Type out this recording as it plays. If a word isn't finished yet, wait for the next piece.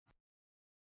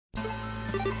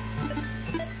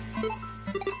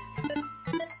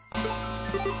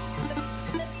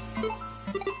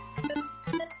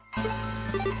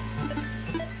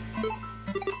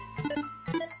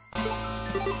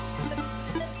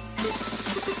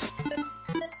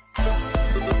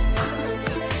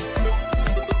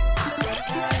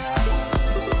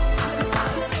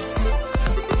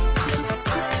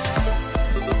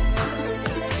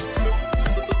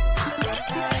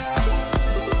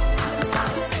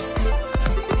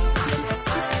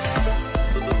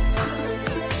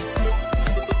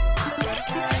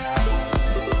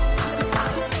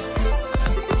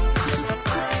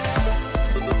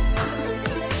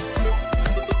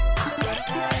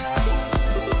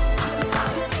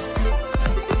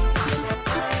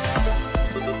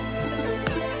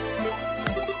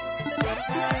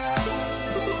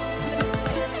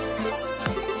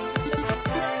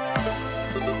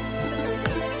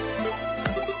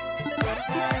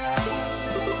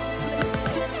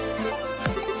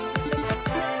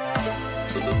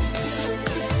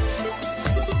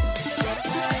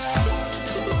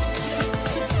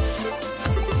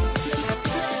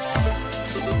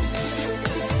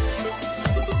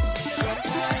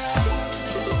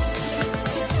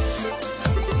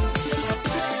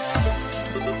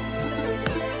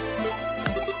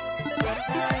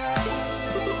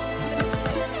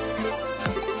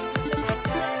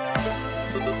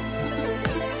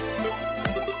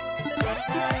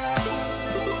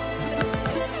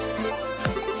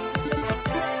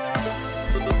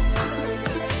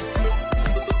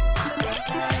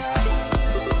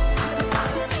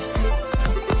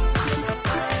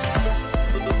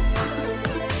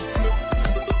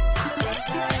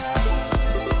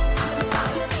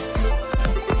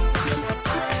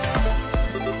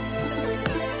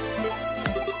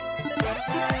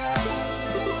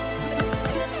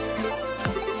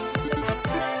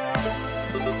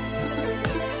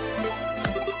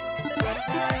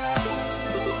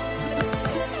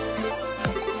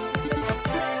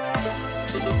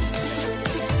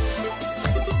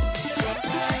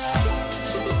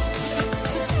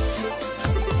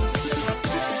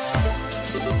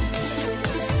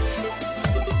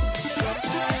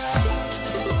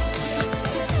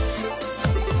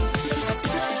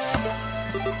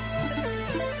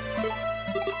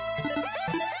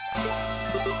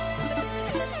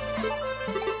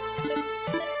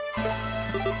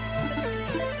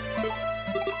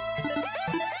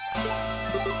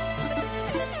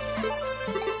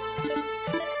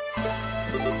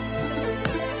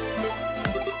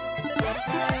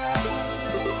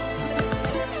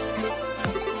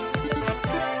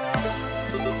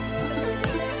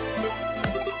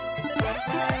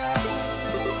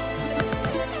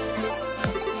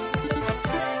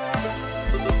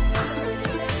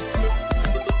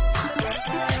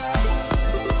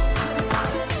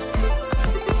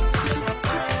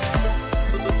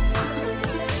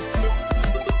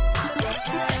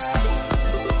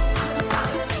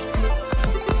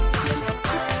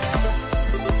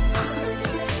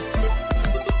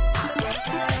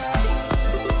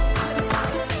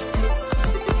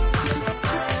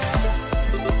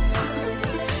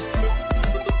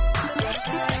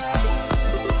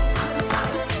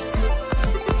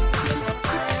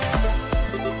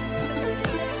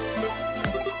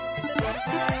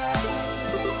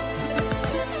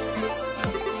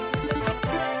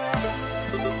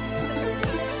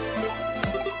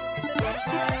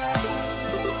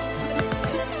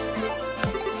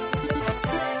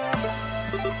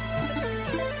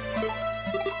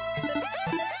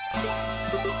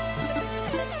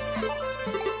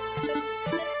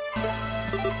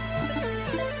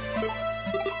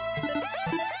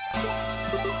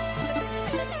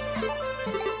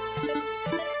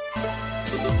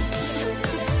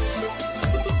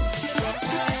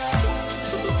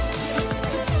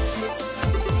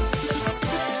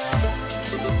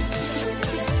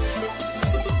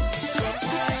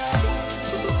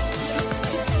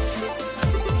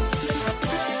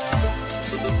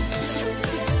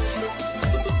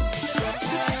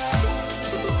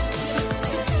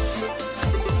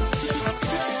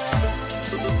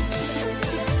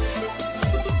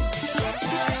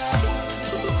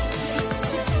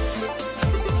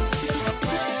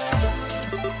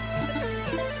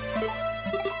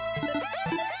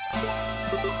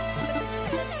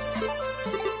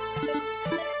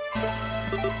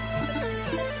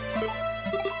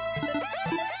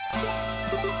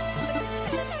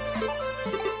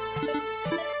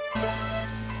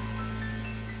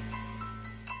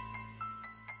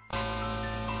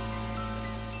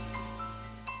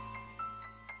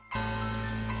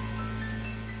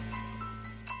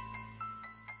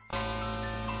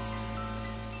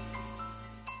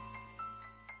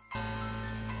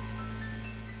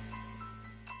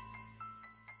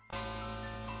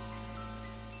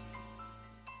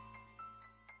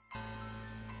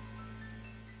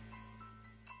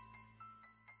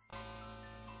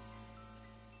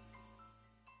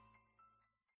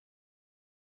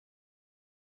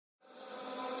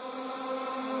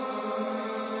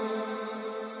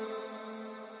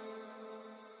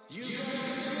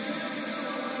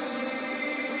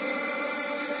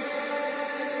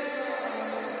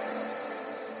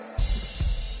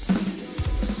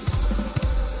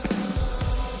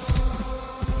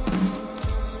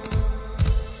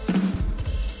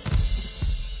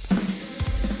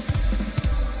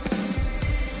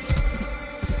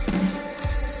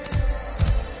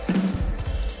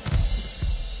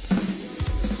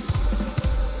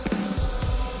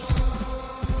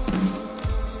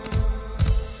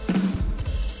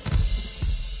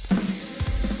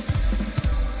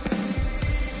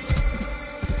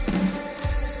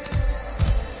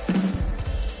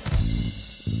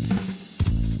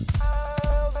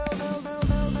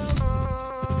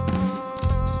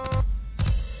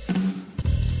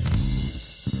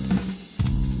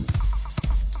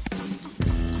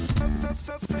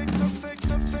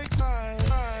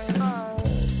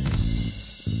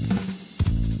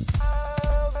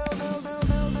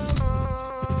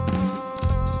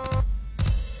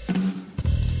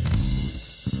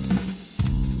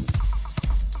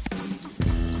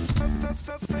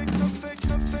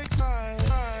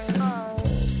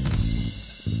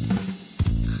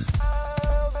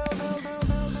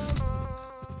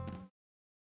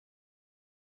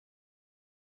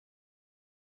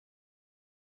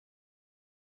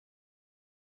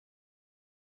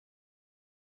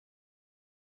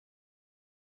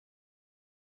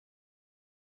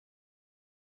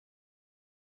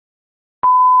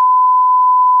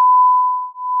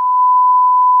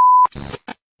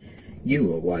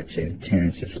You are watching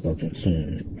Terrence the Spoken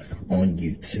King on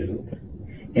YouTube.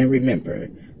 And remember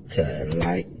to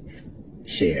like,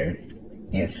 share,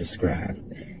 and subscribe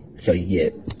so you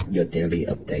get your daily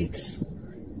updates.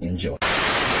 Enjoy.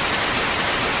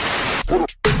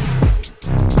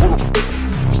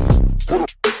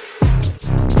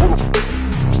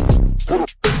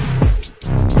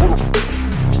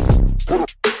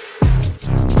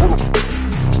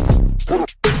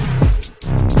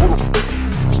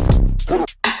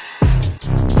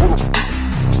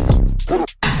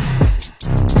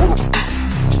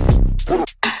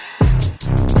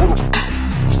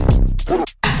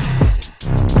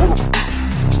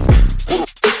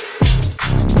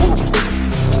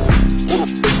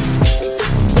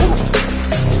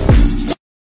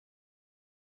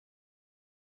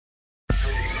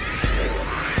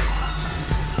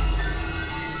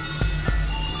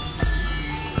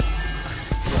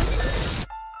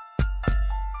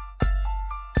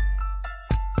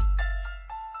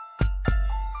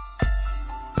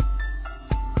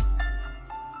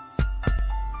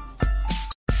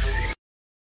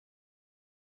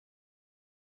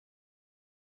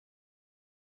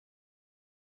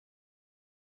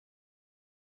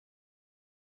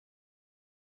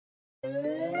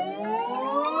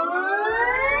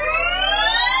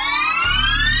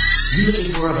 You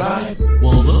looking for a vibe?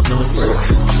 Well, look no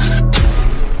further.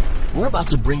 We're about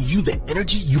to bring you the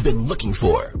energy you've been looking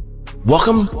for.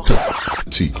 Welcome to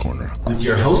T Corner with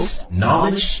your host,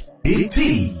 Knowledge Big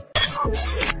T.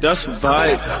 That's a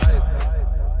vibe.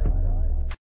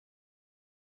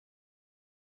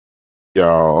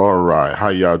 Y'all, all right. How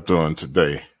y'all doing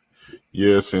today?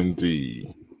 Yes,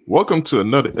 indeed. Welcome to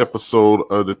another episode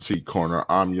of the T Corner.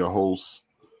 I'm your host,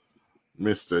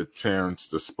 Mr. Terrence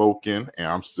the Spoken, and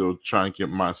I'm still trying to get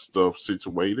my stuff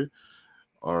situated.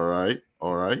 All right.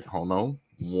 Hold on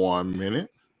 1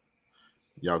 minute.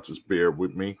 Y'all just bear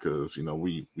with me because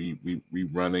we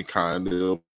running kind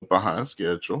of behind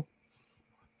schedule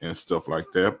and stuff like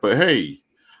that. But hey,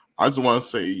 I just want to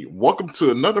say welcome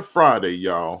to another Friday,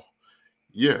 y'all.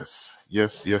 Yes,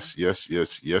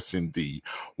 indeed.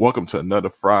 Welcome to another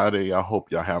Friday. I hope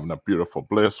y'all having a beautiful,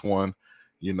 blessed one.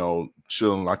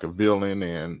 Chilling like a villain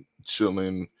and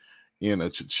chilling in a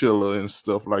chinchilla and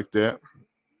stuff like that.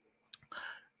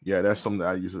 Yeah, that's something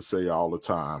I used to say all the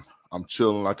time. I'm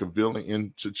chilling like a villain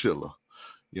in chinchilla.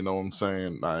 You know what I'm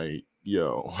saying? Like,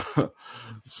 yo.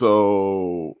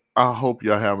 So I hope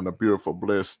y'all having a beautiful,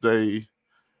 blessed day.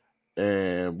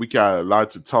 And we got a lot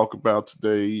to talk about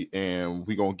today, and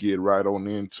we're going to get right on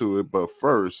into it. But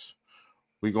first,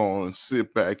 we're going to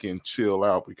sit back and chill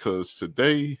out because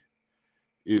today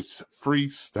it's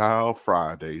Freestyle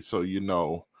Friday. So,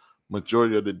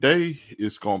 majority of the day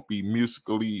is going to be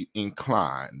musically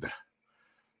inclined.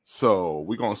 So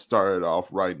we're going to start it off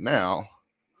right now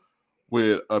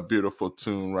with a beautiful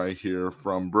tune right here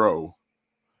from Bro.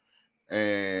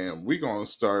 And we're going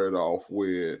to start it off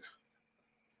with,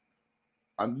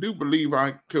 I do believe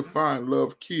I could find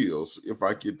Love Kills if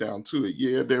I get down to it.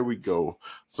 Yeah, there we go.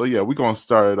 So yeah, we're going to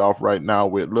start it off right now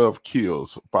with Love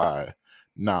Kills by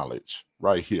Knowledge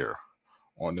right here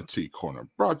on the T Corner.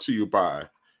 Brought to you by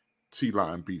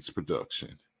T-Line Beats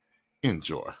Production.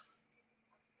 Enjoy.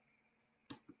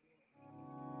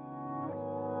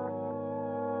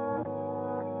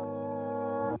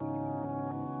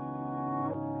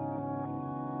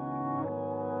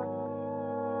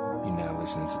 You're now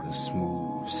listening to the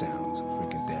smooth sounds of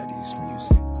Rick and Daddy's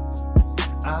music.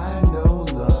 I know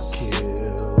love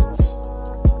kills.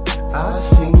 I've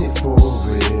seen it for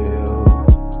real.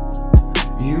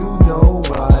 You know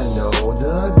I know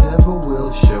the devil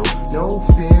will show. No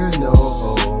fear, no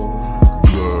hope.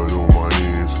 Blood on my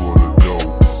hands for the dough.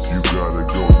 You gotta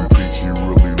go. You think she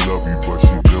really love you, but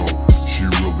she don't. She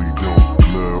really don't.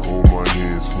 Blood on my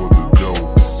hands for the dough.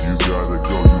 You gotta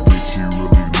go. You think she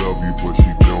really love you, but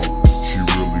she don't. She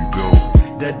really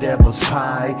don't. The devil's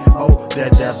pie, oh, the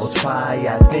devil's pie.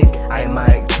 I think I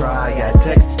might try. I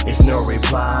text, it's no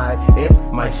reply. If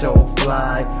my soul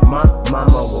fly, my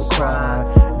mama will cry.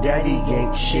 Daddy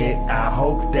ain't shit, I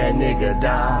hope that nigga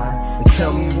die. And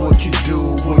tell me what you do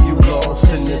when you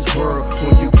lost in this world.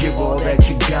 When you give all that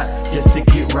you got just to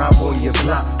get robbed on your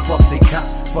block. Fuck the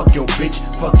cops, fuck your bitch,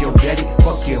 fuck your daddy,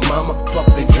 fuck your mama, fuck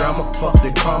the drama, fuck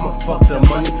the karma, fuck the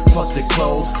money, fuck the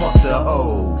clothes, fuck the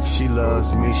hoes. She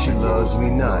loves me not. She loves me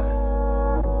not.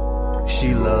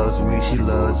 She loves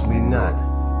me not.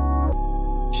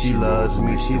 She loves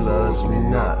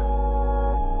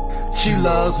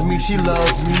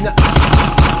me not.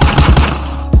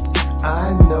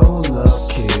 I know love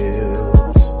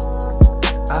kills.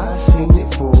 I've seen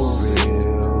it for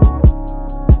real.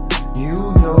 You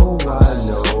know I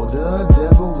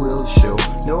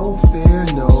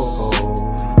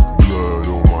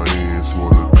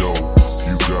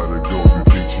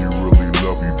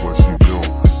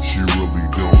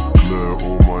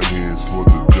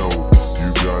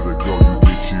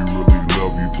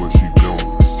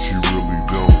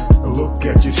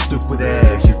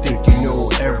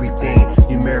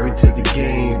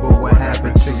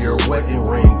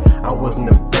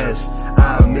wasn't the best.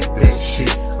 I admit that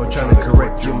shit. I'm trying to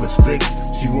correct your mistakes,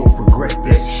 so you won't regret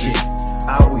that shit.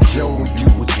 I was young when you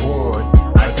was born.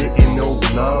 I didn't know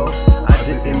love, I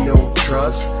didn't know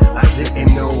trust, I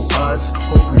didn't know us.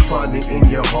 Hope you find it in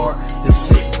your heart to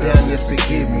sit down and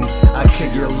forgive me. I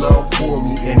care your love for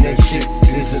me, and that shit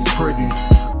isn't pretty.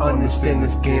 Understand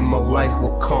this game of life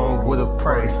will come with a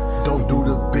price. Don't do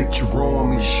the bitch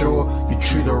wrong, be sure you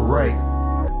treat her right.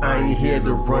 I ain't here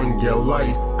to run your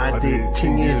life. I did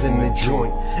 10 years in the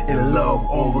joint, and love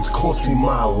always cost me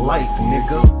my life,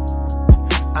 nigga.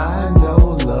 I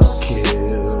know love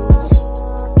kills,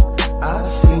 I've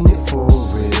seen it for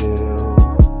real.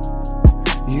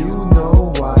 You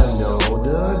know I know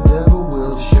the devil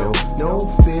will show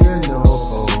no fear, no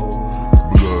hope.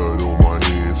 Blood on my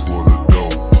hands for the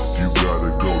dough. You gotta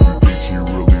go, you think she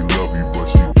really love you, but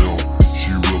she don't.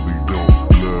 She really don't.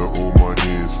 Blood on my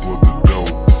hands for the dough.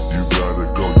 You gotta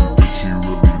go, you think she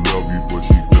really love you, but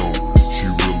she don't. She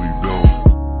really don't.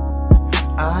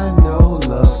 I know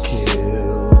love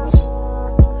kills,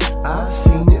 I've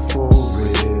seen it for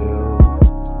real.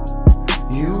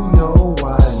 You know I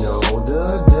know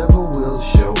the devil will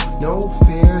show no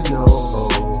fear, no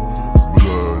hope.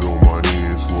 Blood on my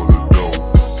hands for the dough.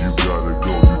 You gotta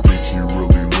go, you think she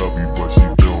really love you, but she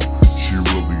don't. She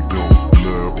really don't.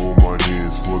 Blood on my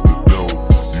hands for the dough.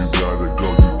 You gotta go,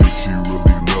 you think she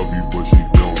really love you, but she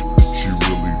don't. She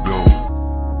really don't.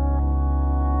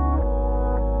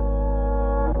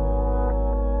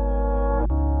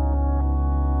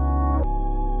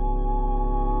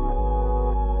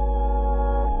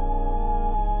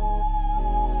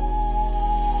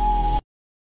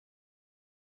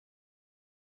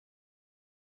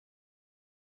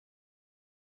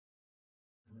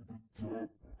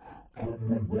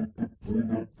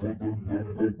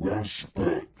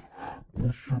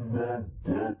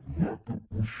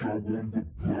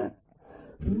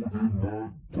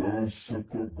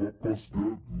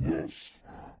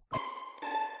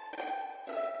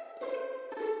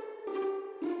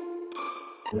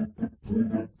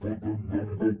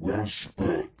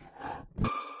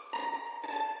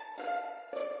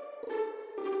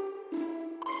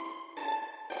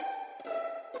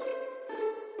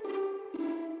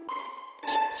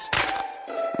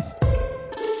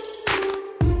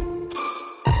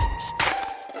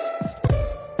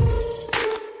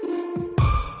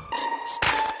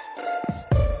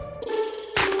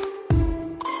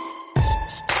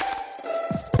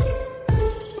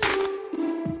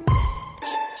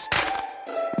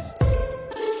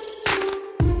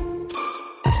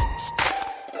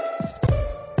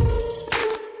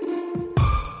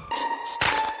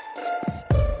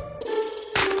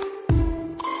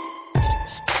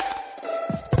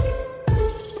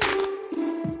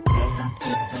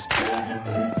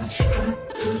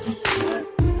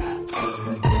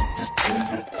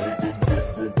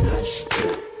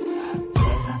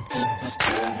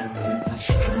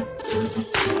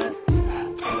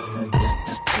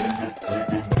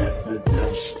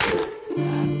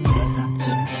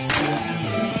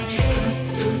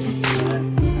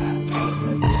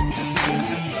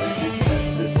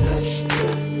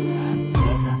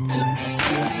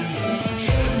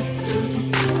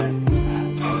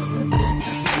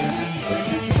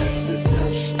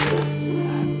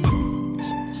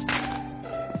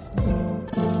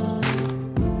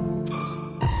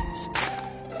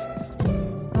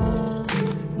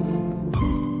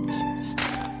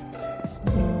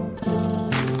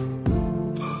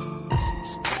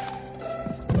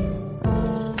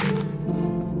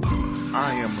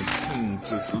 I am a king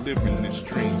just living this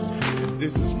dream.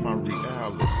 This is my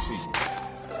reality.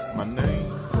 My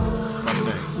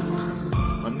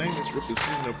name is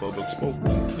representative of the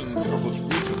spoken kings. I was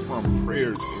risen from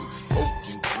prayers and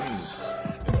spoken dreams.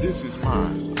 And this is my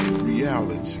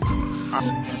reality.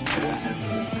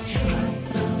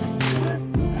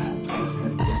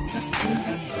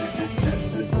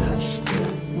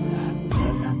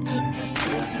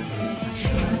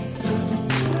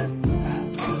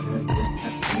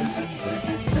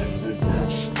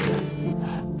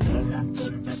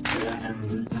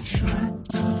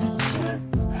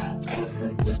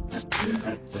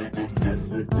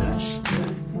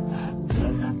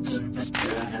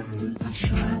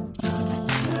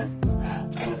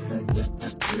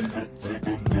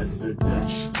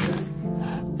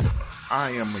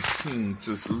 I am a king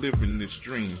just living this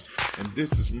dream, and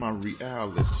this is my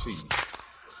reality.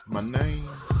 My name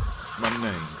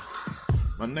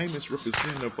is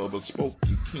representative of the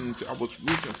spoken kings. I was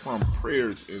risen from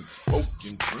prayers and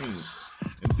spoken dreams,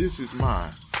 and this is my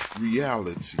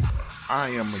reality. I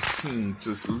am a king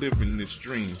just living this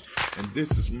dream, and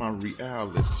this is my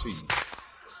reality.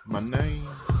 My name,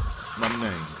 my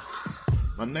name.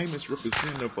 My name is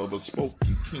representative of the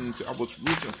spoken kings. I was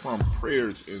risen from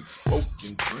prayers and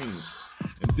spoken dreams,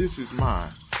 and this is my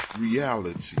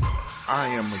reality. I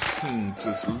am a king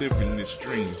just living this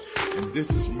dream, and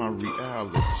this is my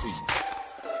reality.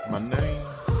 My name,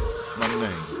 my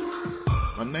name.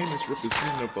 My name is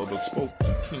representative of the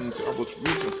spoken kings. I was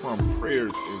risen from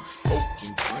prayers and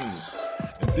spoken dreams,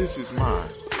 and this is my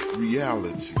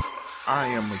reality. I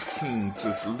am a king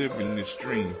just living this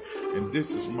dream, and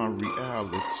this is my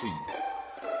reality.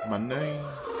 My name,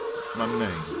 my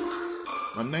name.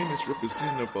 My name is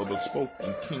representative of the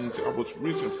spoken kings. I was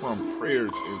risen from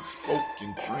prayers and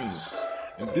spoken dreams,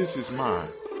 and this is my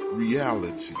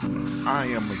reality. I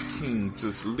am a king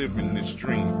just living this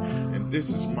dream, and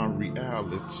this is my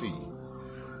reality.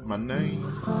 My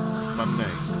name, my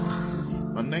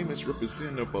name. My name is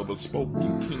representative of the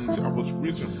spoken kings. I was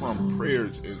risen from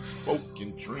prayers and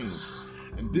spoken dreams,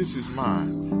 and this is my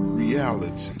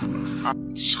reality.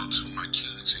 So to my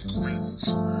kings and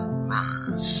queens,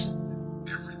 rise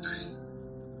every day.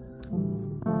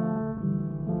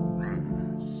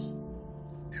 Rise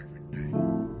every day.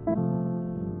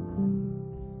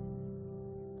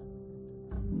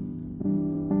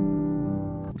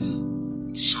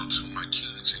 So to my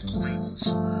kings and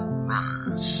queens,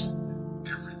 rise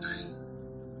every day.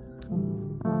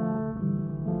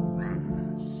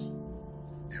 Rise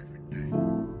every day.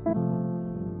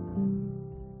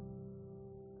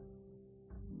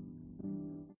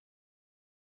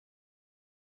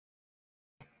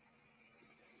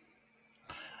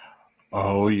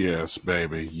 Oh yes,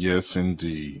 baby. Yes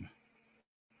indeed.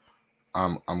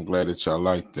 I'm glad that y'all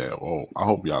like that. Oh, I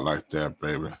hope y'all like that,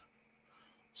 baby.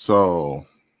 So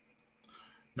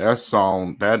that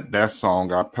song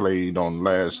I played on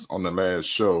the last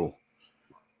show,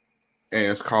 and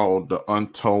it's called The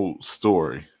Untold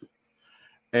Story.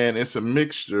 And it's a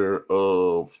mixture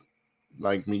of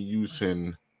like me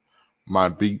using my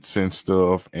beats and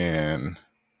stuff, and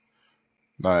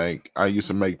like I used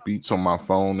to make beats on my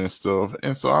phone and stuff.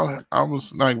 And so I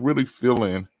was like really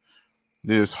feeling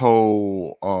this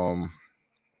whole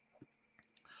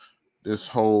this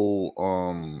whole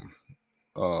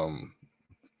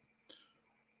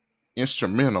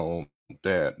instrumental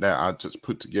that I just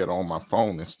put together on my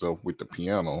phone and stuff with the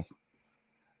piano.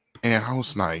 And I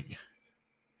was like,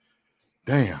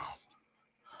 damn,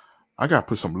 I gotta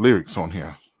put some lyrics on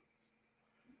here.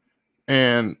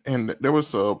 And there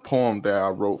was a poem that I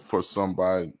wrote for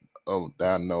somebody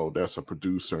that I know that's a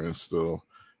producer and stuff,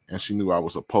 and she knew I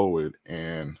was a poet,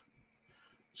 and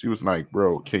she was like,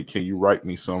 "Bro, can you write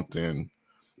me something?"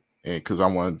 And because I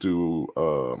want to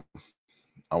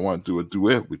do a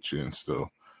duet with you and stuff.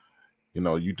 You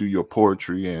know, you do your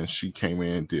poetry, and she came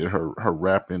in and did her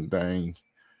rapping thing.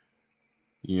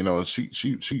 You know, she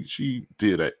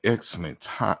did an excellent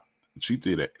time. She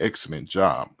did an excellent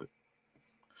job,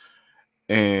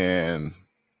 and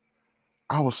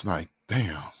I was like,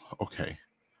 damn, okay.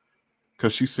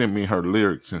 Cause she sent me her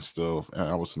lyrics and stuff, and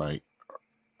I was like,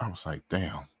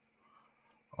 damn.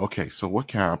 Okay, so what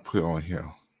can I put on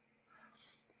here?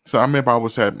 So I remember I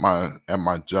was at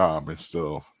my job and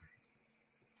stuff,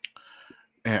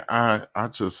 and I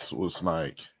just was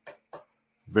like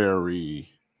very,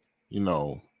 you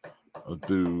know,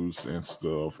 dudes and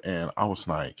stuff, and I was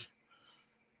like,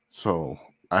 so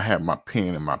I had my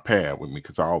pen and my pad with me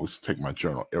because I always take my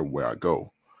journal everywhere I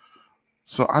go.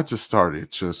 So I just started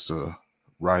just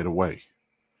right away.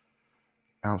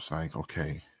 I was like,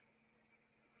 okay.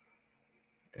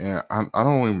 And I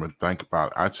don't even think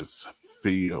about it. I just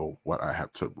feel what I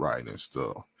have to write and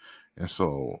stuff. And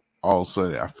so all of a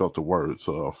sudden I felt the words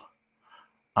of,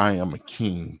 I am a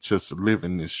king just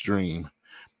living this dream.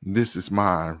 This is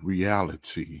my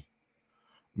reality.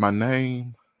 My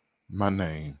name, my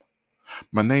name.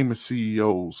 My name is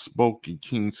CEO Spoken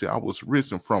King. See, I was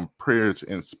risen from prayers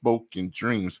and spoken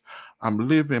dreams. I'm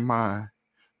living my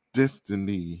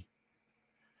destiny.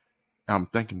 I'm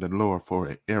thanking the Lord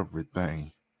for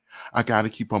everything. I got to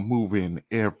keep on moving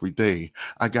every day.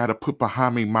 I got to put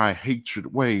behind me my hatred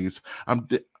ways.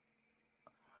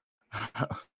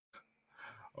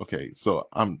 Okay, so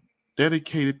I'm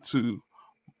dedicated to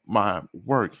my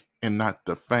work and not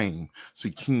the fame.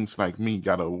 See, kings like me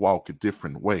got to walk a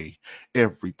different way.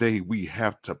 Every day we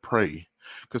have to pray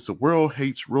because the world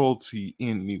hates royalty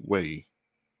anyway.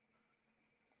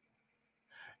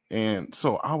 And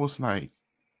so I was like,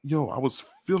 yo, I was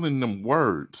feeling them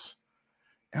words.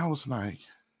 I was like,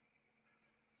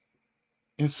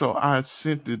 and so I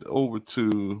sent it over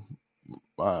to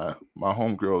my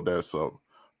homegirl that's a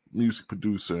music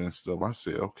producer and stuff. I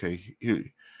said, okay,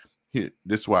 Here,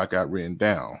 this is what I got written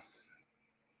down.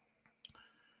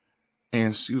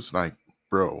 And she was like,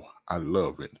 bro, I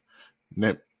love it.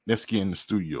 Let's get in the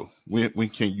studio. When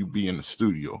can you be in the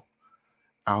studio?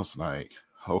 I was like,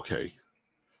 okay,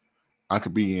 I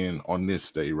could be in on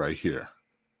this day right here.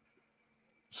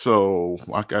 So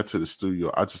when I got to the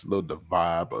studio, I just love the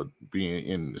vibe of being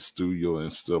in the studio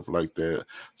and stuff like that.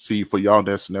 See, for y'all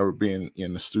that's never been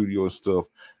in the studio and stuff,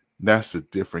 that's a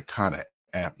different kind of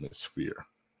atmosphere.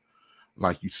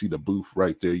 Like you see the booth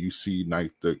right there, you see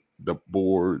like the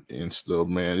board and stuff,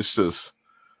 man. It's just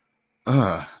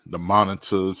the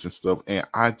monitors and stuff, and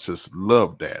I just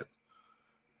love that.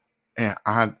 And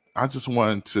I just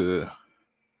wanted to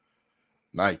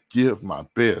like give my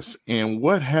best. And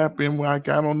what happened when I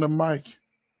got on the mic?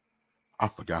 I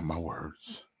forgot my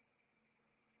words.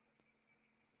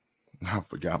 I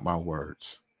forgot my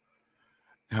words.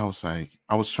 And I was like,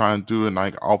 I was trying to do it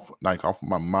like off of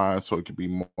my mind so it could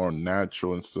be more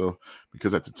natural and stuff.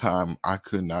 Because at the time I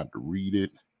could not read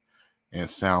it and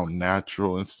sound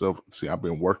natural and stuff. See, I've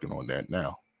been working on that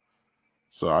now.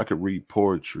 So I could read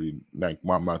poetry like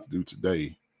what I'm about to do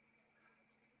today.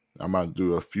 I'm about to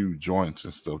do a few joints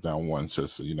and stuff down one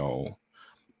just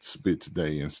spit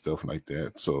today and stuff like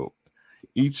that. So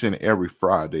each and every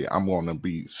Friday, I'm going to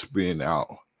be spitting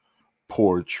out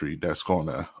poetry that's going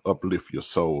to uplift your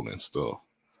soul and stuff.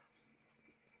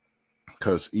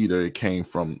 Because either it came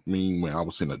from me when I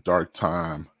was in a dark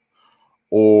time,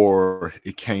 or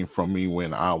it came from me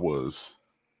when I was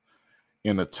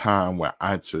in a time where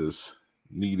I just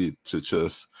needed to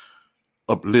just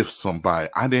uplift somebody.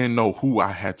 I didn't know who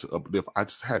I had to uplift. I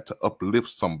just had to uplift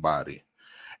somebody.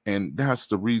 And that's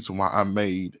the reason why I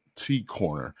made T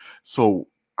Corner, so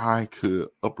I could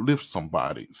uplift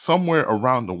somebody somewhere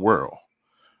around the world.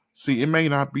 See, it may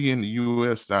not be in the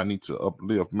U.S. that I need to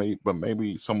uplift, but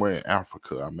maybe somewhere in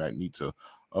Africa I might need to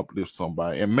uplift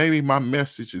somebody. And maybe my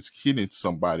message is hitting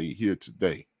somebody here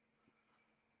today.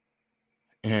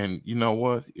 And you know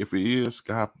what? If it is,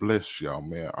 God bless y'all,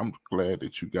 man. I'm glad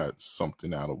that you got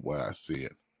something out of what I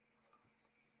said.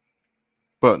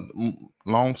 But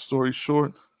long story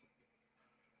short,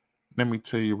 let me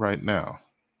tell you right now,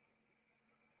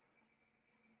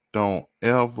 don't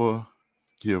ever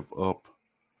give up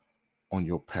on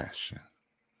your passion.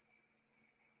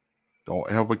 Don't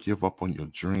ever give up on your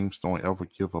dreams. Don't ever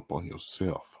give up on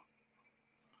yourself.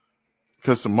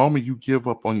 Because the moment you give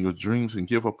up on your dreams and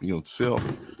give up on yourself,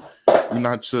 you're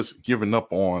not just giving up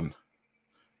on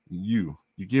you.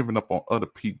 You're giving up on other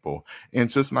people. And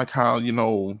just like how, I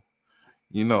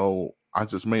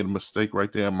just made a mistake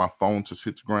right there and my phone just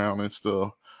hit the ground and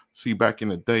stuff. See, back in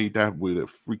the day, that would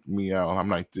have freaked me out. I'm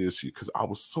like this because I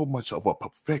was so much of a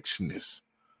perfectionist.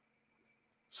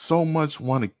 So much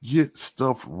want to get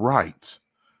stuff right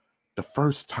the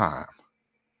first time.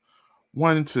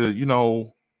 Wanting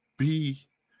to, be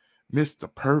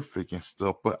Mr. Perfect and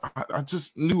stuff. But I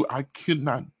just knew I could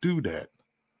not do that.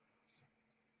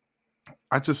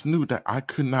 I just knew that I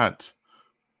could not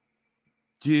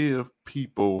give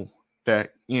people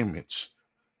that image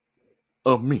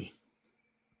of me.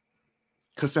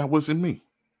 Because that wasn't me.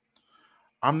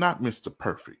 I'm not Mr.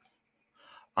 Perfect.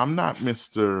 I'm not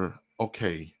Mr.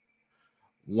 Okay,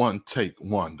 one take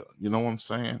wonder. You know what I'm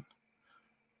saying?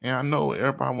 And I know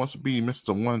everybody wants to be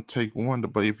Mr. One Take Wonder,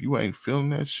 but if you ain't feeling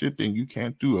that shit, then you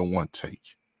can't do a one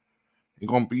take. It's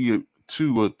going to be a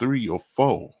 2 or 3 or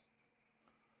 4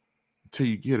 until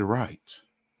you get it right.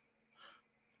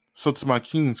 So to my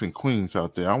kings and queens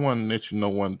out there, I want to let you know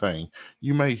one thing.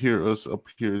 You may hear us up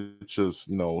here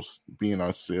just, being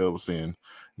ourselves, and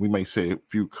we may say a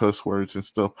few cuss words and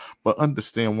stuff, but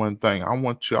understand one thing. I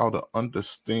want y'all to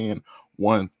understand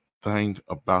one thing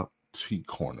about T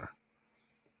Corner.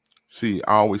 See,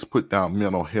 I always put down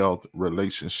mental health,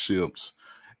 relationships,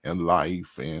 and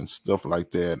life and stuff like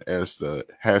that as the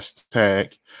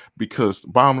hashtag, because the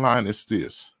bottom line is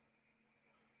this.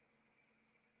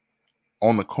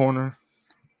 On the corner,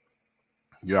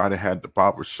 you either had the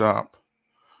barber shop.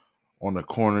 On the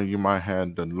corner, you might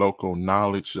have the local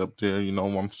knowledge up there, you know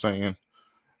what I'm saying?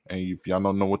 And if y'all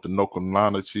don't know what the local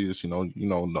knowledge is,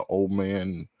 the old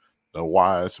man, the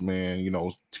wise man,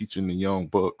 teaching the young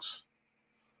bucks,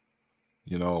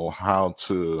 how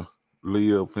to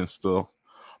live and stuff.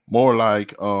 More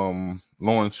like Lawrence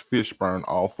Fishburne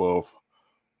off of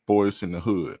Boys in the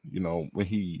Hood, when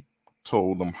he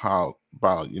told them how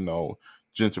about,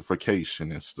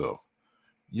 gentrification and stuff.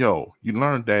 Yo, you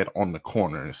learned that on the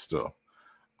corner and stuff.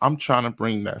 I'm trying to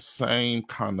bring that same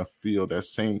kind of feel, that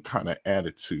same kind of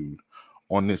attitude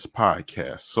on this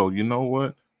podcast. So you know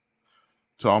what?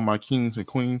 To all my kings and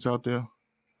queens out there,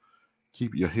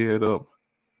 keep your head up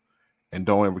and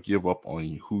don't ever give up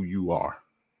on who you are,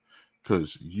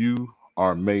 because you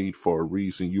are made for a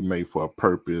reason. You made for a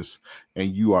purpose,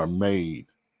 and you are made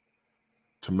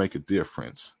to make a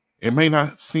difference. It may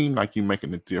not seem like you're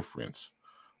making a difference,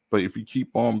 but if you keep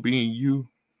on being you,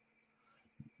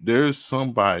 there's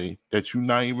somebody that you're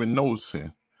not even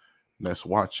noticing that's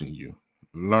watching you,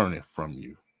 learning from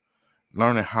you,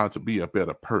 learning how to be a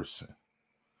better person,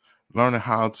 learning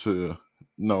how to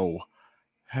know,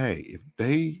 hey, if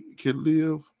they can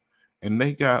live and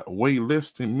they got way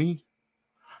less than me,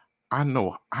 I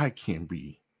know I can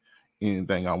be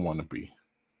anything I want to be.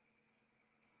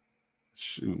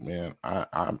 Shoot, man,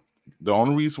 I the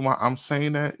only reason why I'm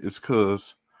saying that is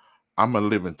because I'm a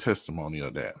living testimony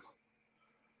of that.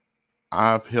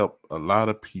 I've helped a lot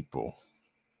of people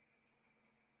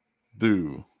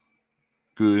do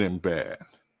good and bad,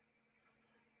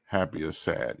 happy or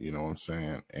sad, you know what I'm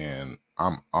saying? And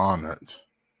I'm honored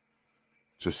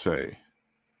to say,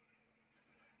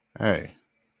 hey,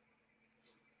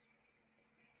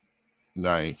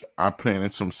 like, I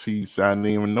planted some seeds that I didn't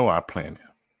even know I planted.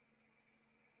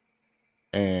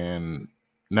 And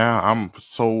now I'm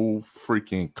so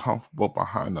freaking comfortable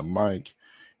behind the mic.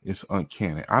 It's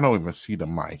uncanny. I don't even see the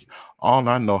mic. All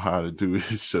I know how to do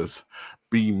is just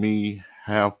be me,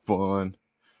 have fun,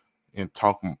 and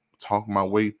talk my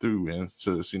way through. And it's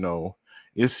just, you know,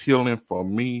 it's healing for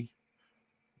me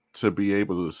to be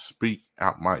able to speak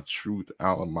out my truth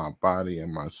out of my body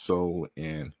and my soul,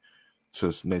 and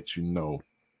just let you know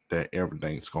that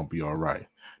everything's going to be all right.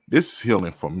 This is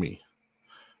healing for me.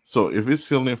 So if it's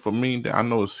healing for me, then I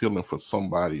know it's healing for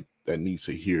somebody that needs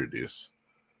to hear this.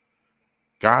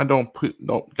 God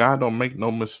don't make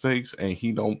no mistakes, and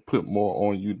he don't put more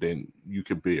on you than you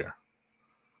can bear.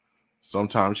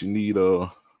 Sometimes you need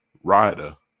a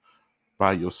rider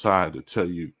by your side to tell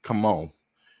you, come on,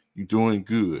 you're doing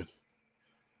good.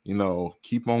 You know,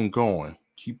 keep on going,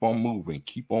 keep on moving,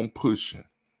 keep on pushing.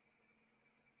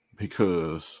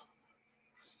 Because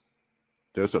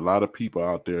there's a lot of people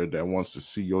out there that wants to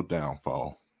see your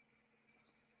downfall,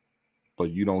 but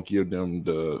you don't give them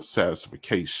the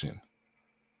satisfaction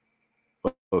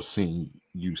of seeing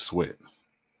you sweat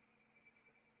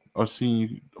or seeing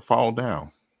you fall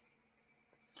down.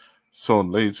 So,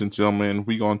 ladies and gentlemen,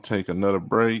 we're going to take another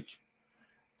break,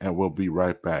 and we'll be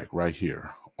right back right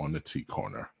here on the T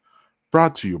Corner,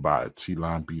 brought to you by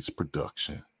T-Line Beats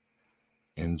Production.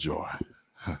 Enjoy.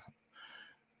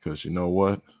 Because you know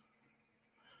what?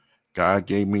 God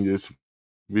gave me this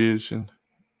vision,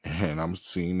 and I'm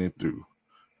seeing it through.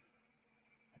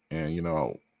 And, you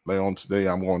know, later on today,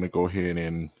 I'm going to go ahead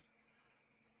and,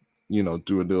 you know,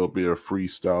 do a little bit of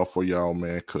freestyle for y'all,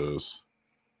 man, because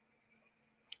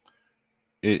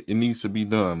it needs to be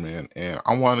done, man. And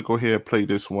I want to go ahead and play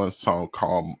this one song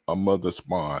called A Mother's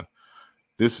Bond.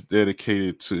 This is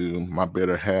dedicated to my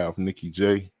better half, Nikki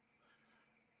J,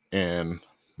 and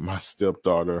my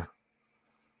stepdaughter.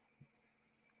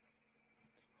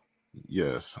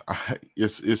 Yes,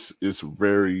 it's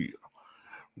very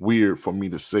weird for me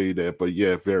to say that, but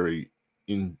yeah,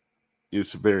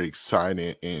 it's very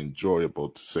exciting and enjoyable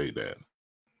to say that.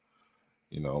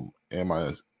 You know, and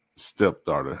my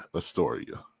stepdaughter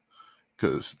Astoria,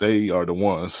 because they are the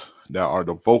ones that are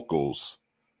the vocals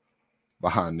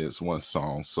behind this one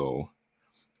song. So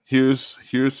here's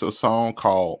a song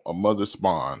called A Mother's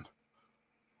Bond.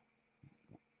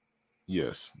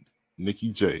 Yes,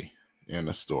 Nikki J and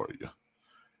Astoria.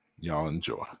 Y'all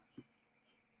enjoy.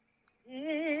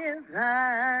 If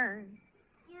I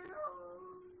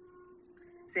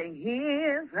say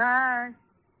if I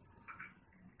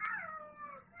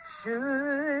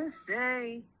should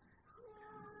stay,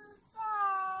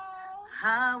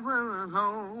 I will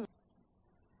home.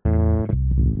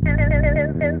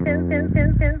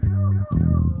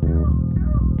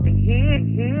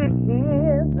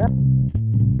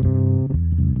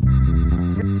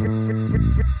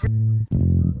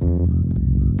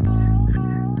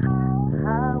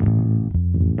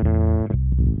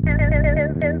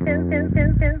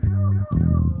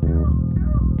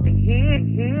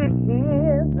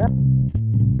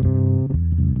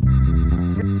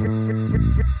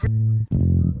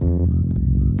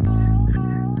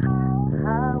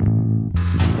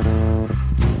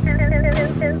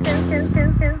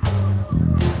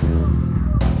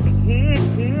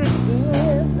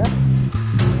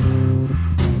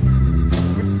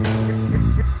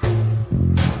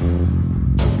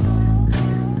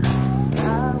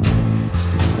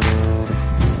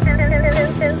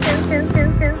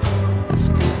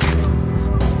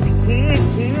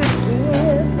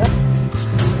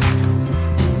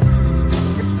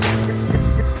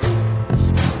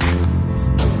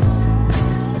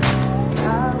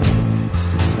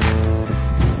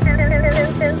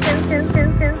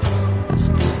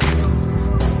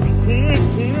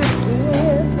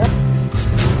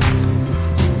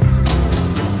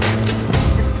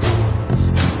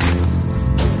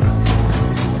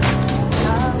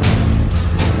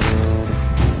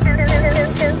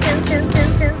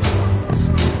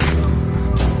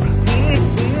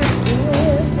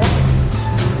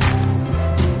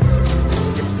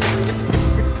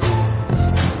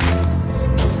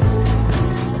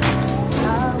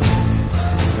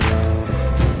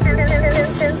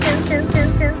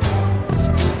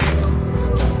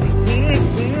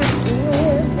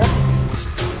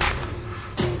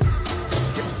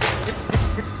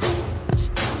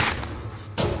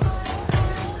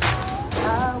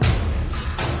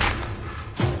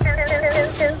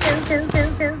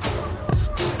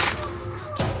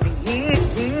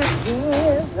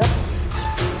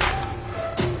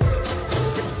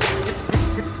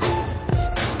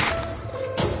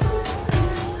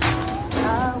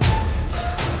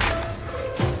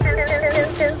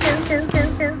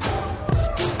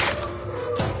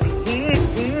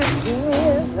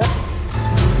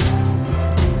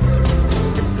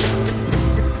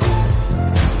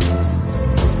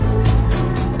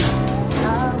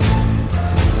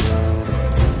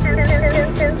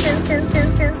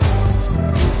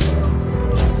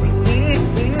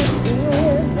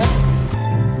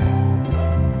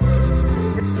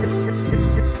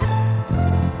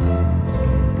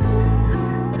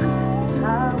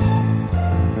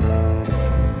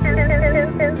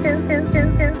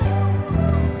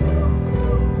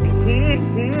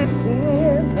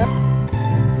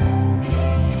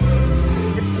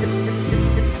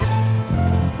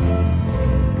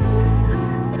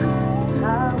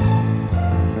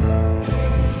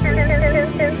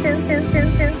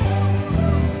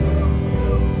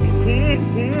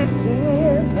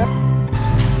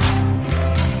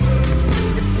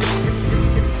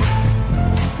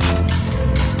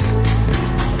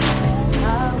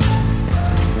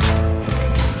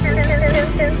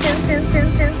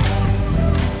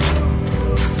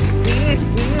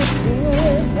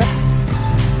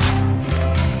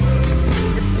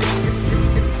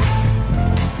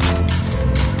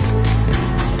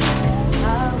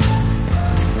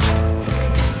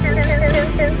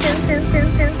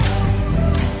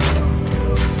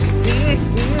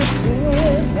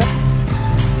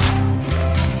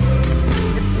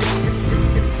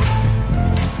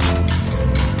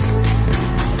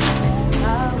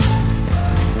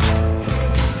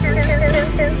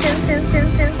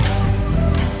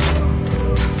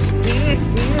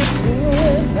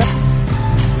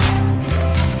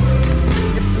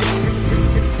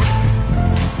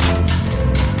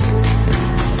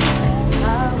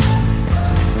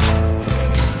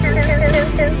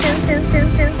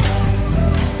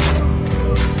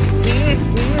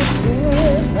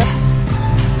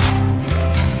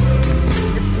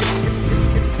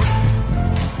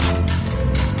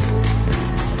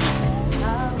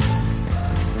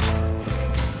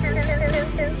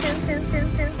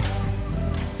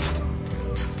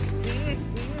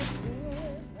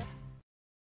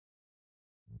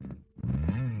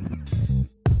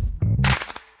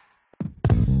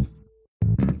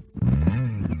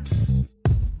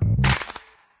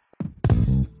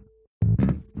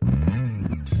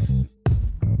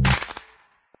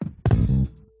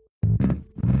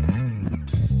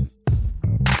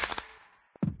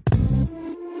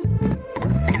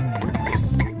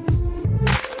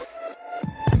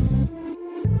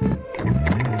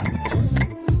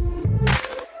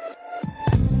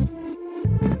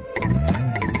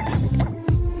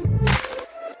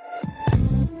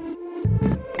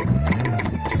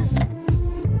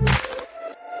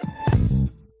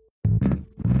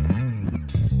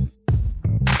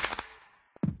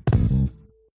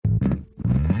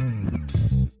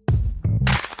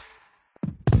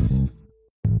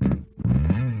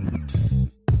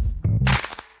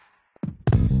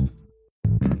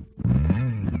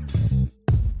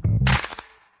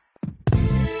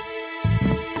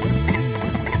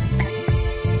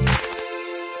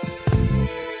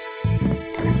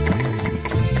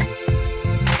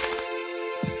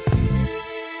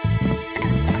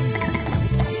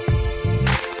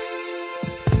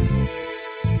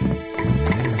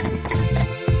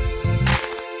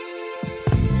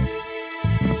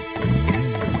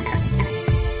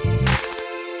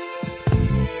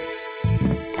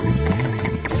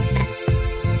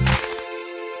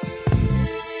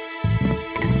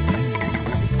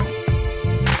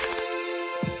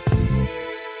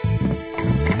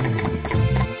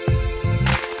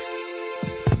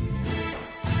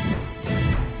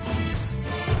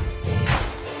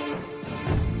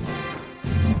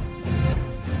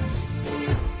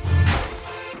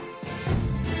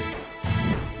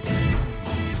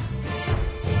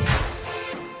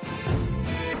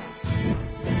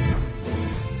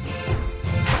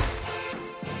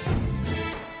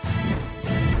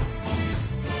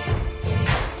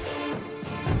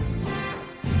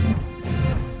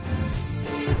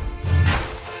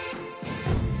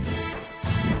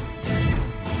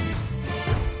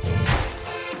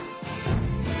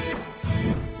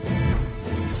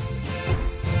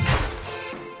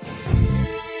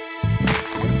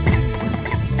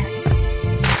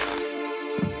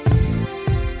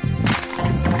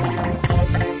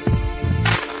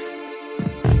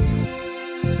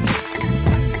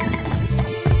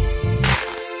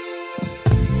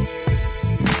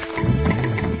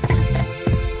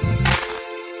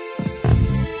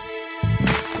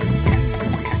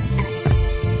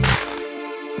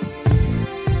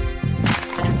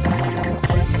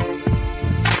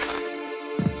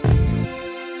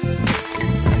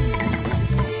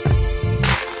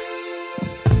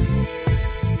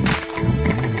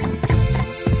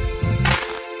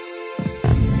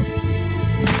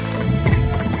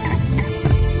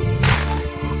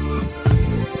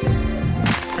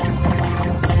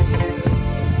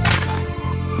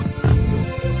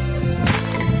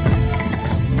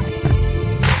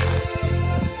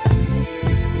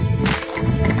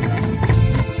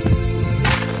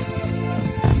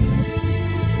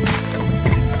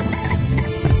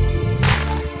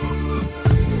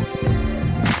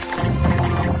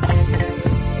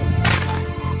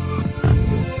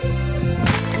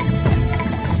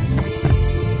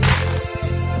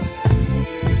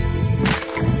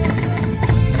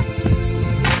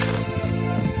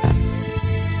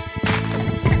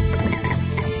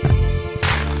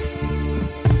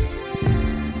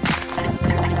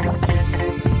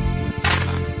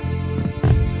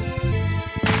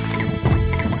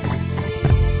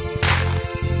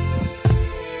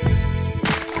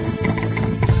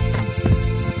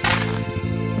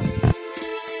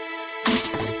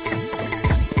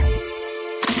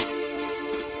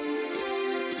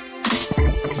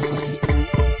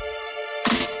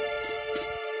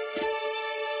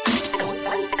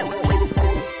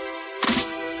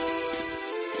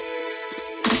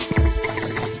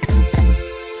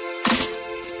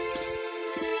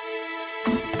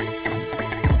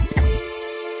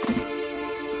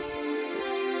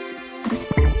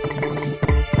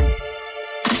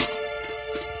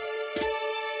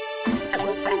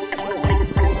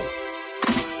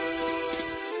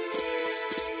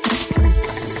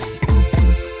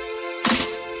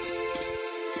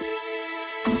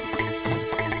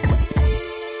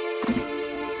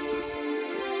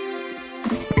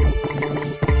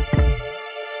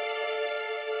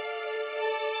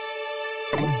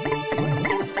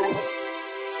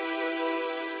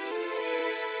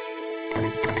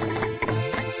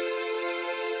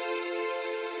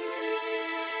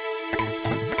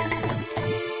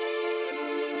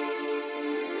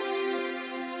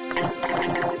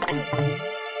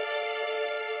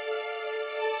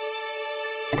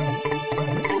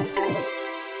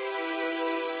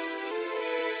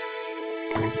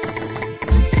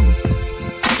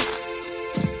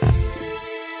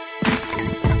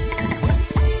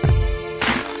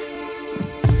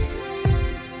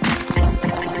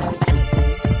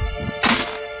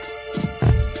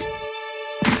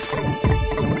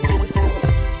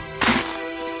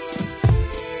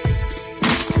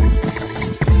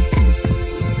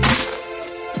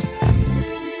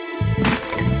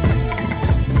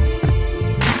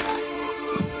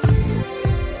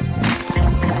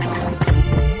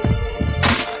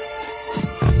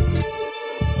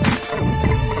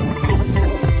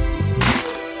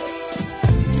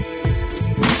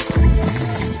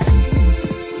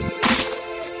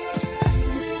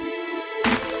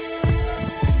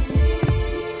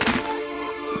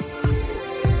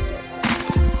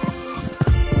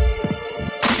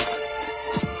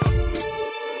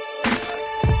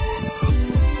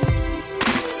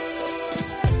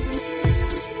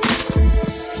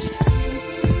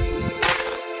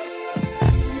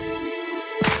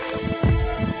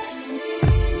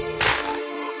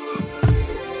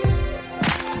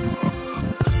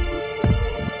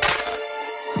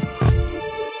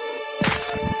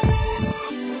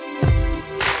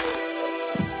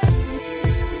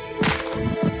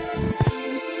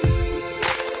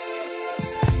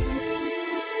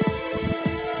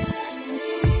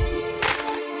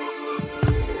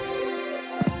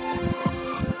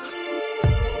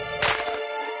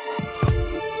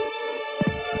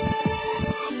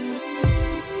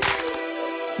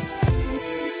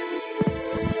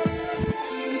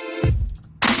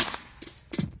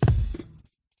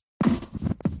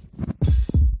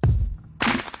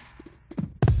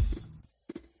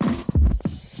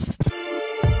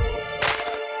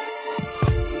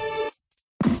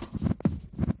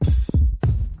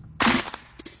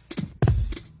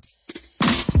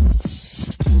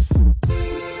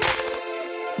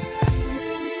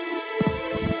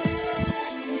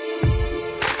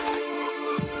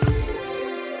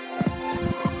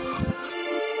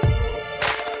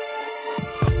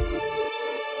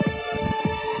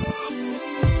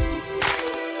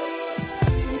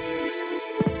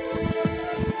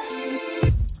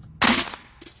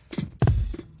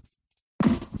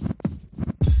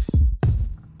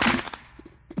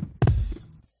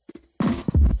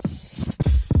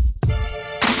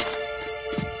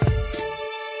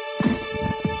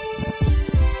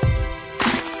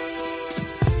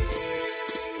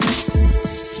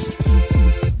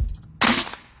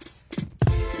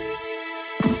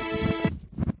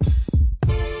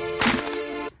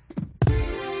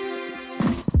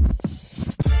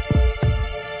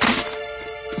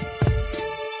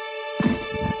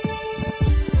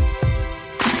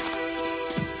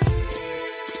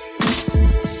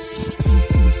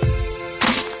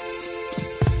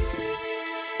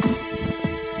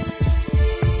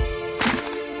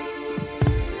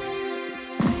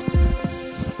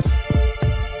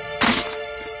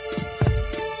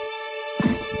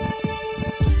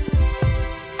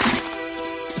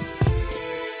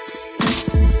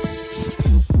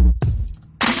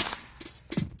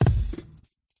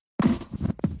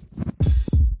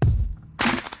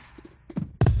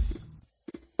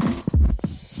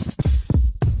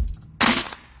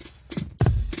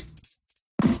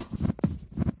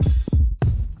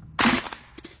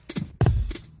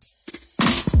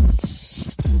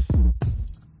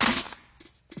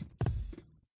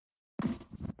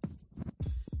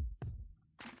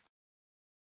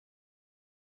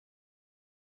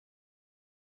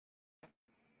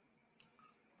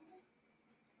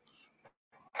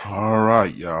 All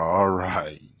right, y'all. All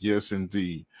right. Yes,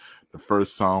 indeed. The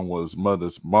first song was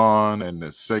Mother's Bond, and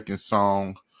the second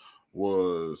song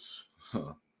was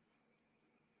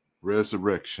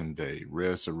Resurrection Day.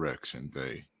 Resurrection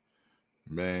Day.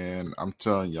 Man, I'm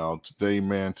telling y'all today,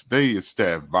 man, today is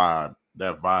that vibe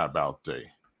out day.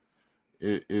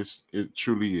 It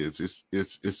truly is.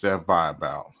 It's that vibe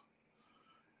out.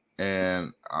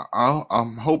 And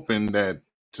I'm hoping that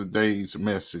today's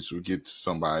message will get to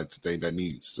somebody today that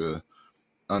needs to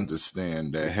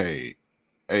understand that hey,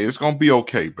 it's gonna be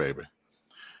okay, baby.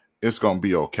 It's gonna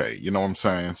be okay. You know what I'm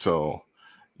saying? So,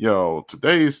 yo,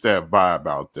 today is that vibe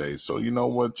out day. So you know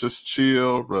what? Just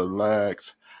chill,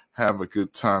 relax, have a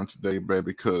good time today,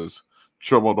 baby, because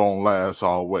trouble don't last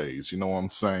always. You know what I'm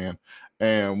saying?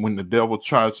 And when the devil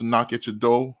tries to knock at your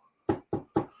door,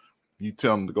 you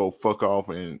tell him to go fuck off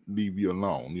and leave you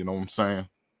alone. You know what I'm saying?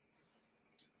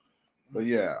 But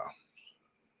yeah.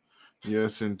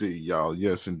 Yes, indeed, y'all.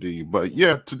 Yes, indeed. But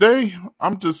yeah, today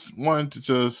I'm just wanting to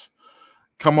just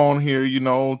come on here,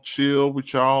 chill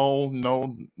with y'all.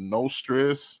 No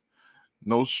stress.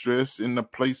 No stress in the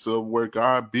place of where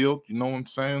God built. You know what I'm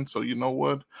saying? So you know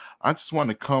what? I just want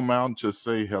to come out and just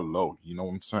say hello. You know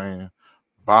what I'm saying?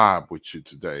 Vibe with you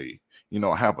today.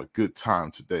 Have a good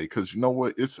time today. Because you know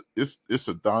what? It's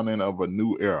a dawning of a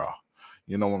new era.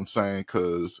 You know what I'm saying?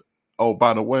 Because, oh,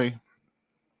 by the way,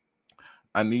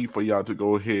 I need for y'all to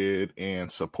go ahead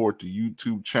and support the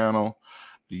YouTube channel.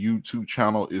 The YouTube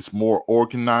channel is more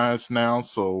organized now.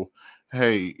 So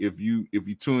hey, if you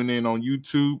tune in on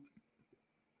YouTube,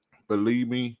 believe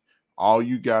me, all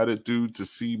you gotta do to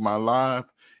see my live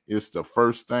is the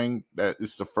first thing at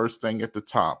the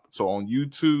top. So on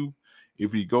YouTube,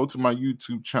 if you go to my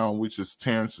YouTube channel, which is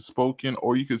Terrence the Spoken,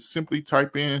 or you could simply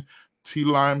type in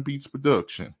T-Line Beats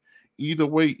Production. Either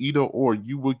way, either or,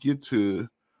 you will get to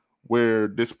where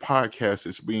this podcast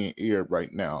is being aired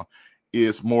right now.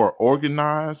 It's more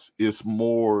organized, it's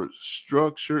more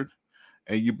structured,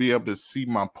 and you'll be able to see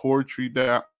my poetry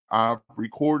that I've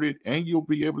recorded, and you'll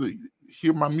be able to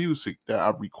hear my music that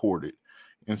I've recorded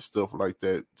and stuff like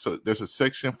that. So there's a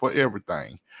section for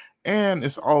everything. And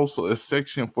it's also a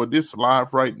section for this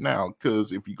live right now,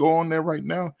 because if you go on there right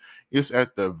now, it's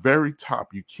at the very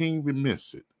top. You can't even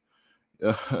miss it.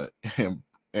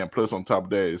 And plus on top of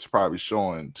that, it's probably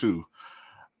showing too.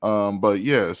 But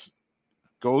yes,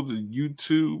 go to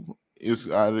YouTube. It's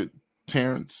either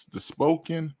Terrence the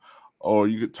Spoken, or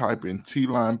you could type in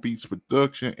T-Line Beats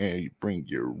Production, and you bring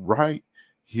you right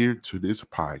here to this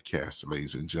podcast,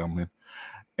 ladies and gentlemen.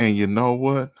 And you know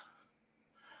what?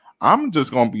 I'm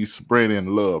just gonna be spreading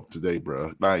love today,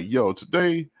 bro. Like, yo,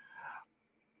 today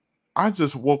I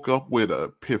just woke up with an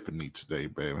epiphany today,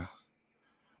 baby.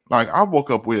 Like, I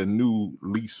woke up with a new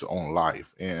lease on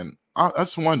life, and I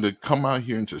just wanted to come out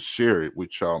here and just share it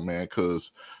with y'all, man,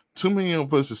 because too many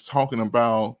of us is talking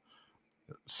about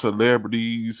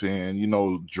celebrities and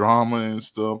drama and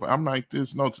stuff. I'm like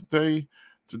this. No, today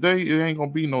it ain't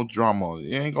gonna be no drama.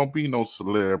 It ain't gonna be no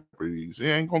celebrities. It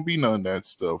ain't gonna be none of that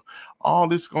stuff.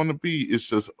 All it's gonna be is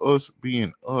just us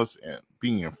being us and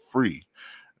being free.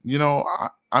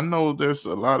 I know there's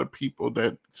a lot of people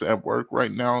that's at work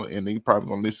right now, and they probably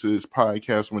gonna listen to this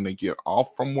podcast when they get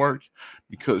off from work,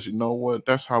 because you know what?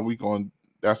 That's how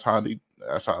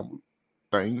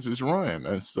things is run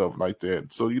and stuff like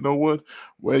that. So you know what?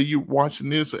 Where you watching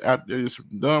this after it's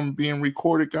done being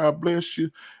recorded, God bless you.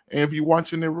 And if you're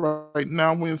watching it right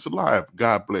now when it's live,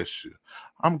 God bless you.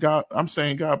 I'm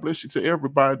saying God bless you to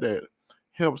everybody that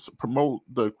helps promote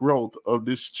the growth of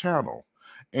this channel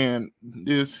and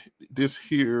this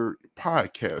here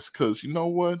podcast. Because you know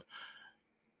what?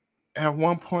 At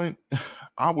one point,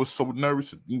 I was so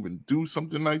nervous to even do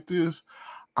something like this.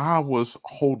 I was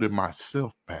holding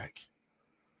myself back.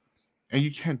 And you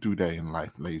can't do that in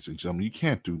life, ladies and gentlemen. You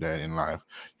can't do that in life.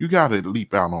 You got to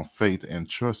leap out on faith and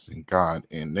trust in God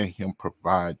and let Him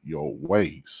provide your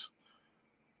ways.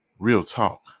 Real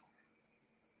talk.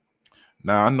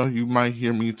 Now, I know you might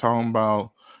hear me talking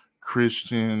about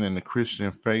Christian and the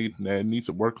Christian faith that needs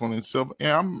to work on itself.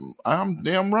 And I'm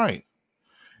damn right.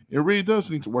 It really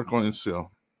does need to work on itself.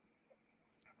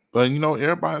 But,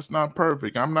 everybody's not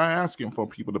perfect. I'm not asking for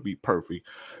people to be perfect.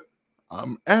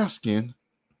 I'm asking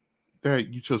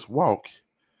that you just walk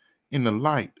in the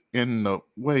light, in the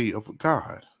way of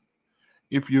God.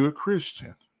 If you're a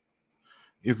Christian,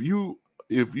 if you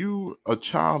a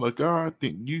child of God,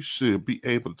 then you should be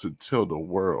able to tell the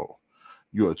world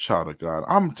you're a child of God.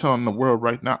 I'm telling the world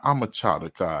right now, I'm a child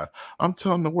of God. I'm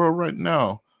telling the world right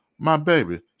now, my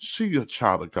baby, she a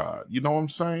child of God. You know what I'm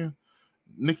saying?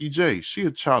 Nikki J, she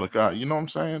a child of God. You know what I'm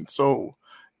saying? So,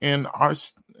 and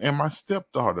my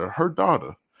stepdaughter, her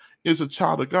daughter, is a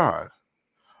child of God.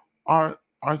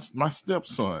 My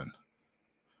stepson,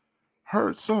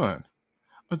 her son,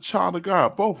 a child of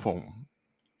God, both of them,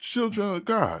 children of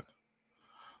God,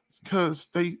 because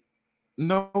they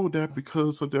know that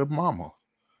because of their mama.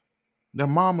 Their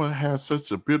mama has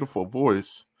such a beautiful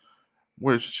voice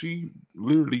where she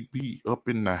literally be up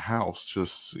in the house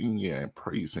just singing and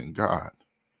praising God.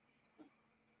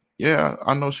 Yeah,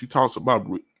 I know she talks about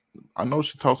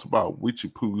witchy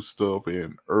poo stuff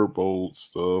and herbal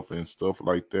stuff and stuff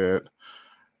like that.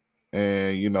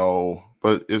 And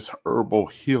but it's herbal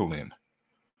healing.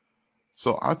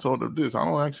 So I told her this. I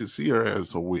don't actually see her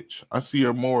as a witch. I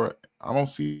don't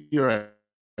see her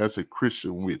as a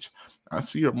Christian witch. I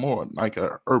see her more like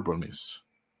a herbalist.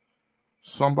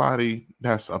 somebody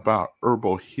that's about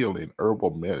herbal healing,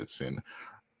 herbal medicine,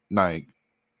 like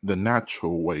the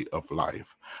natural way of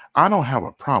life, I don't have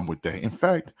a problem with that. In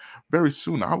fact, very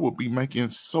soon I will be making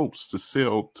soaps to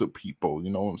sell to people. You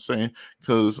know what I'm saying?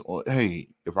 Because, hey,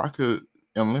 if I could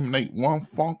eliminate one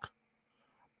funk,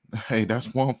 hey,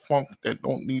 that's one funk that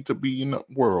don't need to be in the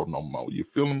world no more. You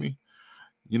feeling me?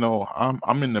 You know,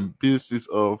 I'm in the business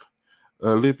of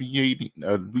alleviating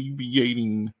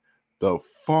the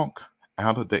funk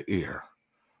out of the air,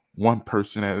 one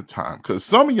person at a time. Cause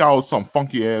some of y'all some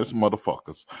funky ass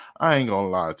motherfuckers. I ain't gonna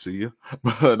lie to you.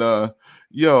 But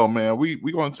yo, man, we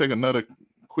gonna take another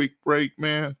quick break,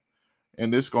 man.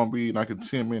 And this gonna be like a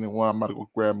 10-minute one. I'm about to go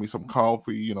grab me some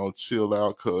coffee, you know, chill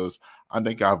out, cause I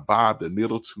think I vibed a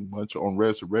little too much on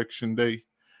Resurrection Day.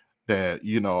 That,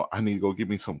 you know, I need to go get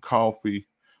me some coffee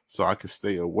so I can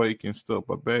stay awake and stuff.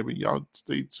 But baby, y'all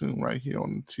stay tuned right here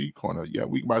on the T Corner. Yeah,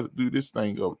 we about to do this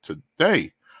thing up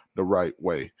today the right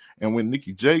way. And when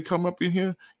Nikki J come up in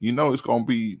here, you know it's gonna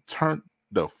be turned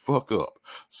the fuck up.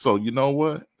 So you know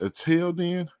what? Until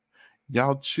then,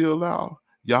 y'all chill out,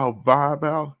 y'all vibe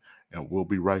out, and we'll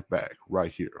be right back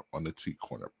right here on the T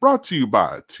Corner. Brought to you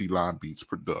by T Line Beats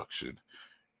Production.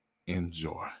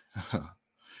 Enjoy.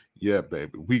 Yeah,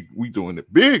 baby. We doing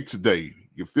it big today.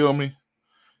 You feel me?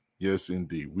 Yes,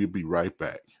 indeed. We'll be right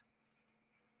back.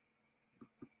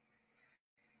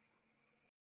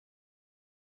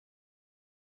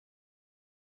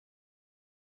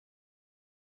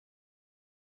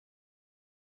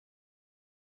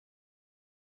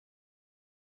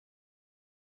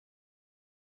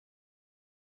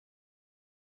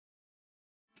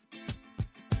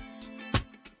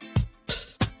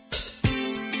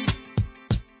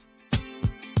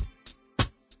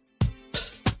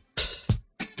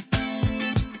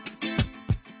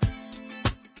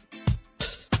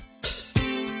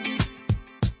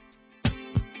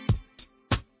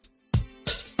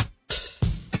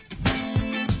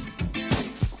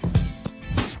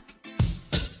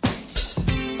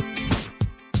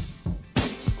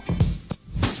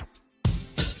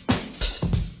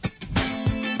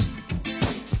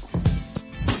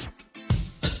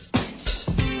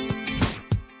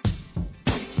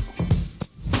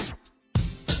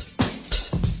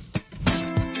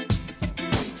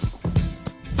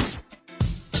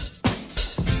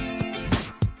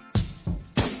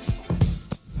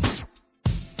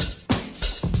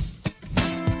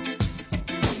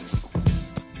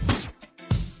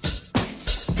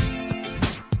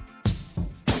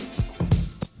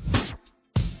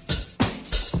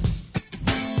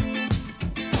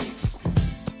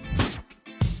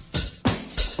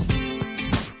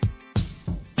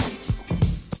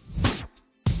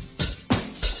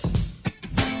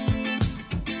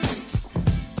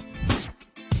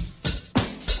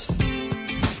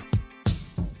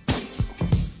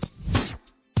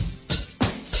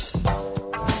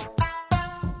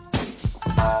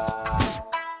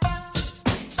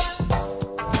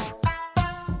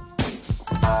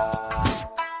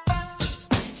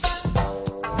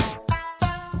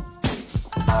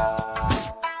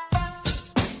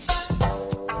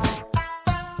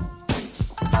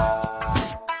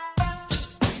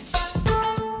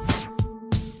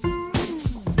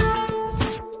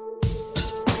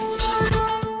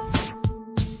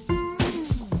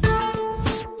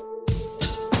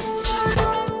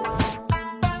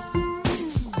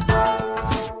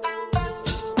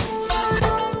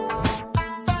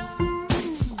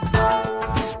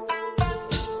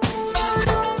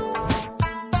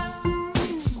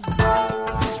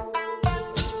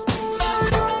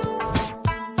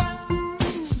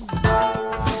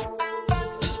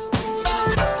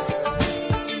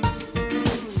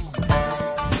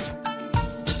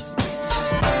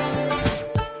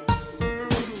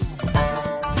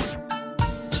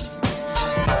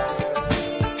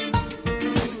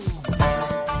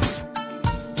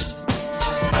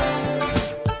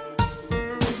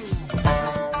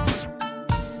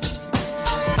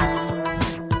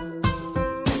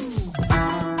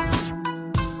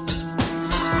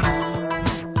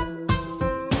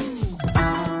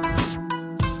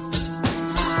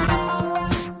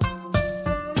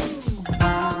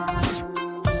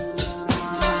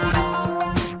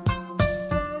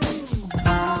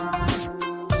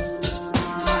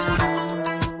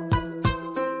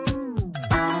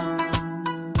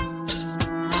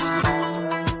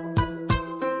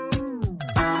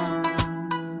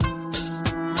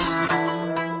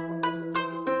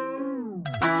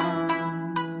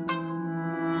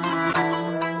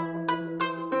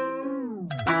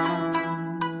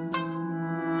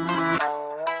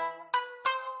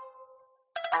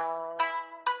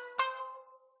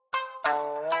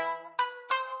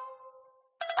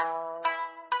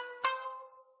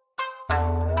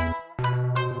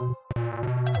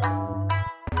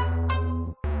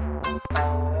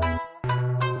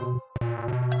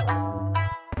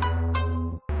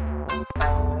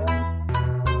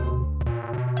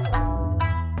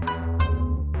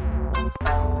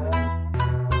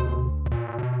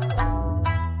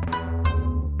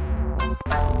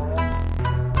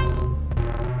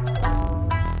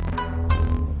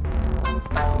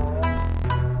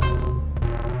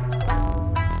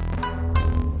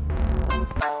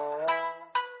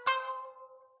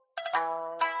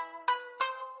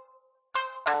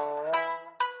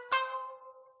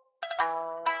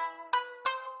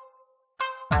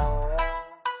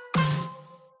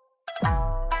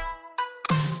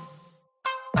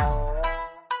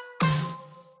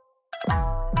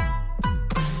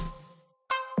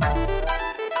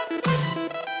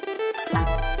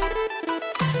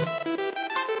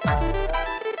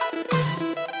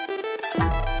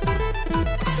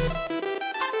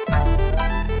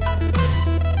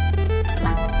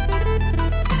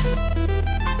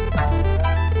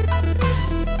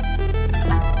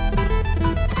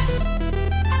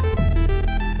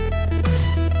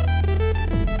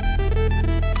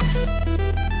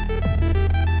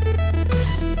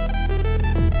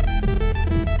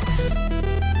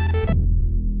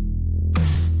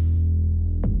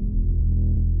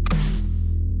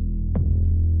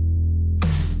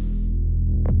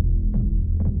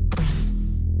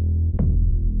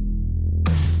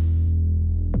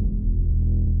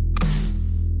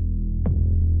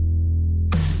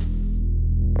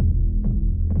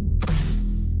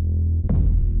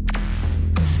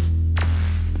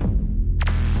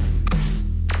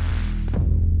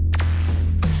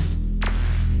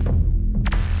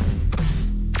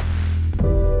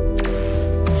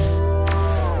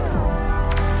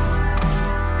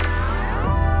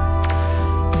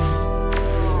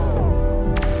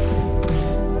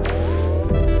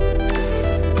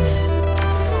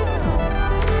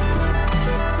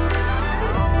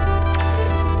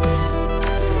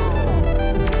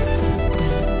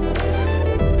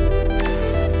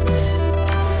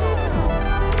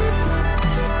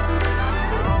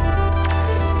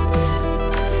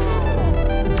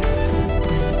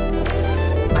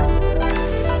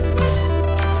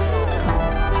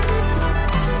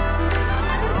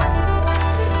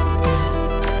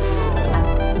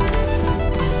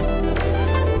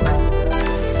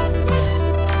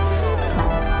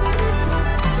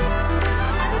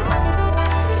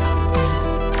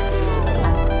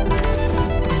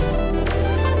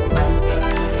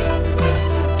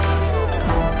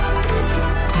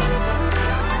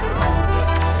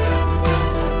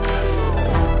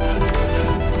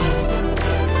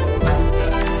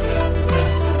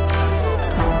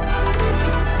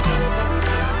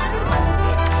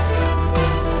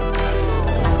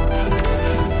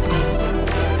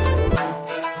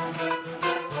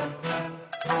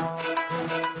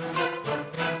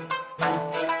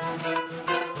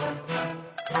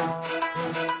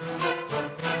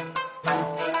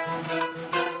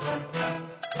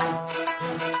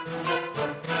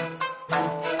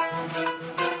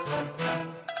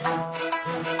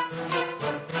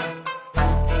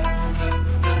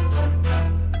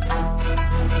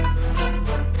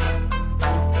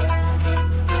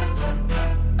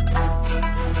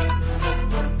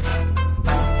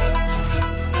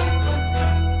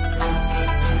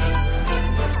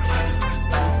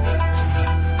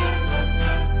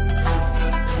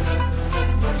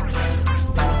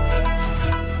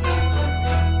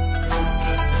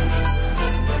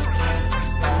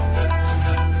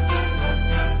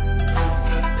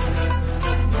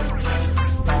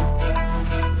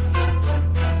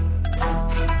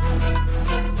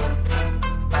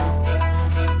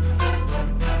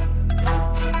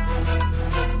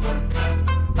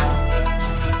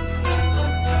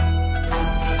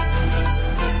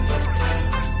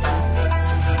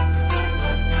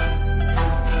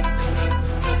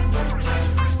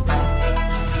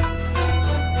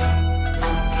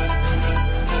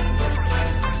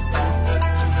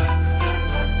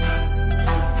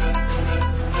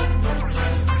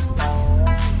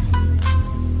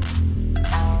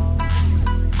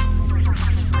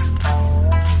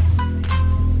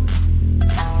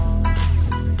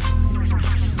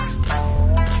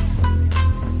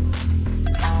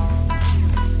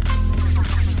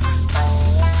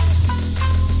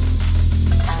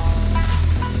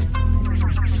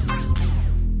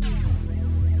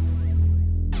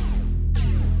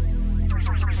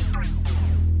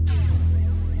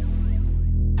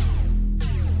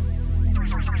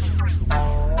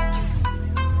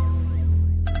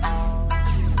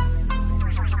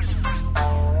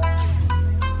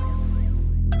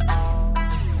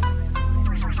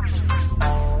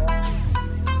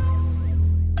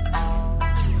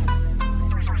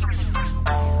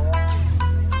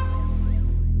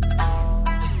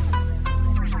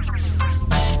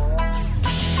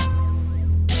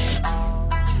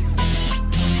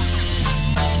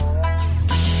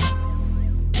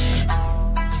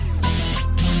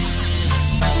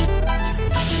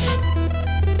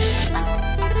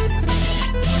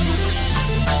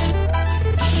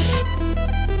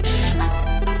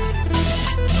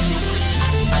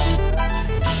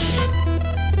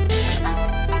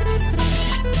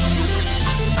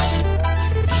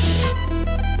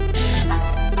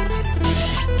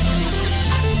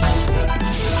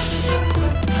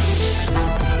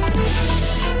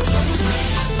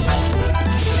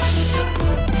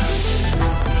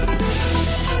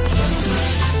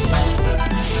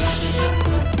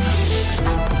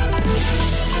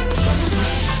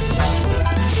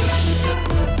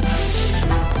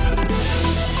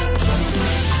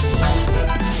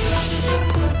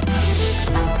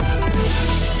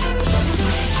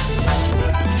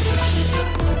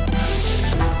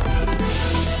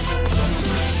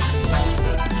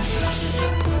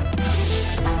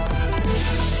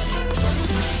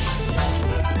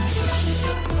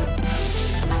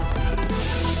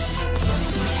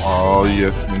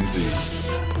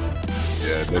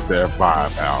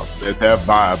 vibe out. Let that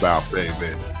vibe out,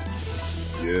 baby.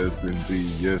 Yes,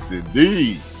 indeed. Yes,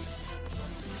 indeed.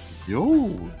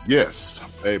 Yo, yes,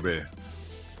 baby.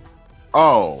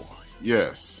 Oh,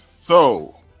 yes.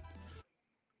 So,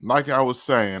 like I was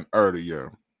saying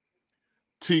earlier,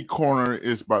 T Corner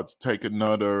is about to take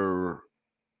another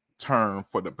turn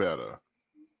for the better.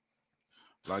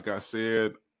 Like I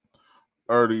said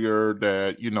earlier,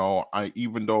 that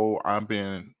even though I've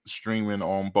been streaming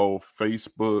on both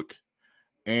Facebook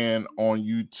and on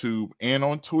YouTube and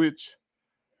on Twitch,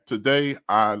 today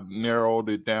I narrowed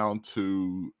it down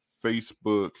to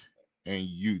Facebook and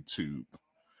YouTube.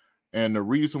 And the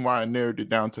reason why I narrowed it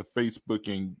down to Facebook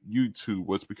and YouTube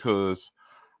was because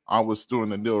I was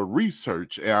doing a little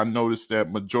research and I noticed that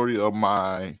majority of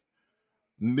my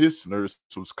listeners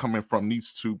was coming from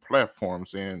these two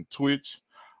platforms. And Twitch,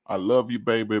 I love you,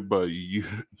 baby, but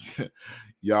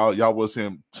y'all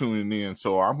wasn't tuning in.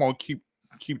 So I'm gonna keep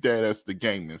that as the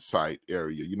gaming site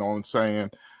area. You know what I'm saying?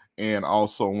 And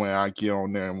also when I get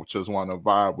on there and just want to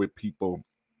vibe with people,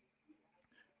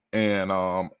 and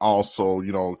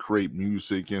also create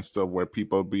music and stuff where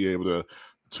people be able to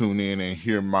tune in and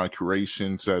hear my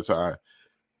creations as I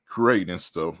create and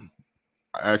stuff.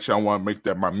 Actually, I want to make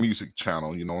that my music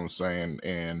channel, you know what I'm saying?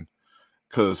 And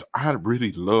because I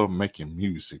really love making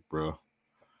music, bro.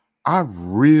 I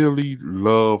really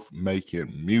love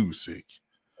making music.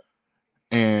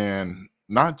 And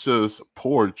not just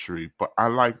poetry, but I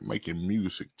like making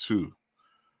music too.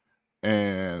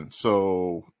 And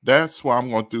so that's what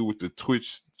I'm going to do with the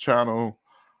Twitch channel.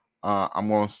 I'm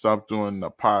going to stop doing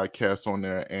the podcast on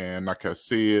there. And like I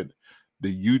said,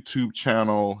 the YouTube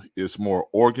channel is more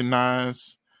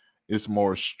organized. It's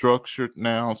more structured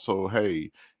now. So, hey,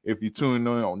 if you tune in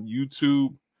on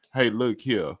YouTube, hey, look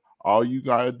here. All you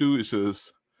got to do is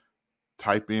just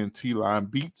type in T-Line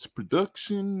Beats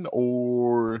Production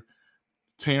or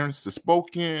Terrence the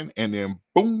Spoken, and then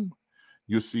boom,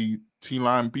 you'll see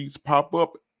T-Line Beats pop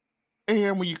up.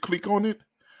 And when you click on it,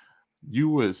 you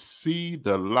will see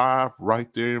the live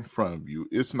right there in front of you.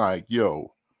 It's like,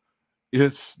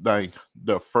 it's like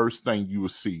the first thing you will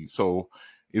see. So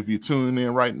if you're tuning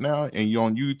in right now and you're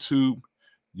on YouTube,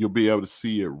 you'll be able to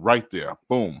see it right there.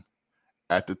 Boom,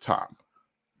 at the top.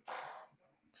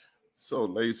 So,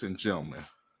 ladies and gentlemen,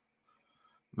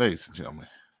 it's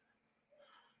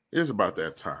about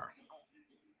that time.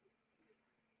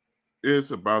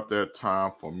 It's about that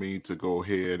time for me to go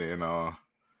ahead and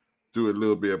do a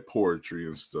little bit of poetry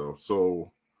and stuff.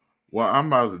 So what I'm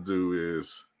about to do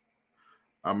is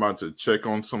I'm about to check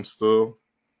on some stuff,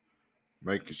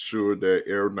 making sure that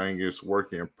everything is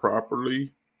working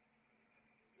properly,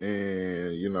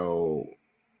 and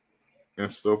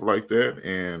and stuff like that.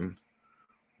 And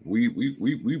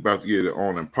we about to get it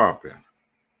on and popping.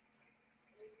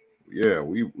 Yeah,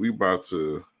 we about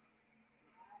to.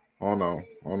 Hold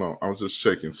on. I'm just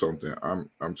checking something.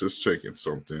 I'm just checking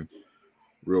something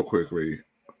real quickly.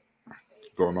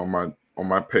 Going on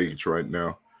my page right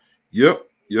now. Yep.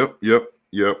 You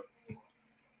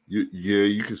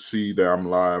can see that I'm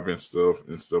live and stuff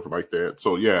like that.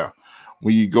 So yeah,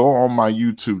 when you go on my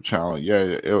YouTube channel, yeah,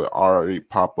 it'll already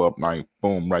pop up like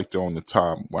boom right there on the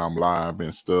top where I'm live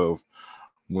and stuff.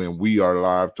 When we are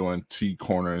live doing T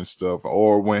Corner and stuff,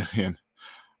 or when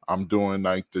I'm doing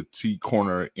like the T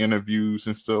Corner interviews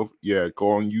and stuff, yeah,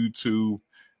 go on YouTube,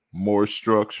 more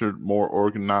structured, more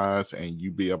organized, and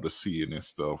you be able to see it and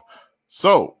stuff.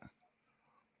 So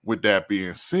with that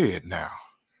being said, now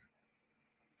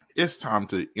it's time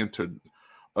to enter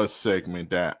a segment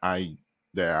that I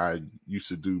used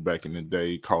to do back in the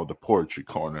day called the Poetry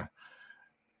Corner,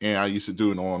 and I used to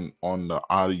do it on the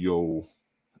audio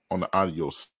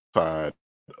side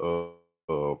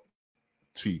of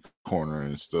T Corner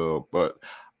and stuff, but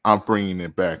I'm bringing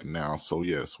it back now. So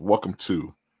yes, welcome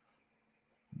to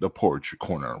the Poetry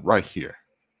Corner right here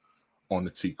on the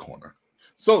T Corner.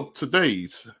 So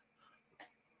today's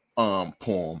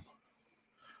poem,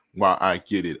 while I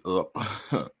get it up,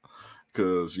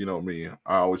 because you know me,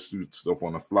 I always do stuff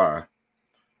on the fly.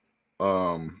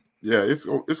 Yeah, it's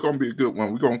gonna be a good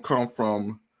one. We're gonna come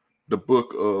from the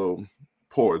book of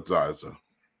Poetizer.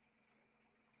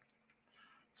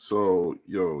 So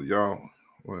y'all,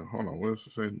 well, hold on, what does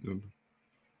it say?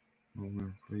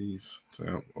 Please,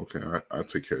 okay, I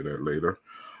take care of that later.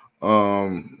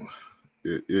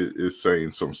 It's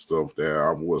saying some stuff that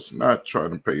I was not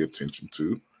trying to pay attention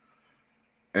to,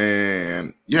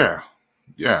 and yeah.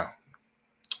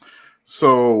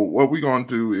 So what we're gonna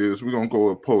do is we're gonna go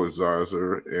with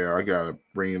Poetizer, and I gotta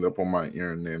bring it up on my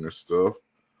internet and stuff.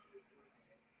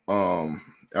 I'm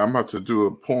about to do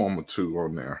a poem or two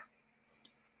on there.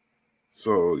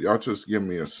 So y'all just give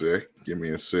me a sec. Give me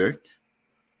a sec.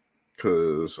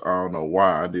 Because I don't know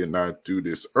why I did not do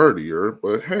this earlier,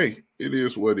 but hey, it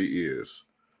is what it is.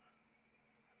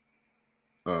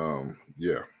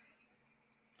 Yeah.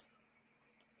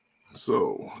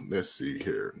 So let's see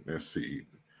here. Let's see.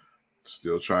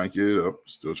 Still trying to get it up.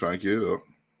 Still trying to get it up.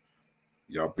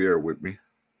 Y'all bear with me.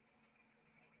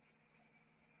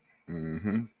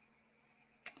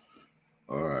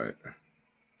 All right.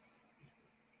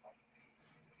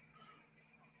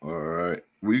 All right.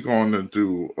 We're going to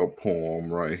do a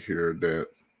poem right here that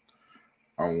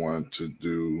I want to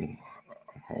do.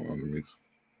 Hold on, let me.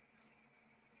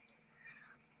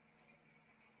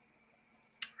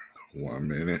 1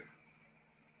 minute.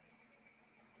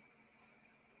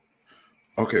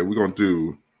 Okay, we're going to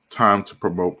do Time to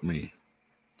Promote Me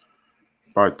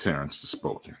by Terrence the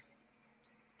Spoken.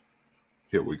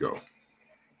 Here we go.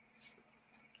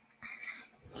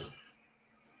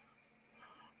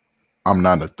 I'm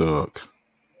not a thug,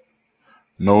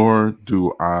 nor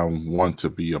do I want to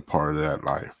be a part of that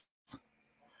life.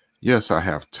 Yes, I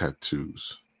have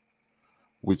tattoos,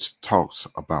 which talks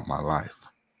about my life.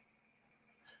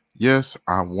 Yes,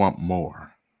 I want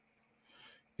more.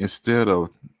 Instead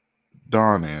of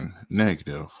donning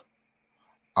negative,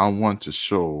 I want to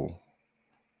show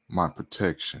my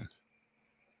protection.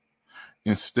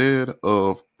 Instead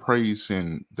of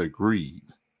praising the greed,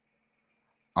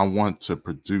 I want to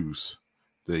produce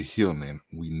the healing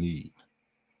we need.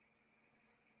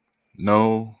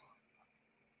 No,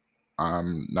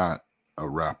 I'm not a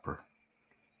rapper,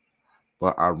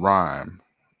 but I rhyme,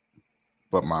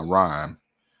 but my rhyme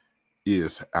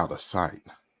is out of sight.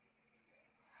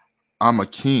 I'm a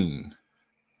king,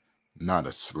 not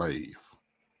a slave,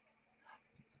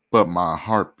 but my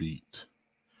heartbeat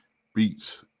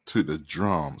beats to the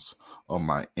drums of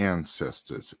my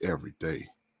ancestors every day.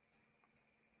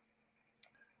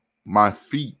 My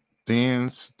feet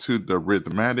dance to the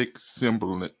rhythmic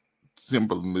symbolism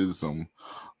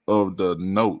of the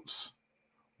notes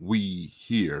we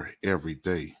hear every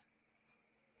day.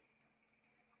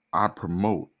 I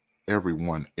promote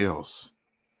everyone else,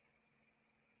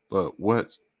 but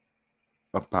what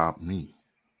about me?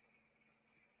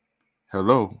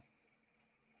 Hello,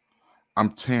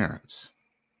 I'm Terrence.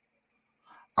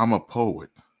 I'm a poet.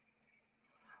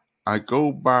 I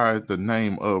go by the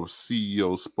name of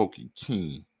CEO Spoken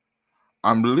King.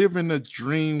 I'm living a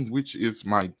dream which is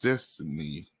my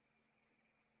destiny.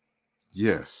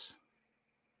 Yes,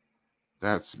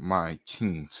 that's my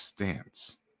king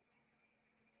stance.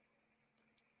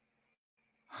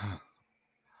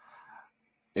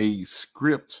 A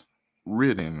script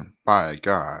written by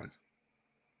God,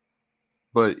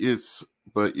 but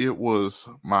it was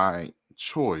my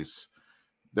choice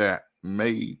that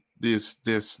made this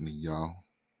destiny, y'all.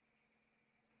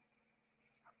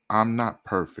 I'm not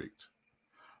perfect,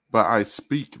 but I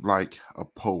speak like a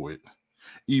poet.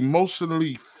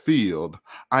 Emotionally filled,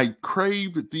 I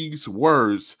crave these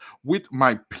words with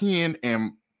my pen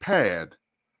and pad.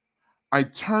 I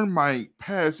turn my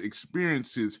past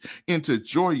experiences into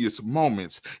joyous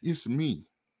moments. It's me,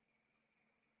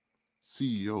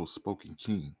 CEO Spoken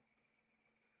King.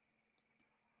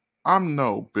 I'm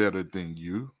no better than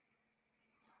you.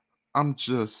 I'm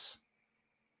just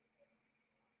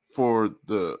for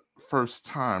the first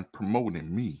time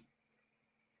promoting me,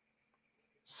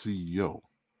 CEO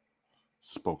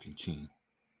Spoken King.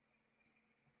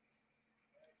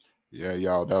 Yeah,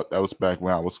 y'all, that was back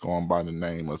when I was going by the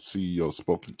name of CEO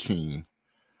Spoken King.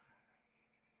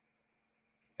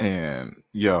 And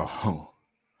yo,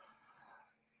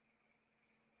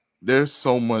 there's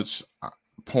so much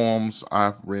poems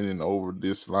I've written over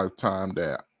this lifetime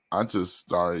that I just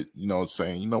started,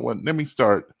 saying, you know what, let me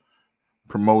start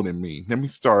promoting me. Let me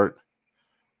start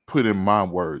putting my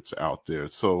words out there.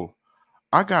 So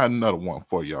I got another one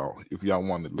for y'all if y'all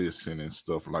want to listen and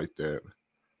stuff like that.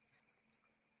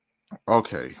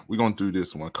 Okay, we're going to do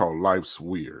this one called Life's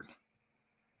Weird.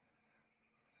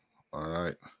 All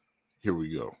right, here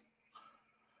we go.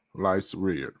 Life's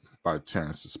Weird by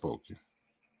Terrence the Spoken.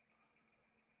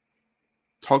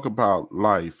 Talk about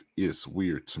life is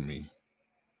weird to me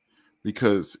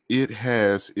because it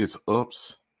has its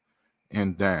ups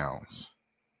and downs.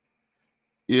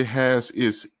 It has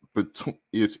its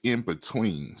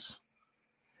in-betweens.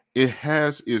 It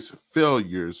has its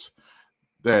failures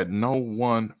that no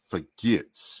one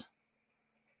forgets.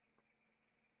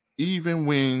 Even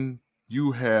when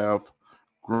you have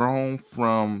grown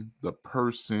from the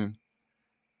person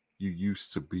you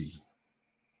used to be.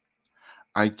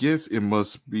 I guess it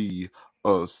must be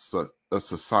a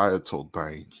societal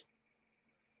thing.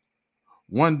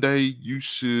 One day you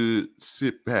should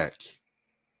sit back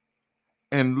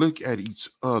and look at each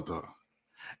other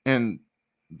and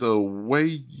the way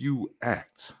you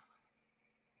act.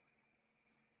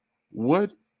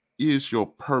 What is your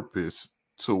purpose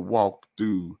to walk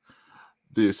through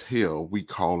this hell we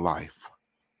call life?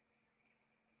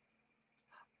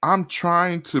 I'm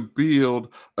trying to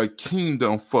build a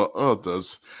kingdom for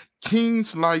others.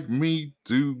 Kings like me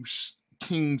do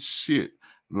king shit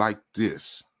like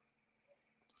this.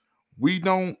 We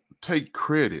don't take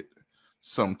credit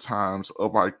sometimes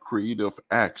of our creative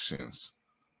actions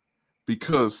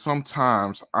because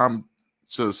sometimes I'm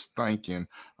just thinking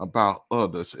about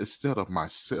others instead of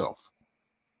myself.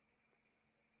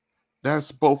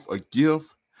 That's both a gift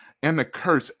and a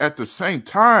curse at the same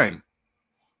time.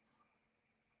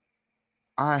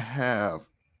 I have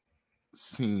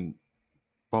seen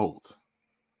both.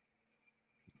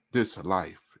 This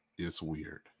life is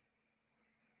weird.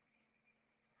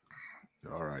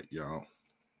 All right, y'all.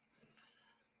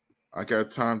 I got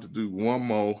time to do one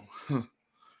more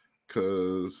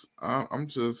because I'm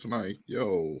just like,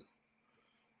 yo,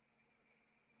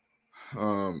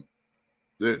 um,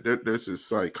 there's this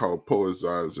site called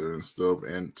Poetizer and stuff.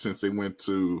 And since they went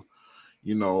to,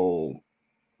 you know,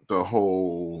 the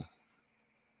whole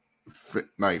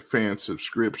like fan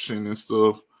subscription and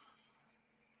stuff,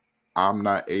 I'm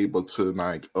not able to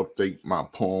like update my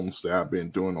poems that I've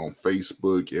been doing on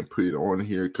Facebook and put it on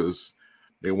here because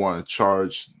they want to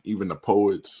charge even the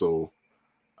poets. So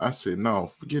I said, no,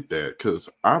 forget that, because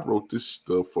I wrote this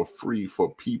stuff for free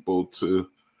for people to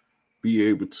be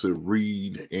able to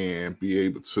read and be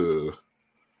able to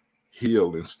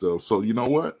heal and stuff. So you know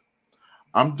what?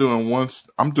 I'm doing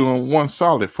one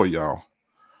solid for y'all.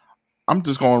 I'm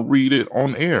just gonna read it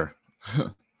on air.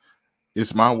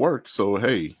 It's my work, so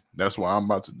hey, that's what I'm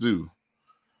about to do.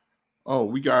 Oh,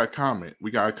 we got a comment.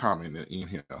 We got a comment in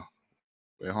here.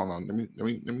 Wait, hold on. Let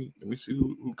me see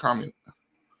who comment.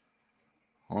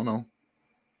 Hold on.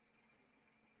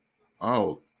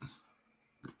 Oh,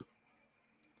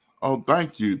 oh,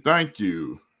 thank you, thank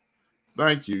you,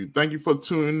 thank you, thank you for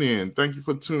tuning in. Thank you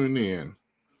for tuning in.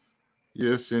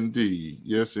 Yes, indeed.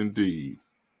 Yes, indeed.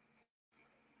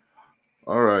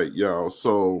 All right, y'all.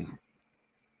 So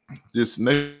this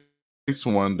next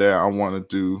one that I want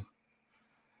to do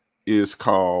is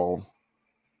called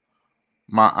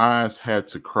 "My Eyes Had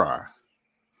to Cry"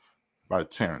 by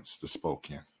Terrence the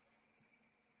Spoken.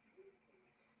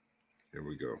 Here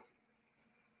we go.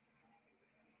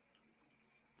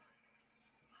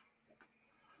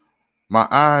 My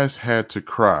eyes had to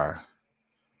cry.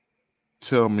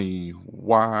 Tell me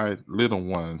why little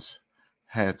ones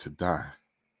had to die.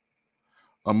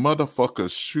 A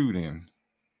motherfucker shooting,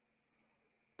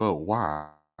 but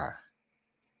why?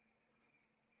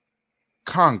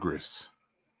 Congress,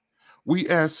 we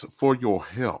asked for your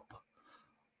help,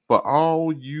 but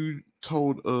all you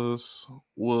told us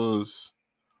was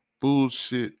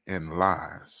bullshit and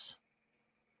lies.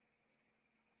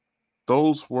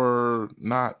 Those were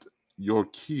not your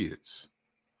kids.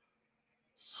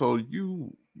 So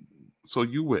you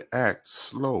would act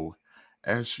slow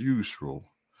as usual,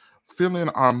 filling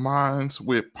our minds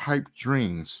with pipe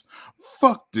dreams.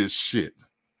 Fuck this shit.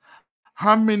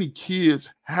 How many kids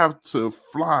have to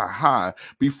fly high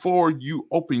before you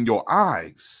open your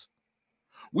eyes?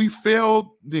 We failed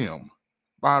them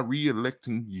by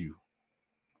re-electing you.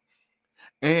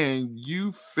 And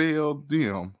you failed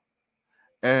them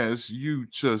as you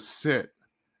just sat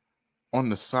on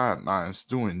the sidelines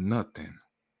doing nothing.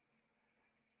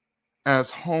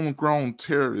 As homegrown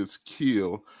terrorists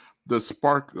kill the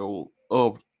sparkle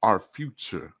of our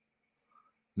future.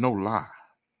 No lie.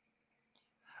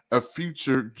 A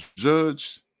future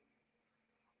judge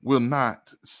will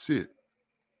not sit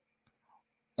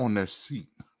on their seat.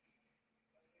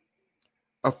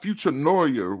 A future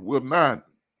lawyer will not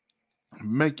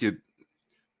make it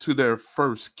to their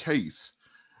first case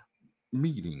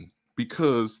meeting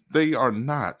because they are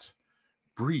not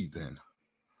breathing.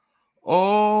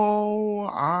 Oh,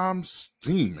 I'm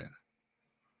steaming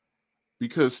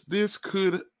because this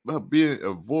could have been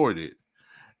avoided,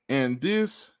 and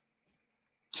this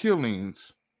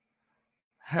killings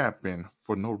happen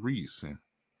for no reason.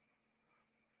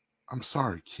 I'm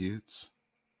sorry, kids.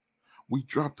 We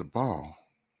dropped the ball.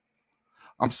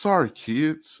 I'm sorry,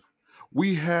 kids.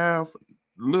 We have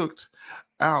looked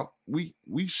out. We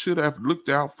should have looked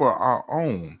out for our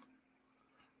own.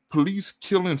 Police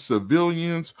killing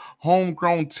civilians,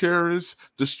 homegrown terrorists,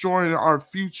 destroying our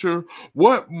future.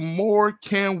 What more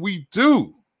can we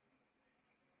do?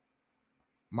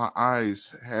 My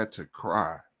eyes had to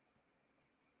cry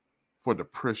for the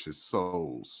precious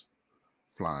souls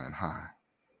flying high.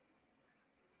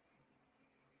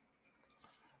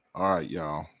 All right,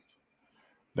 y'all.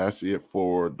 That's it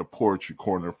for the poetry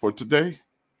corner for today.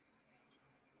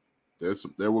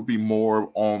 There will be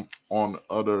more on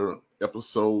other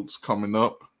episodes coming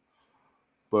up.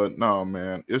 But no,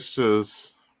 man, it's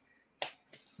just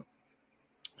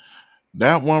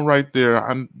that one right there.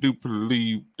 I do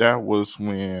believe that was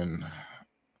when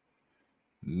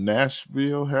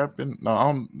Nashville happened. No,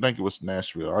 I don't think it was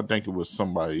Nashville. I think it was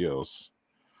somebody else.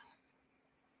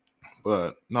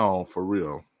 But no, for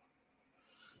real.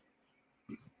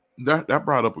 That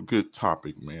brought up a good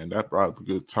topic, man. That brought up a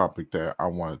good topic that I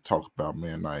want to talk about,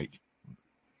 man. Like,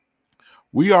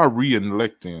 we are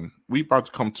re-electing. We about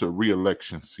to come to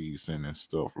re-election season and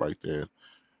stuff like that.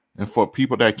 And for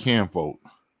people that can vote,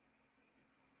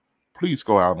 please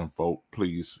go out and vote,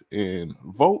 please. And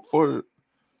vote for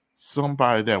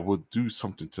somebody that will do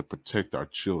something to protect our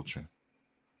children.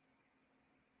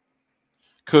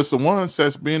 Because the ones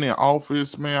that's been in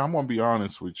office, man, I'm going to be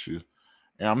honest with you.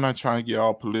 And I'm not trying to get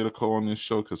all political on this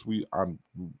show because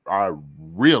I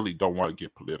really don't want to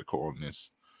get political on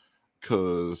this.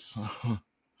 Because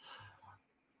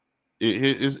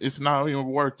it's not even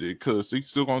worth it, because they're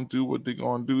still going to do what they're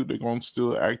going to do. They're going to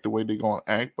still act the way they're going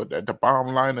to act. But at the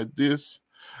bottom line of this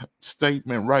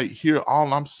statement right here,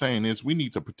 all I'm saying is we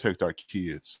need to protect our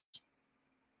kids.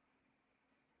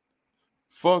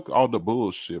 Fuck all the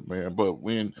bullshit, man. But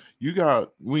when you got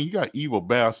evil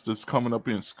bastards coming up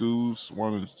in schools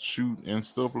wanting to shoot and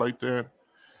stuff like that,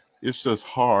 it's just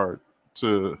hard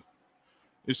to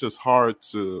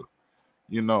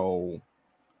you know,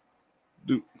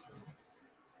 do.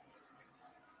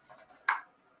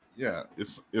 Yeah,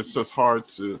 it's just hard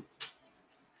to.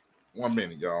 1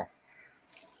 minute, y'all.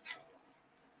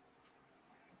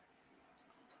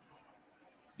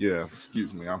 Yeah,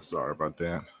 excuse me. I'm sorry about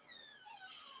that.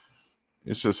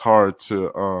 It's just hard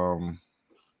to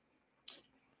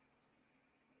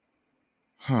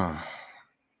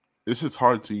it's just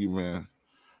hard to even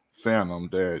fathom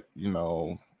that,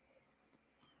 you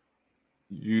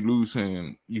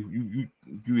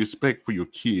expect for your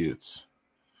kids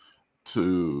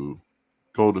to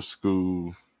go to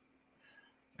school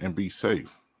and be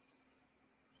safe.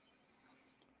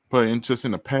 But in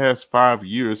the past 5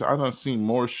 years, I done seen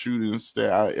more shootings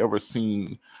that I ever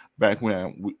seen back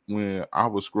when I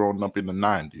was growing up in the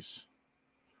 90s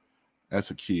as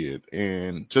a kid.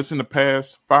 And just in the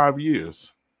past 5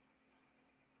 years,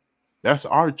 that's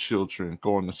our children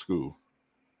going to school.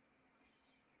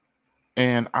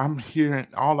 And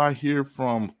all I hear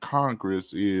from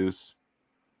Congress is,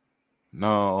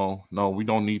 no, we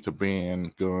don't need to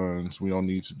ban guns. We don't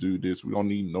need to do this. We don't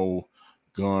need no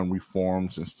gun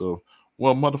reforms and stuff.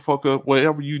 Well, motherfucker,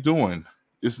 whatever you doing,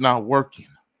 it's not working.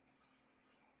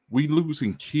 We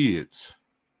losing kids.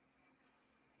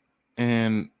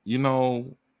 And, hey,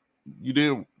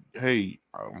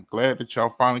 I'm glad that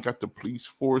y'all finally got the police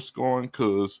force going,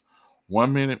 because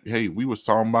 1 minute, hey, we was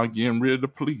talking about getting rid of the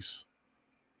police.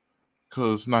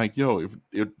 Because,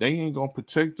 if they ain't going to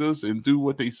protect us and do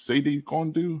what they say they're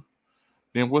going to do,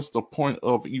 then what's the point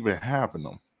of even having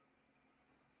them?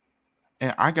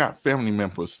 And I got family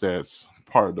members that's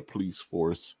part of the police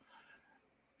force.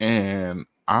 And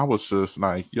I was just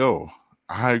like,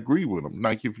 I agree with them.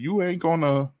 Like, if you ain't going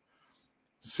to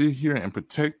sit here and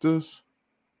protect us,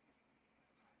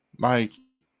 like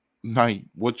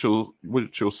what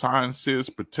your sign says,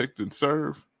 protect and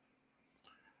serve,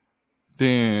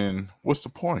 then what's the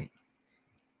point?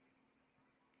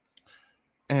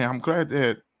 And I'm glad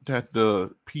that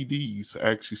the PDs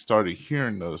actually started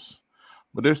hearing us.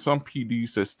 But there's some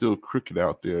PDs that's still crooked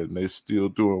out there, and they're still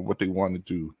doing what they want to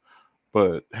do.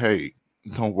 But hey,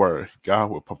 don't worry,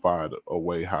 God will provide a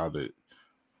way how to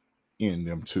end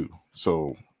them too.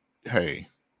 So hey,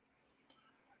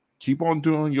 keep on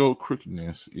doing your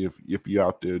crookedness if you're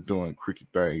out there doing crooked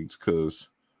things, because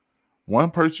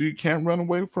one person you can't run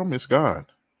away from is God.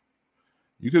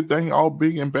 You could think all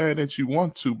big and bad that you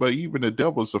want to, but even the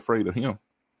devil's afraid of him.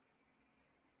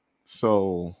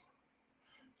 So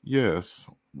yes,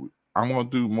 I'm going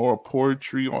to do more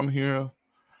poetry on here.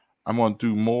 I'm going to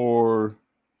do more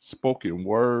spoken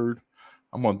word.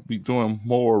 I'm going to be doing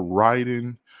more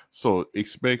writing. So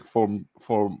expect for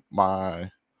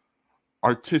my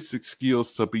artistic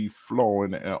skills to be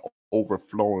flowing and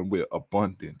overflowing with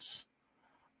abundance.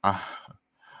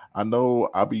 I know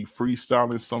I be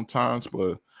freestyling sometimes,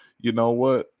 but you know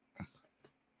what?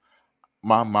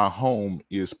 My home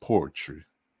is poetry.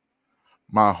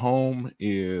 My home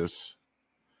is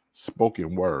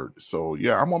spoken word. So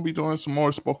yeah, I'm gonna be doing some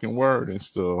more spoken word and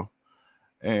stuff.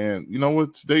 And you know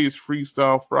what? Today is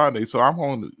Freestyle Friday, so I'm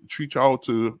gonna treat y'all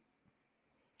to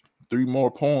 3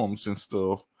 more poems and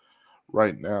stuff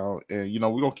right now. And, we're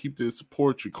going to keep this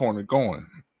poetry corner going.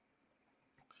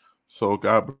 So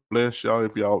God bless y'all.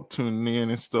 If y'all tuning in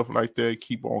and stuff like that,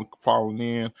 keep on following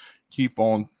in. Keep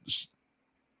on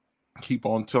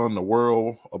telling the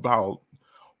world about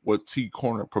what T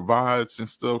Corner provides and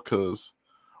stuff, because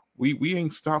we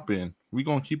ain't stopping. We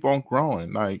gonna keep on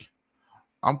growing. Like,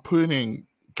 I'm putting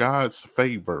God's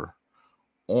favor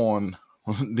on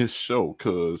this show,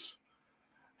 because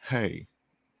hey,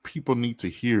 people need to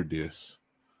hear this,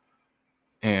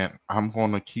 and I'm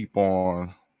gonna keep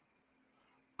on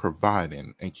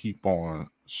providing and keep on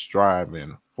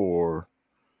striving for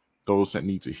those that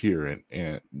need to hear it.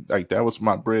 And like, that was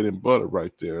my bread and butter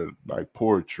right there, like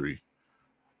poetry.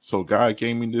 So God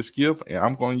gave me this gift, and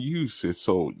I'm going to use it.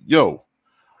 So,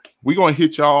 we're going to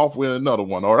hit y'all off with another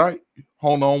one, all right?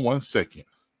 Hold on one second.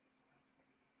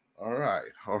 All right.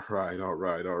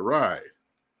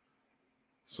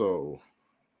 So,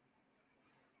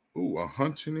 A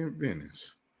Hunting in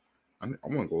Venice. I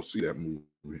want to go see that movie.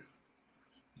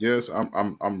 Yes,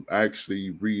 I'm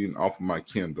actually reading off of my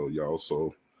Kindle, y'all.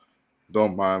 So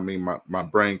don't mind me. My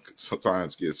brain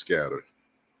sometimes gets scattered.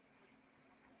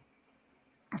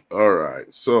 All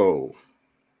right. So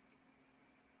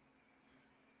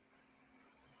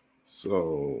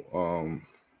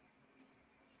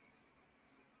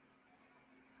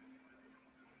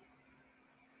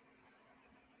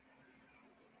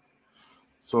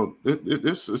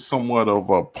this is somewhat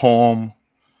of a poem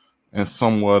and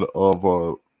somewhat of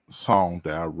a song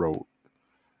that I wrote,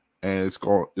 and it's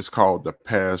called The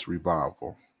Past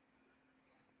Revival.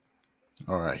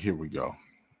 All right, here we go.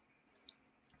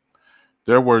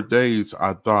 There were days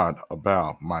I thought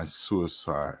about my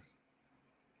suicide,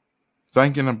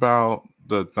 thinking about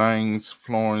the things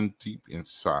flowing deep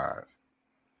inside.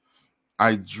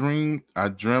 I dreamt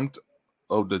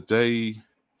of the day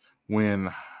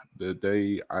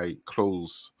I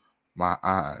closed my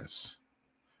eyes.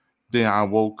 Then I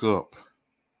woke up,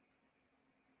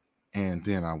 and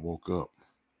then I woke up.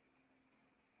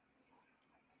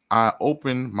 I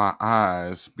opened my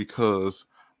eyes because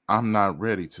I'm not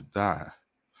ready to die.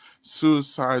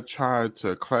 Suicide tried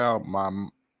to cloud my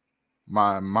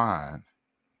mind.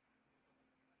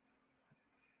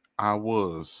 I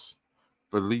was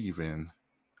believing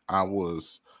I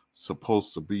was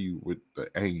supposed to be with the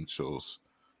angels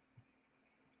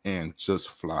and just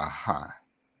fly high.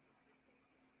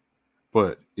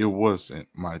 But it wasn't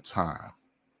my time.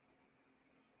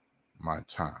 My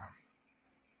time.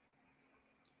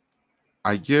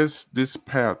 I guess this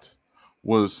path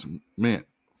was meant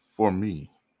for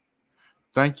me.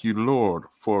 Thank you, Lord,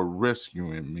 for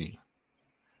rescuing me.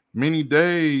 Many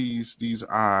days these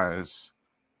eyes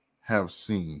have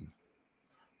seen,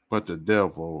 but the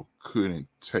devil couldn't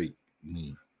take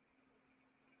me.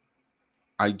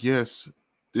 I guess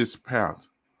this path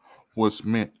was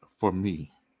meant for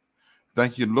me.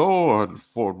 Thank you, Lord,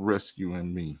 for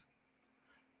rescuing me.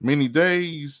 Many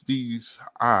days these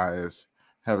eyes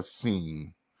have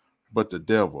seen, but the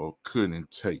devil couldn't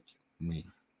take me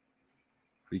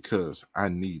because I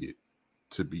needed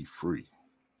to be free.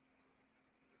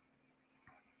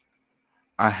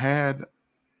 I had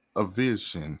a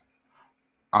vision.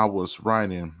 I was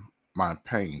writing my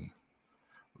pain,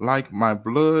 like my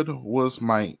blood was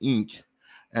my ink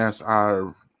as I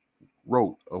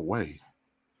wrote away.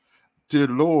 Dear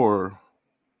Lord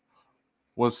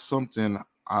was something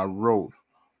I wrote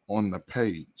on the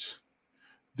page.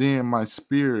 Then my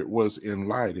spirit was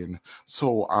enlightened,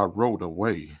 so I wrote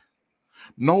away.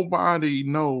 Nobody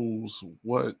knows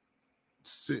what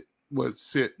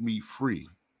set me free.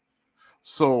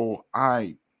 So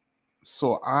I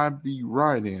be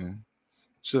writing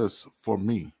just for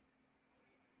me.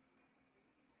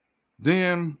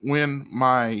 Then when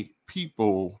my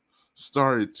people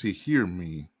started to hear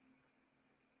me,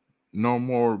 no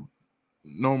more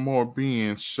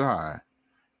being shy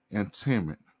and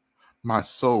timid. My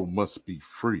soul must be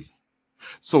free.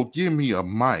 So give me a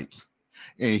mic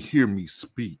and hear me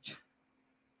speak.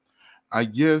 I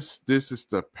guess this is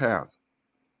the path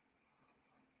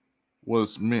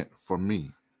was meant for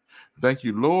me. Thank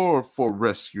you, Lord, for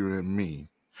rescuing me.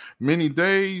 Many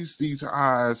days these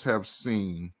eyes have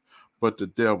seen, but the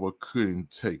devil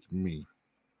couldn't take me.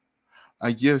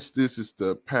 I guess this is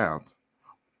the path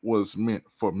was meant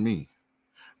for me.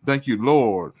 Thank you,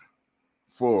 Lord,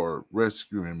 for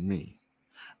rescuing me.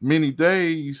 Many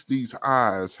days these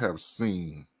eyes have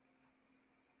seen,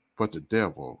 but the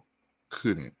devil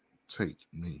couldn't take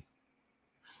me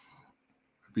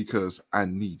because I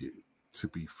needed to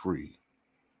be free.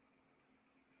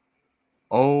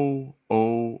 Oh,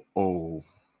 oh, oh,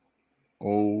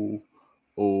 oh,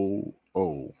 oh,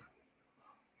 oh.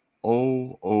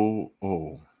 Oh, oh,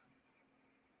 oh.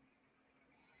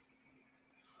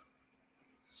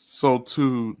 So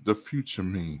to the future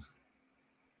me,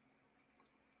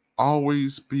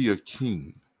 always be a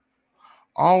king.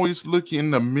 Always look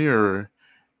in the mirror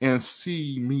and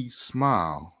see me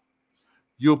smile.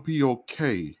 You'll be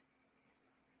okay,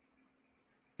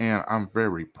 and I'm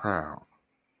very proud.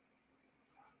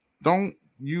 Don't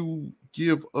you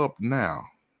give up now,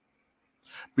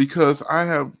 because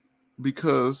I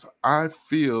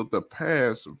feel the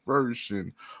past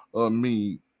version of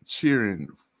me cheering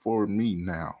for me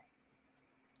now.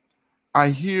 I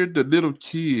hear the little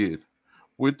kid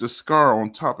with the scar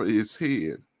on top of his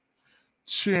head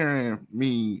cheering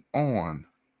me on,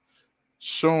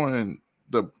 showing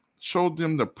the show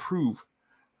them the proof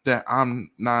that I'm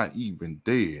not even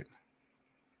dead.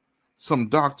 Some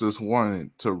doctors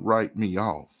wanted to write me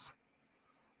off,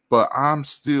 but I'm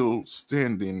still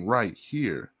standing right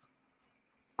here.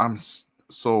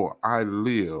 So I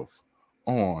live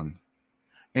on,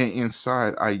 and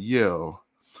inside I yell,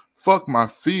 "Fuck my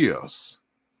fears!"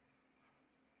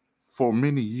 For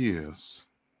many years,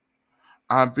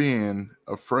 I've been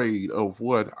afraid of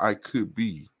what I could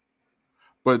be,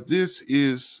 but this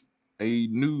is a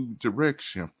new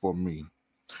direction for me.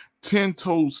 10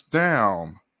 toes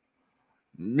down,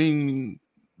 meaning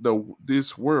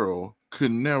this world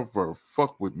could never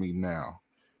fuck with me now.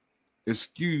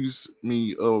 Excuse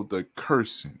me of the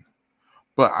cursing,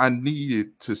 but I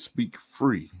needed to speak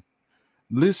free.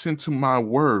 Listen to my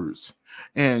words,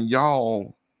 and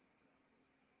y'all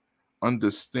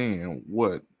understand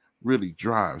what really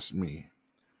drives me.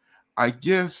 I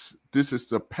guess this is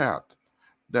the path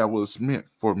that was meant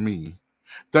for me.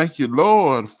 Thank you,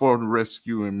 Lord, for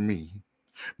rescuing me.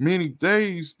 Many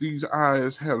days these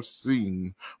eyes have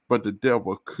seen, but the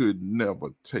devil could never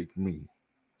take me.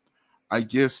 I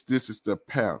guess this is the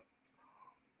path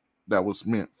that was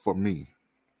meant for me.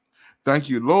 Thank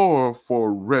you, Lord,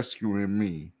 for rescuing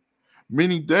me.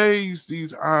 Many days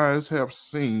these eyes have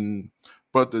seen,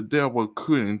 but the devil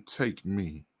couldn't take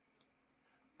me.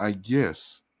 I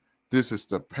guess this is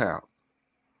the path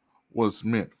was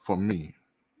meant for me.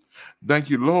 Thank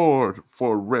you, Lord,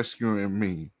 for rescuing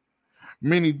me.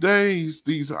 Many days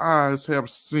these eyes have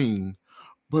seen,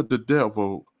 but the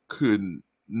devil could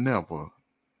never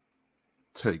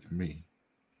take me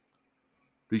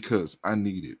because I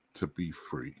needed to be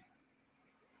free.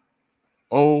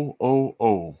 Oh, oh,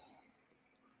 oh.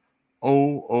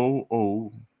 Oh, oh,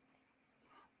 oh.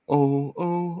 Oh,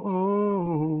 oh,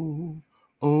 oh.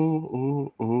 Oh,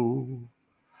 oh, oh.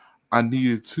 I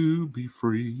needed to be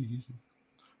free.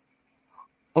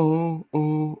 Oh,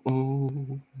 oh,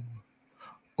 oh.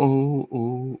 Oh,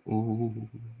 oh, oh.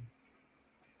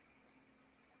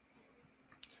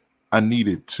 I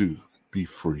needed to be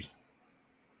free.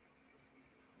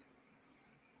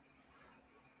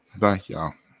 Thank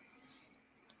y'all.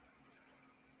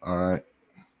 All right.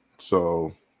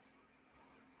 So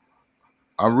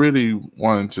I really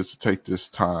wanted just to take this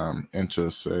time and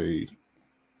just say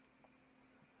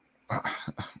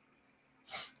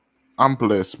I'm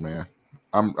blessed, man.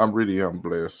 I'm really am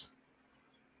blessed.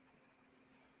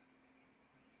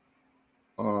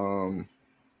 Um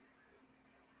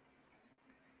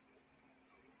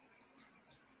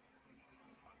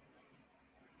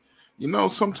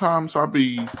sometimes I'll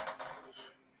be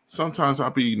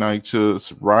like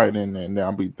just writing and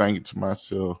I'll be thinking to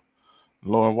myself,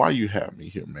 Lord, why you have me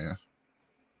here, man?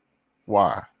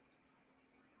 Why?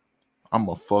 I'm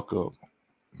a fuck up.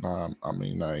 Nah, I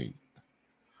mean, like,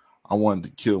 I wanted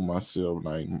to kill myself.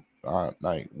 Like,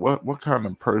 what kind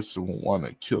of person would want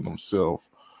to kill themselves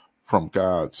from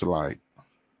God's like?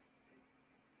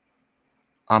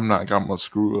 I'm not gonna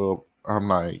screw up. I'm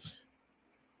like,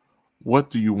 what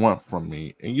do you want from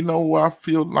me? And you know what I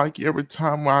feel like every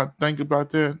time I think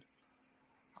about that,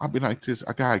 I'll be like this.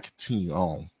 I gotta continue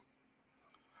on.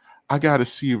 I gotta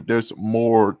see if there's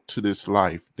more to this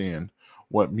life than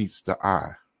what meets the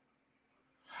eye.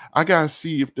 I gotta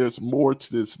see if there's more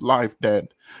to this life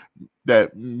that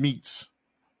meets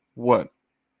what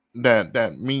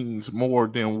that means more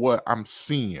than what I'm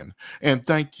seeing. And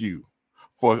thank you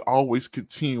for always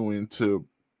continuing to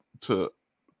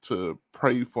to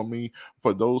pray for me.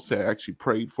 For those that actually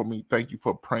prayed for me, thank you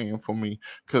for praying for me,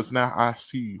 because now I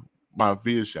see my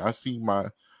vision. I see my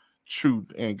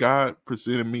truth, and God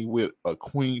presented me with a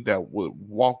queen that would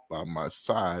walk by my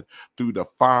side through the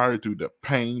fire, through the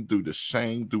pain, through the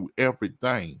shame, through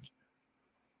everything.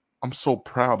 I'm so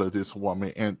proud of this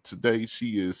woman, and today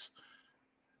she is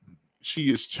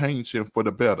changing for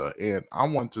the better. And I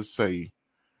want to say,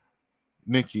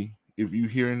 Nikki, if you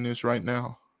hearing this right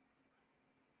now,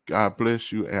 God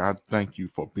bless you, and I thank you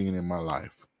for being in my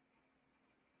life.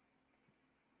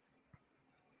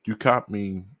 You caught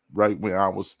me right when I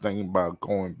was thinking about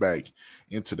going back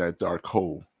into that dark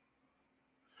hole.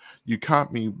 You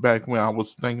caught me back when I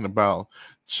was thinking about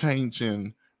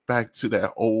changing back to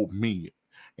that old me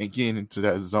and getting into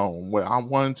that zone where I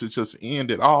wanted to just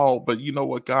end it all. But you know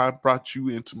what? God brought you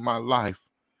into my life.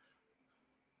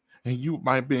 And you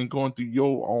might have been going through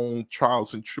your own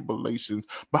trials and tribulations,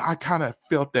 but I kind of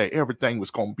felt that everything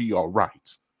was going to be all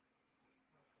right.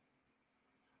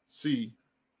 See,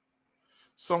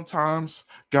 sometimes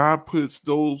God puts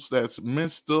those that's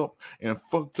messed up and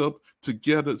fucked up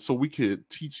together so we could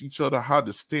teach each other how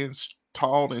to stand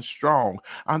tall and strong.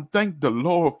 I thank the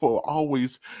Lord for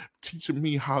always teaching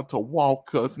me how to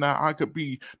walk, because now I could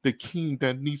be the king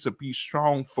that needs to be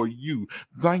strong for you.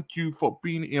 Thank you for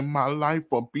being in my life,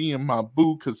 for being my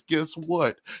boo, because guess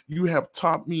what? You have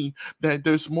taught me that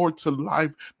there's more to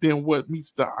life than what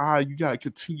meets the eye. You got to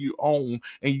continue on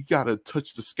and you got to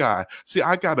touch the sky. See,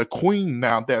 I got a queen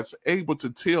now that's able to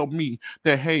tell me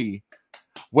that, hey,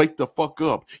 wake the fuck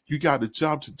up. You got a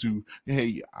job to do.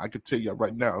 Hey, I can tell you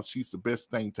right now, she's the best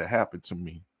thing to happen to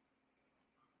me.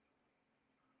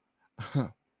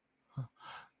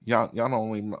 Y'all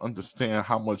don't even understand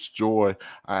how much joy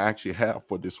I actually have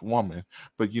for this woman.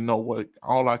 But you know what?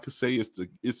 All I can say is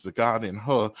it's the God in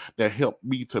her that helped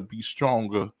me to be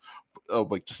stronger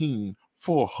of a king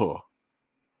for her.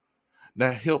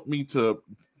 That helped me to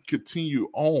continue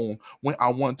on when I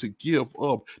want to give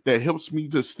up. That helps me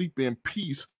to sleep in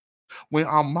peace when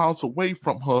I'm miles away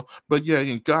from her. But yeah,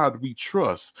 in God we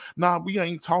trust. Now, we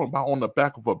ain't talking about on the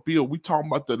back of a bill. We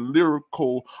talking about the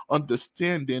lyrical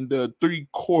understanding, the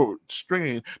 3-chord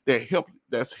strand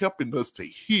that's helping us to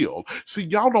heal. See,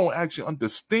 y'all don't actually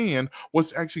understand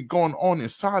what's actually going on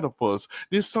inside of us.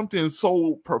 There's something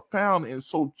so profound and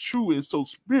so true and so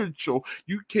spiritual,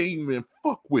 you can't even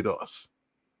fuck with us.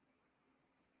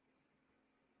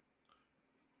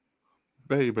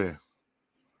 Baby,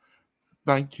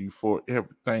 thank you for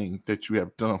everything that you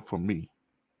have done for me.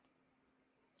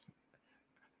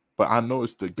 But I know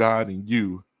it's the God in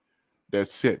you that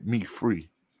set me free.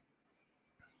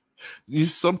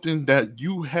 It's something that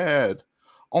you had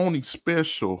only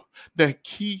special, that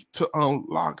key to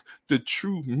unlock the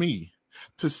true me,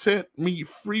 to set me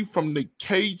free from the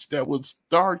cage that was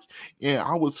dark and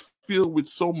I was filled with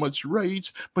so much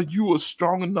rage, but you were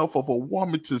strong enough of a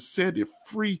woman to set it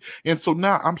free. And so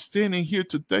now I'm standing here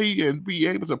today and be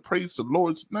able to praise the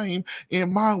Lord's name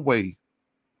in my way.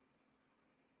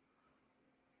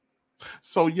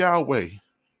 So Yahweh,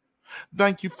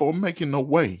 thank you for making a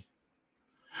way.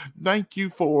 Thank you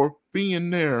for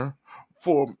being there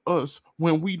for us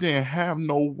when we didn't have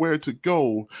nowhere to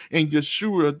go. And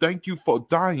Yeshua, thank you for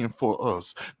dying for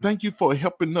us. Thank you for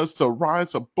helping us to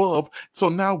rise above so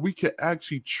now we can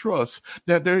actually trust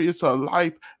that there is a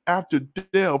life after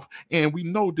death. And we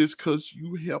know this because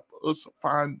you help us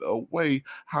find a way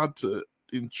how to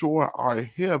enjoy our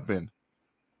heaven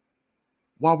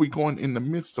while we're going in the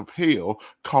midst of hell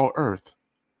called earth.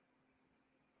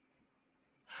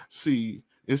 See,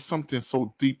 it's something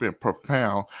so deep and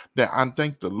profound that I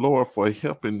thank the Lord for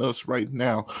helping us right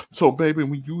now. So, baby,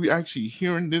 when you actually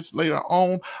hearing this later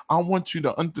on, I want you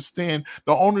to understand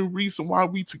the only reason why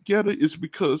we together is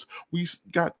because we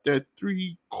got that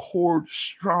 3-chord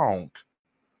strong.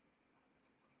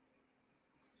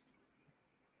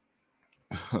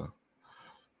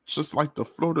 Just like the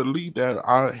fleur-de-lis that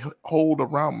I hold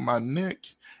around my neck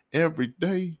every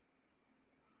day.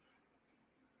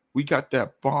 We got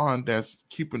that bond that's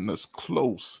keeping us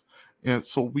close, and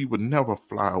so we would never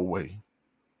fly away.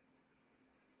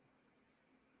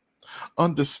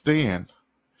 Understand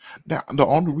that the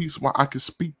only reason why I can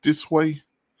speak this way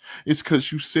is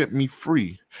because you set me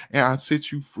free, and I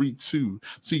set you free too.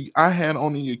 See, I had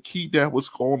only a key that was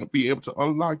going to be able to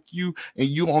unlock you, and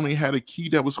you only had a key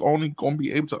that was only going to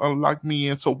be able to unlock me.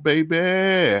 And so,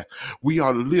 baby, we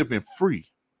are living free.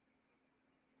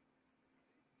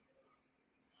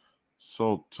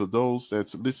 So to those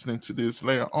that's listening to this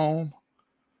later on,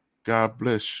 God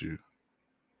bless you.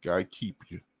 God keep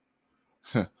you.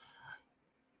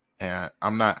 And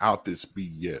I'm not out this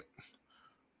beat yet,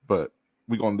 but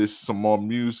we're going to listen to some more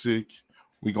music.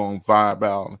 We're going to vibe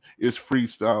out. It's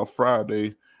Freestyle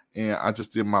Friday, and I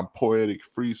just did my poetic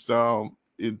freestyle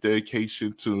in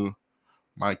dedication to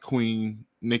my queen,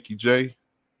 Nikki J.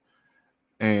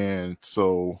 And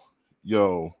so,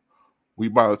 yo, we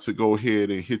about to go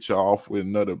ahead and hit you off with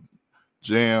another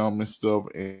jam and stuff,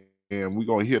 and we're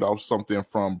gonna hit off something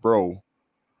from Bro,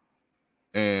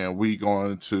 and we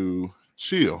going to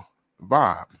chill,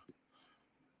 vibe.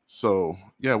 So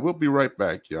Yeah, we'll be right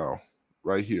back, y'all,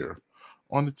 right here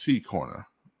on the T Corner,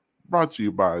 brought to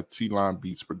you by T-Line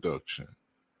Beats Production.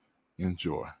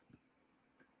 Enjoy.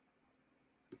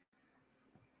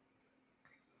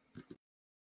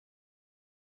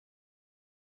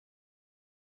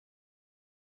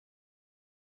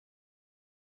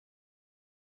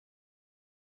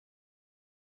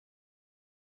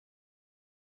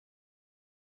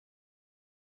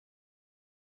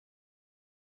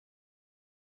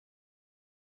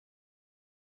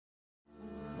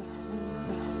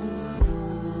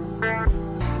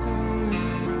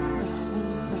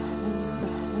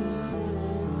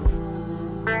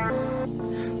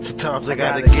 Sometimes I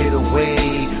gotta get away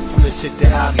from the shit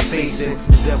that I be facing.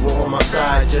 The devil on my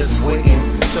side just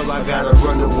waiting, so I gotta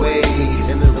run away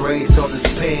and erase all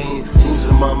this pain.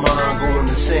 Losing my mind, going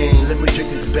insane. Let me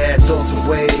drink these bad thoughts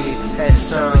away. As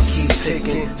time keep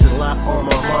ticking, there's a lot on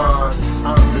my mind.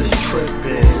 I'm just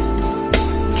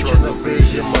tripping, trying to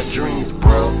vision my dreams,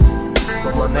 bro.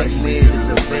 But my nightmares is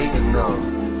evading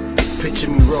them.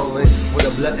 Picture me rolling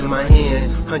with a blunt in my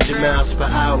hand, 100 miles per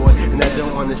hour, and I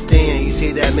don't understand. You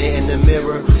see that man in the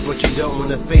mirror, but you don't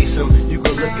wanna face him. You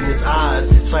go look in his eyes,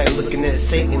 it's like looking at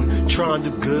Satan. Trying to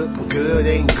do good, but good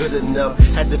ain't good enough.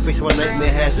 Had to face my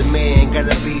nightmare as a man,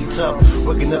 gotta be tough.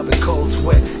 Waking up in cold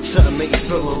sweat, something make you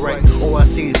feel alright. All I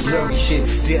see is blurry shit,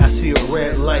 then I see a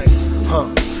red light.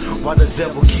 Why the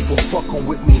devil keep on fucking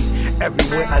with me?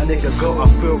 Everywhere I nigga go, I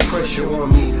feel pressure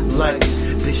on me. Like,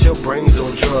 this your brains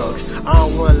on drugs. I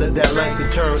don't wanna let that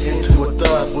life turn into a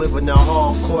thug. Living a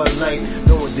hardcore life,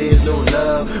 knowing there's no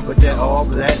love. But that all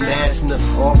black mask and the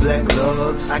all black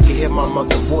gloves. I can hear my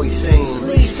mother voice saying,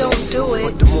 please don't do it.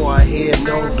 But the more I hear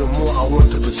no, the more I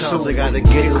want to pursue. I gotta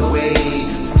get away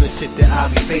from the shit that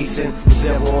I be facing. The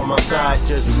devil on my side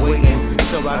just waiting,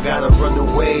 so I gotta run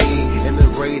away and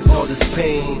erase all this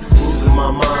pain. Losing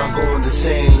my mind, going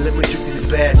insane. Let me drink these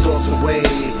bad thoughts away.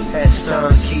 As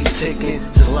time keep ticking,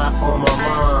 there's a lot on my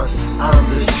mind.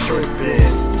 I'm just tripping,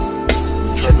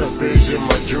 trying to vision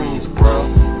my dreams,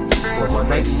 bro. But my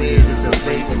nightmares is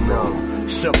evading them.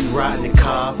 So we riding the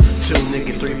car, 2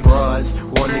 niggas, 3 broads.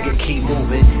 One nigga keep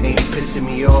moving, and he pissing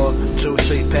me off. 2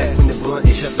 straight pack from the blunt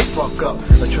and shut the fuck up.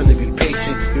 I'm trying to be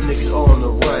patient, you niggas all in a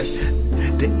rush.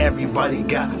 Then everybody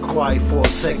got quiet for a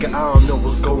second. I don't know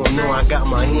what's going on. I got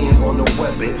my hand on the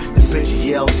weapon. The bitch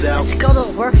yells out, let's go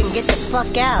to work and get the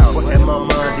fuck out. But in my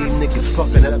mind, these niggas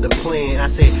fucking up the plan. I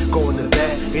say, go in the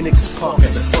back, you niggas park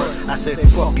at the front. I said,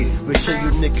 fuck it, make sure you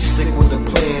niggas stick with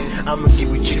the plan. I'ma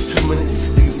give you chicks 2 minutes,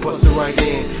 then you bust it right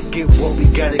in. Get what we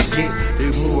gotta get,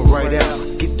 then move it right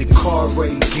out. Get the car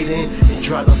ready, get in, and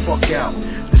drive the fuck out.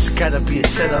 This gotta be a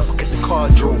setup, cause the car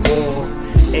drove off.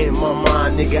 In my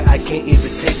mind, nigga, I can't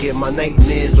even take it. My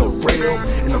nightmares are real,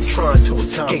 and I'm trying to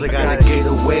escape. I gotta get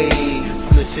away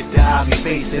from the shit that I be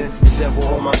facing. The devil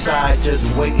on my side just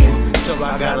waiting, so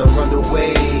I gotta run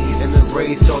away and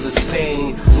erase all this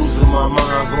pain. Losing my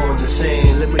mind, going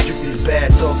insane. Let me drink these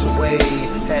bad thoughts away.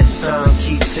 As time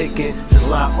keep ticking, there's a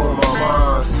lot on my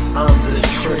mind. I'm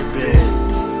just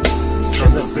tripping,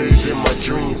 trying to vision my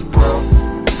dreams, bro.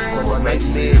 But my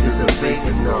nightmares is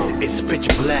evading them. It's pitch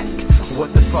black.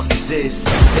 What the fuck is this?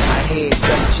 I hear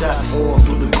gunshots all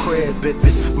through the crib. If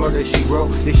it's murder she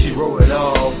wrote, then she wrote it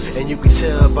all. And you can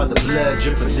tell by the blood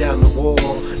dripping down the wall.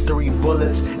 3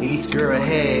 bullets in each girl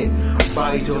head,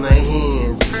 bodies on their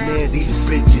hands. Man, these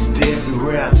bitches dead. We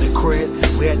ran out the crib,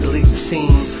 we had to leave the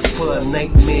scene. Full of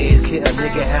nightmares, can a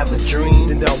nigga have a dream?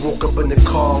 Then I woke up in the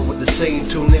car with the same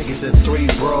 2 niggas and 3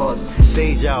 broads.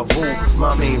 Deja vu,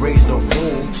 mom ain't raised no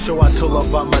fool. So I told her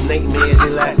about my nightmares, they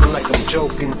laughing like I'm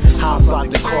joking. Hop out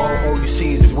the car, all you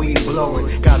see is weed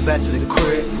blowing. Got back to the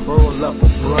crib, rolled up a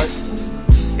blunt,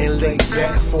 and laid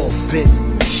back for a bit.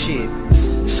 Shit.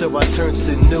 So I turned to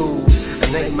the news.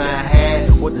 A nightmare I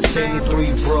had with the same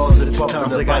 3 broads that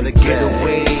sometimes I gotta get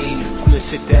away from the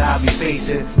shit that I be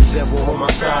facing. The devil on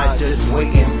my side just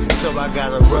waiting, so I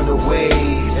gotta run away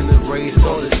and erase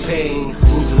all this pain.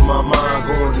 Losing my mind,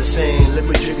 going insane. Let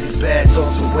me drink these bad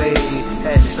thoughts away.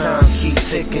 As time keep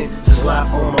ticking, there's a lot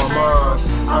on my mind.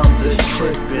 I'm just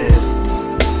tripping,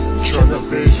 trying to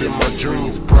vision my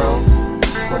dreams, bro.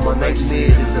 But my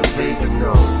nightmares is evading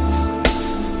them.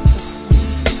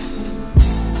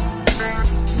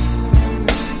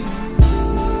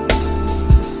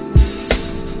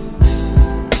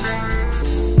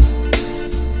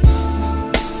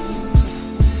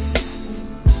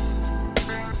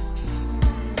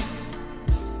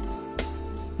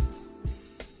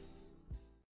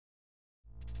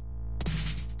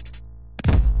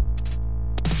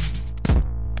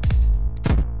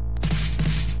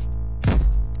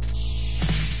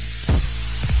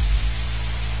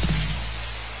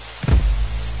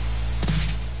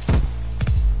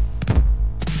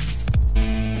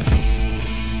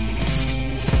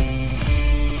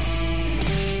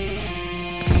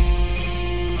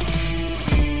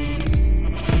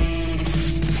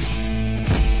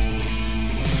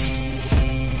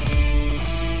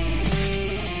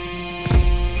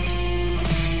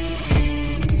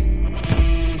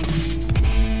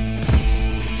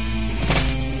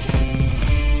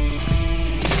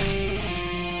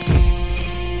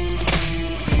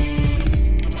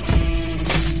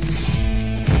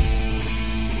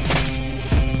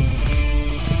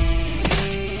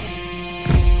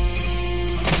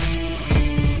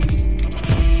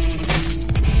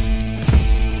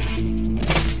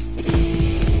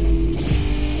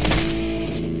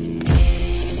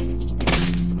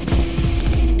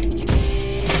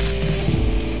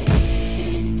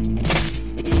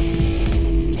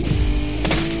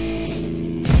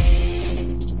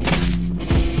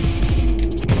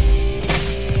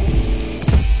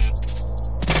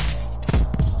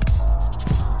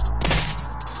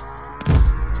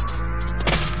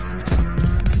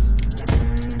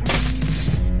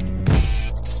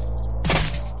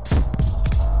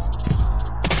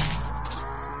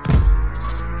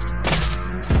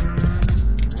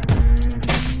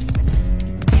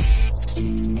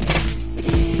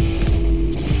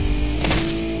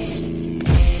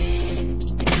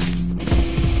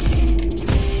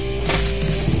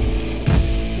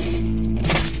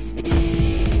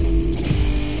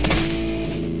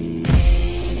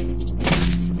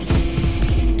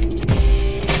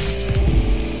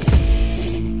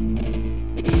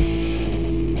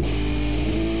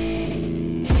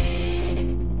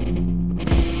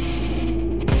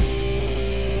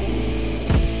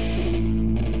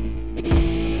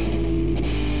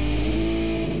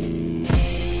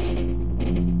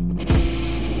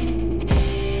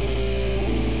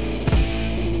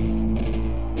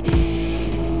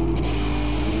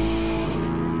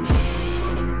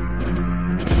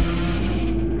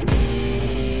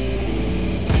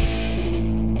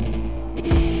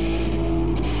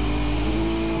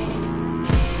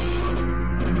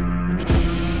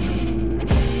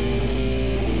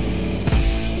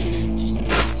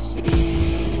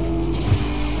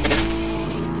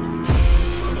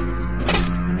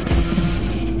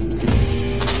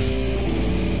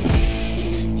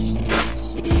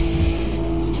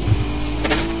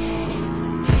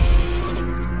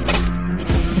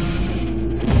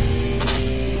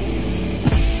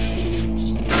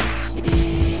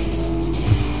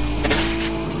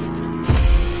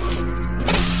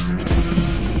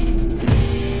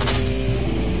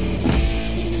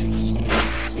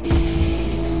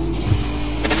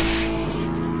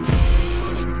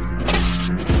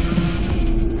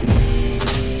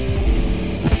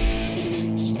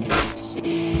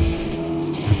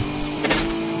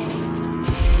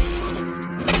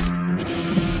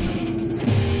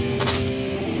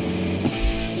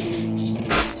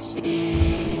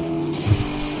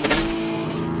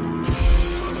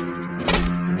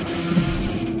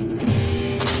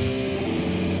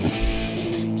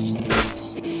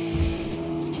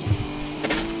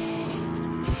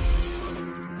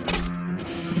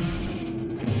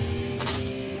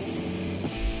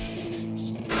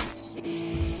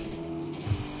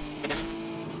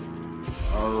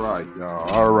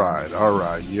 All right, all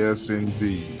right. Yes,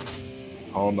 indeed.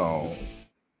 Hold on.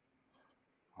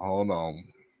 Hold on.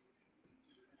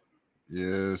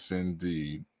 Yes,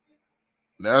 indeed.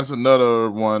 That's another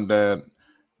one that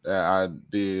I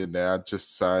did that I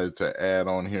just decided to add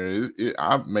on here.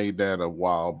 I made that a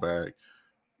while back,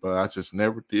 but I just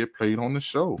never did play it on the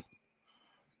show.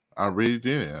 I really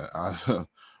didn't.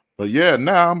 But yeah,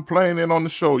 now I'm playing it on the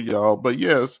show, y'all. But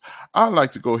yes, I'd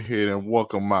like to go ahead and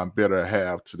welcome my better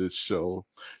half to this show.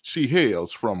 She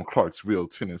hails from Clarksville,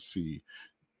 Tennessee.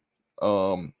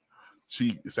 Um,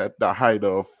 she is at the height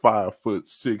of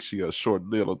 5'6". She a short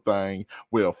little thing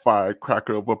with a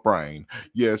firecracker of a brain.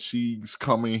 Yes, she's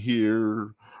coming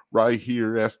here, right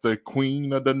here as the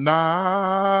queen of the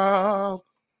night.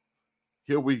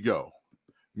 Here we go,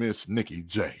 Miss Nikki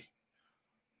J.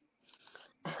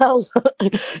 Hello,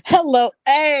 hello.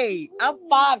 Hey, I'm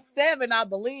 5'7", I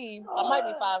believe. I might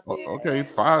be 5'6". Okay,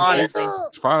 5'6", Honestly,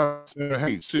 5'7".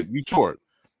 Hey, shit, you short.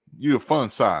 You a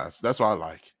fun size. That's what I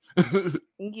like.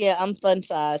 yeah, I'm fun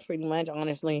size, pretty much.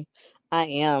 Honestly, I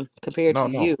am compared No,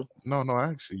 to no, you.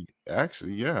 no.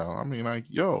 Actually, yeah. I mean, like,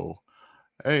 yo,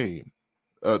 hey,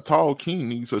 a tall king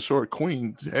needs a short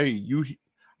queen. Hey,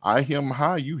 I him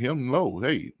high, you him low.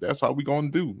 Hey, that's how we gonna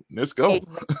do. Let's go.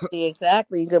 Exactly,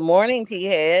 exactly. Good morning, T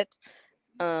head.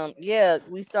 Yeah,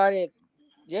 we started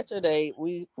yesterday.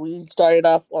 We started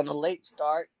off on a late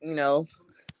start, or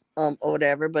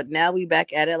whatever. But now we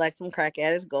back at it like some crack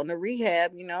addicts going to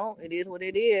rehab. It is what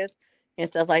it is, and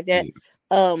stuff like that.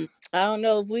 Yeah, I don't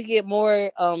know if we get more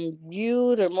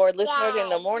views or more listeners in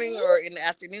the morning or in the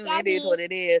afternoon. It is what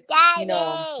it is. Say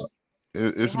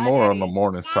it's hi, more on the Daddy.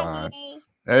 morning side.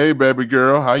 Hey, baby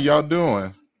girl, how y'all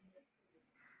doing?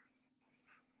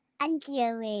 I'm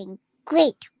doing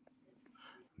great.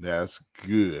 That's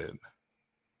good.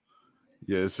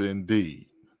 Yes, indeed.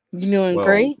 You doing Well,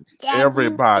 great? Daddy,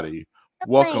 everybody,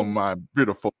 welcome doing? my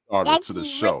beautiful daughter to the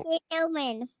Daddy, what show. you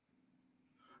doing?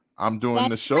 I'm doing Daddy,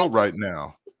 the show right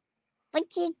now. what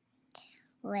you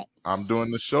what? I'm doing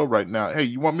the show right now. Hey,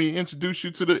 you want me to introduce you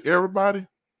to the everybody?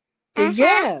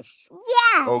 Yes.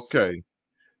 Yes. Okay.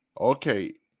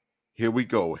 Okay. Here we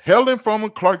go. Helen from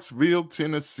Clarksville,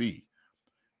 Tennessee.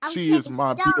 She Okay, is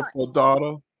my start. beautiful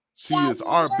daughter. She Daddy, is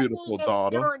our you need beautiful to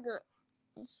daughter. start.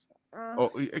 Oh,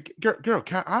 girl,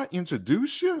 can I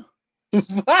introduce you?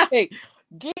 Right.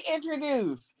 Get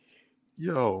introduced.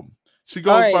 Yo, she All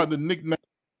goes by right. the nickname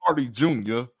Hardy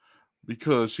Jr.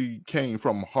 because she came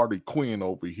from Hardy Quinn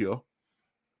over here.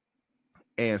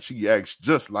 And she acts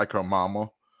just like her mama.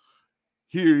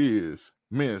 Here is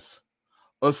Miss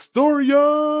Astoria.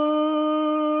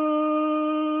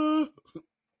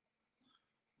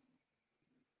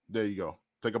 There you go.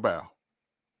 Take a bow.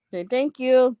 Okay, thank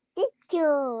you. Thank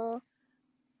you.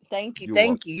 Thank you. You're welcome.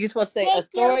 Thank you. You're supposed to say Thank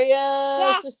you. Astoria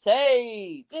Yeah. to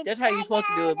sage. That's how you're supposed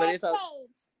to do it, but it's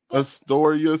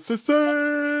Astoria Thank Sage.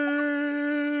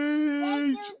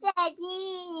 you,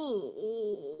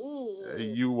 Hey,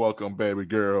 Daddy. you welcome, baby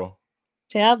girl.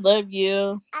 say I love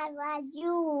you. I love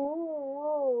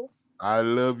you. I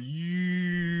love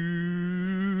you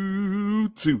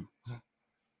too.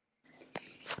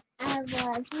 I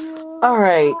love you. All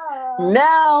right.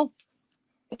 Now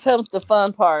comes the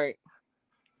fun part.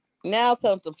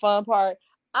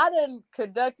 I done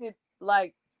conducted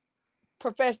like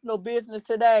professional business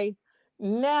today.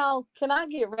 Now, can I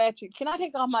get ratchet? Can I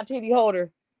take off my titty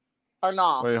holder or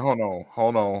not? Wait, hold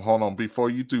on. Before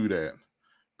you do that,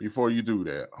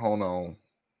 hold on.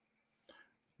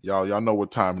 Y'all know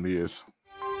what time it is.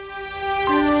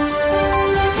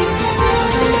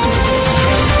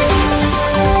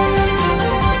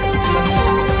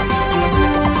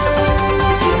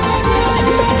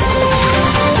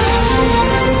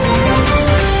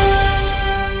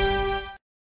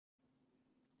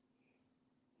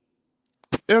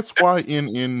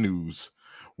 SYNN News.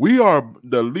 We are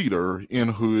the leader in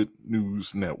Hood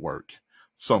News Network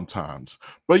sometimes.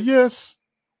 But yes,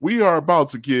 we are about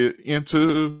to get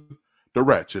into the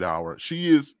Ratchet Hour. She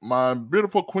is my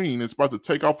beautiful queen is about to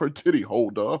take off her titty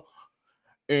holder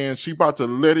and she about to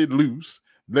let it loose.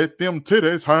 Let them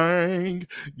titties hang.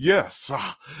 Yes.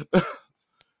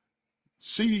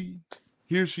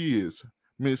 Here she is,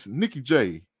 Miss Nikki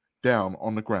J down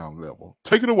on the ground level.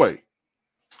 Take it away.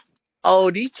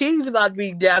 Oh, these titties about to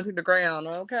be down to the ground.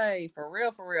 Okay, for real,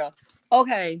 for real.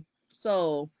 Okay,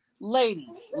 so ladies,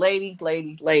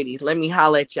 let me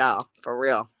holler at y'all for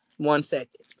real. 1 second.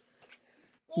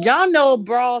 Y'all know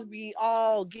bras be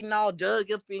all getting all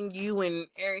dug up in you and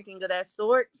everything of that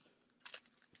sort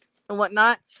and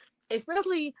whatnot.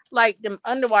 Especially like them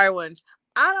underwire ones.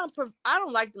 I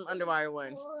don't like them underwire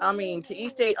ones. I mean, to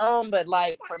each their own, but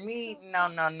like for me, no.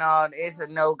 It's a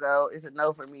no go. It's a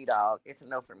no for me, dog. It's a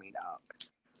no for me, dog.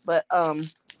 But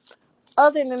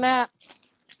other than that,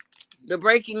 the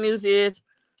breaking news is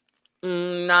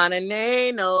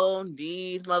no,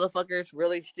 these motherfuckers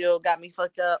really still got me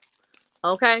fucked up.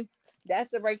 Okay, that's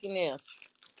the breaking news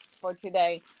for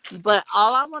today. But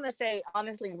all I want to say,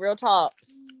 honestly, real talk,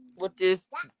 with this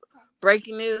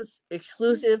breaking news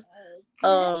exclusive,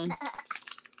 um,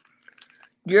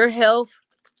 your health,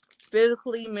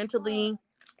 physically, mentally,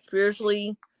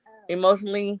 spiritually,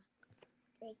 emotionally,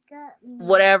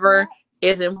 whatever,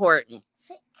 is important.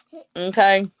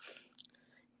 Okay,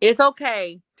 it's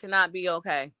okay to not be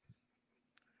okay,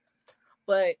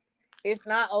 but it's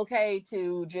not okay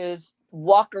to just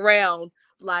walk around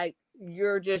like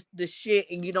you're just the shit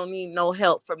and you don't need no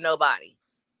help from nobody.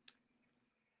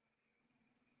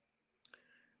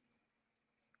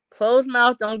 Closed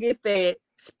mouth don't get fed.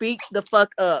 Speak the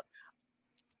fuck up.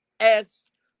 As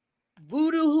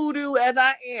voodoo hoodoo as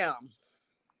I am,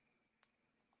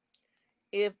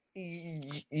 if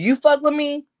you fuck with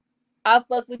me, I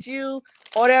fuck with you,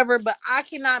 or whatever, but I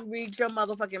cannot read your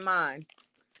motherfucking mind.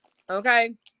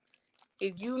 Okay?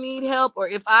 If you need help or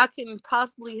if I can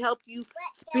possibly help you,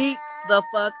 speak the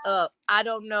fuck up. I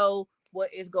don't know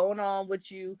what is going on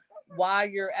with you, why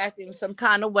you're acting some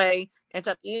kind of way and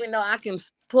stuff. Even though I can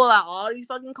pull out all these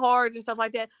fucking cards and stuff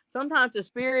like that, sometimes the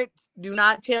spirits do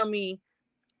not tell me,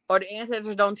 or the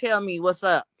ancestors don't tell me what's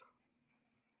up.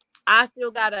 I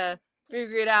still gotta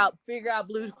figure out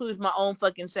Blue's Clues my own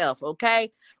fucking self,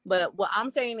 okay? But what I'm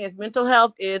saying is mental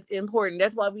health is important.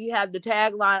 That's why we have the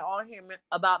tagline on here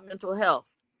about mental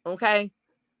health, okay?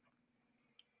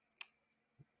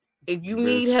 If you You better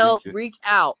need speak help, it. reach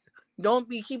out. Don't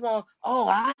be keep on,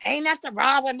 ain't nothing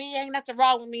wrong with me, ain't nothing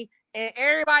wrong with me. And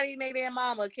everybody and their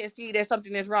mama can see there's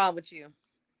something that's wrong with you.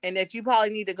 And that you probably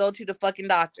need to go to the fucking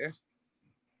doctor.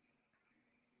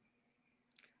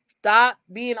 Stop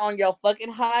being on your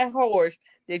fucking high horse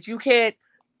that you can't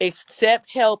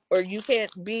accept help or you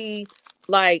can't be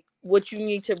like what you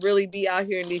need to really be out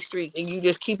here in these streets and you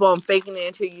just keep on faking it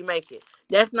until you make it.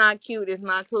 That's not cute. It's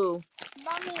not cool.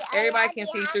 Mommy, everybody can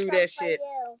see through that shit.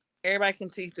 Everybody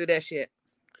can see through that shit.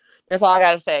 That's all I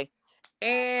gotta say.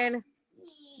 And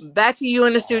back to you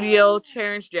in the studio,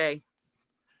 Terrence J.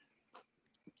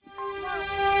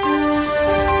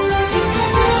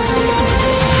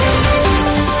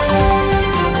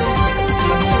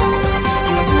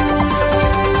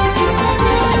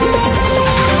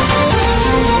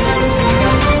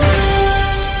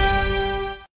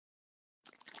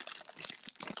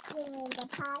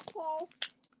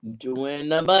 Doing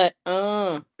the butt.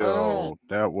 Yo,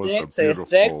 that was a Sexy, beautiful.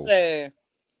 sexy.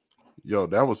 Yo,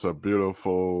 that was a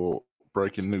beautiful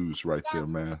breaking news right there,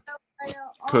 man.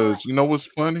 Cause you know what's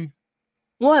funny?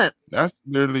 What? That's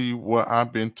literally what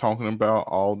I've been talking about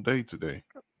all day today.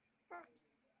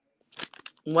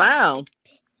 Wow.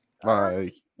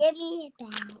 Like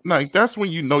that's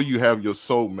when you know you have your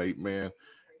soulmate, man.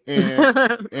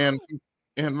 And and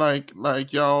and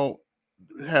like y'all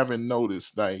haven't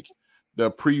noticed, like the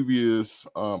previous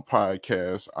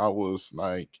podcast, I was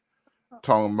like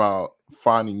talking about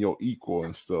finding your equal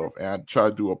and stuff, and I tried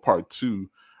to do a part 2,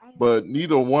 but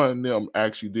neither one of them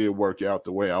actually did work out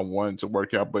the way I wanted to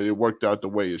work out, but it worked out the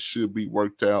way it should be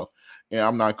worked out, and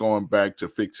I'm not going back to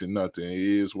fixing nothing. It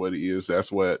is what it is.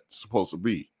 That's what it's supposed to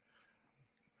be.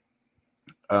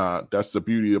 That's the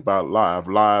beauty about live.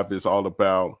 Live is all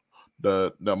about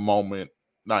the moment,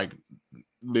 like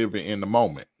living in the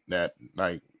moment. That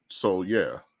like so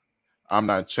yeah. I'm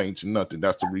not changing nothing.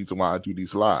 That's the reason why I do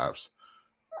these lives.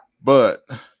 But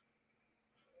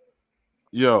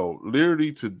yo,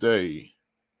 literally today,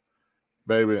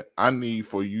 baby, I need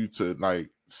for you to like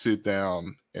sit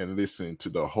down and listen to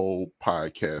the whole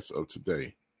podcast of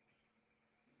today.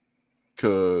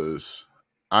 Cause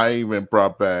I even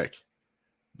brought back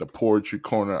the poetry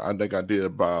corner. I think I did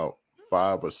about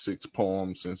 5 or 6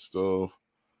 poems and stuff.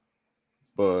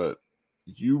 But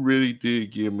you really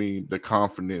did give me the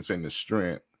confidence and the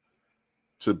strength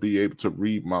to be able to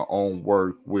read my own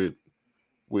work with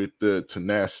the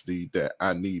tenacity that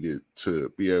I needed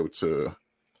to be able to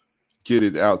get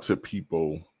it out to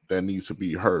people that needs to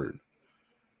be heard.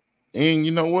 And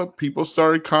you know what? People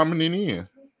started commenting in.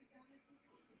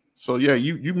 So yeah,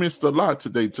 you missed a lot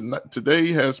today.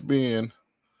 Today has been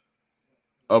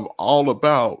all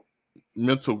about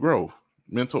mental growth,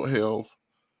 mental health,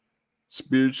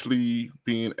 spiritually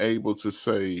being able to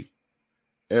say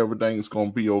everything's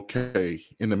gonna be okay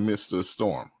in the midst of the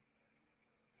storm.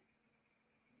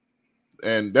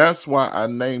 And that's why I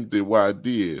named it what I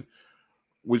did.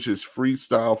 which is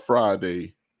Freestyle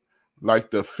Friday,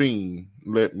 like the Fiend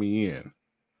let me in.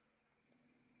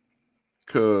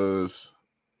 Cause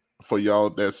for y'all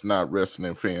that's not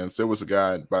wrestling fans, there was a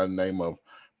guy by the name of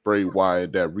Bray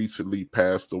Wyatt that recently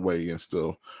passed away and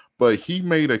stuff. But he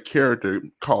made a character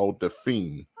called the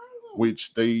Fiend,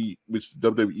 which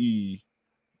WWE,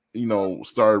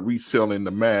 started reselling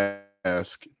the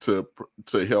mask to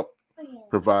help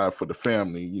provide for the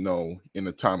family, in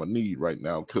a time of need right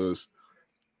now. Because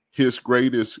his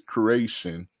greatest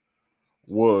creation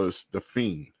was the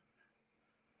Fiend.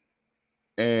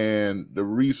 And the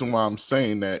reason why I'm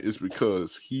saying that is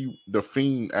because the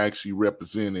Fiend actually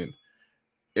represented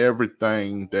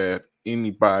everything that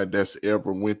anybody that's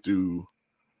ever went through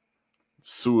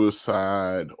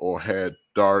suicide or had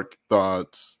dark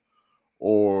thoughts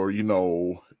or,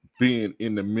 being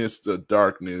in the midst of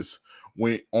darkness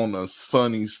went on a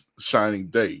sunny, shining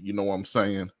day. You know what I'm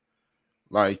saying?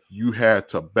 Like you had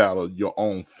to battle your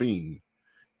own Fiend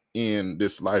in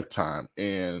this lifetime.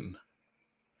 And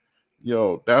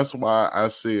that's why I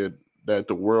said that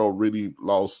the world really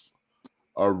lost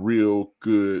a real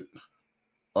good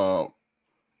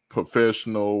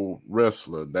professional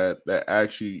wrestler that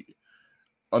actually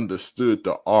understood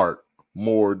the art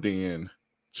more than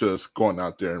just going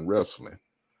out there and wrestling.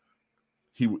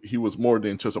 He was more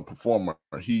than just a performer.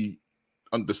 He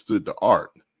understood the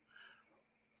art.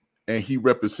 And he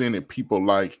represented people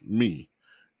like me.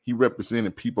 He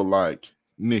represented people like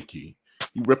Nikki.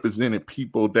 He represented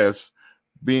people that's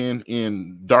been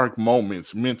in dark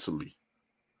moments mentally.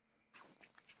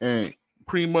 And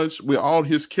pretty much with all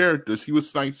his characters, he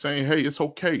was like saying, hey, it's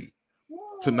okay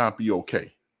to not be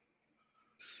okay.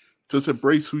 Just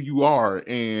embrace who you are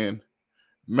and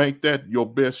make that your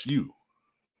best you.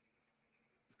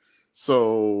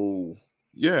 So,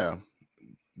 yeah,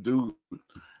 dude,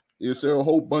 is there a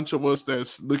whole bunch of us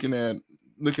that's looking at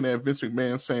Vince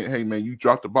McMahon saying, hey, man, you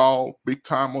dropped the ball big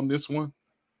time on this one?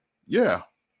 Yeah,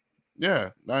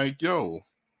 like, yo,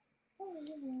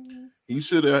 he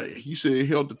should have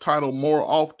held the title more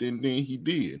often than he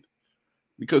did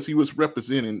because he was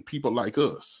representing people like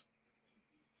us.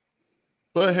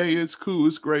 But hey, it's cool,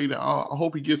 it's great. I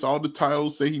hope he gets all the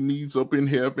titles that he needs up in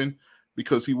heaven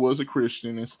because he was a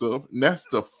Christian and stuff. And that's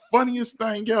the funniest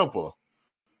thing ever.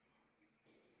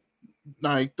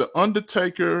 Like the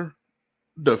Undertaker,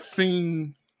 the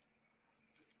Fiend,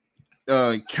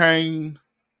 Kane.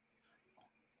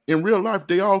 In real life,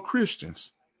 they all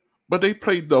Christians, but they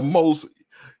played the most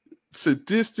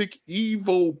sadistic,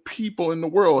 evil people in the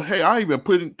world. Hey, I even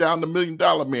put it down the $1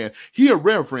 Million Man. He a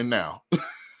reverend now.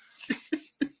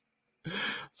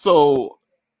 So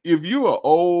if you're an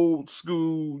old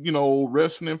school,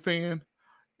 wrestling fan,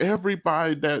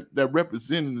 everybody that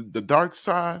represented the dark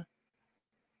side,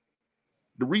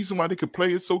 the reason why they could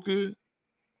play it so good,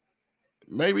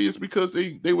 maybe it's because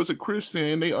they was a Christian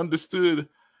and they understood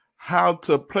how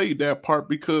to play that part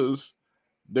because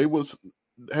they was,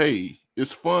 hey,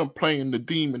 it's fun playing the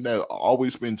demon that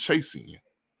always been chasing you.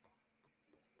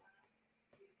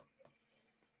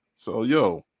 So,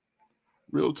 yo,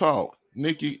 real talk.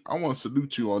 Nikki, I want to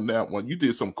salute you on that one. You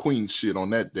did some queen shit on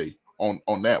that day,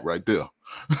 on that right there.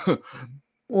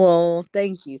 Well,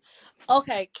 thank you.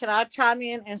 Okay, can I chime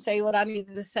in and say what I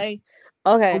needed to say?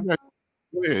 Okay.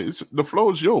 Yeah, the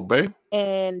floor is yours, babe.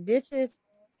 And this is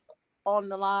on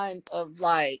the line of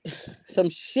like some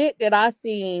shit that I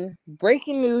seen.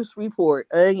 Breaking news report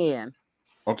again.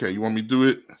 Okay, you want me to do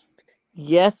it?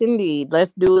 Yes, indeed.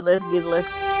 Let's do it. Let's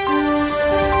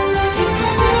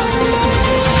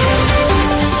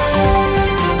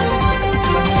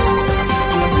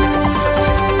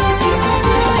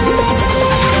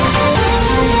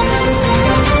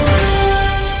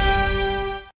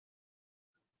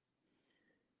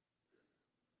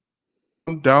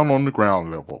down on the ground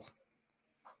level.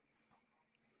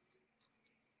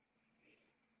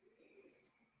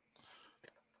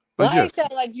 But why it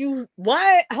sound like you?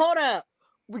 Why? Hold up.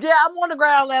 Yeah, I'm on the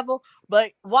ground level,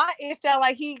 but why it sound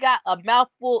like he got a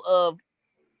mouthful of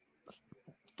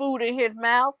food in his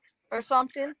mouth or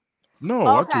something? No,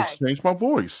 okay. I just changed my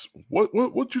voice.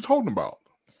 What you talking about?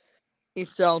 It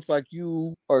sounds like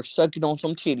you are sucking on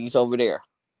some titties over there.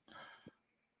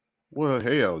 Well,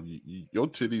 hell, your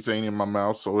titties ain't in my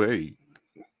mouth, so hey,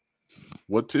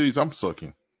 what titties I'm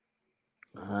sucking?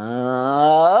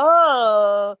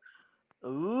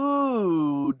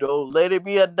 Ooh, don't let it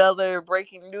be another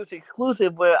breaking news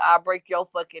exclusive where I break your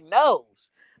fucking nose.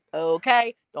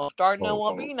 Okay? Don't start no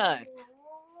one be none.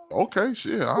 Okay,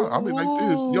 shit. I'll be like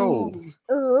this. Yo.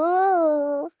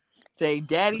 Ooh. Say,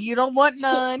 Daddy, you don't want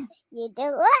none. You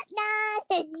don't want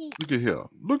none. Look at here.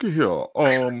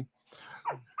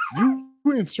 You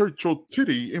you insert your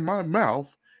titty in my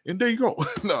mouth, and there you go.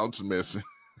 No, I'm just messing.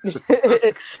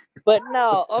 But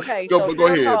no, okay, Go, so but go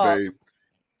ahead, babe.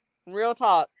 real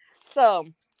talk. So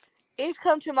it's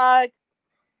come to my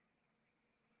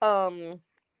um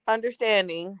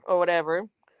understanding or whatever.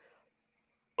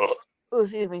 Oh,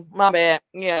 excuse me, my bad.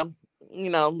 Yeah,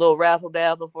 little razzle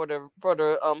dazzle for the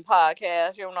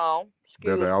podcast. Better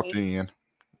Excuse out me. the end.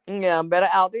 Yeah, better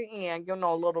out the end.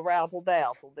 Little razzle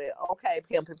dazzle there. Okay,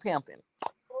 pimping.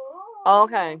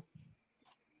 Okay,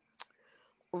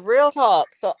 real talk.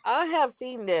 So I have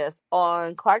seen this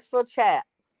on Clarksville chat.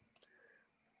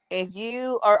 If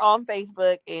you are on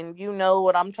Facebook and you know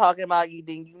what I'm talking about,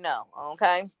 then you know.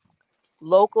 Okay,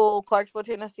 local Clarksville,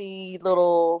 Tennessee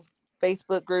little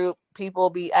Facebook group. People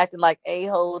be acting like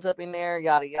a-holes up in there,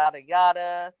 yada yada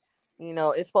yada.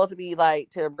 It's supposed to be like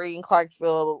to bring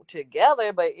Clarksville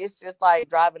together, but it's just like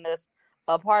driving us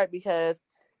apart because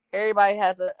everybody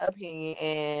has an opinion,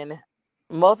 and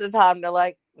most of the time they're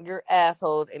like, you're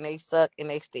assholes and they suck and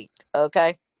they stink.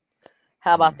 Okay,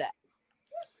 how about that?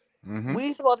 Mm-hmm.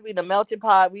 We supposed to be the melting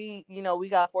pot. We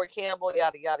got Fort Campbell,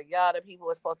 yada yada yada.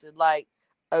 People are supposed to like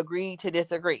agree to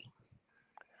disagree.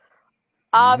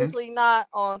 Mm-hmm. Obviously not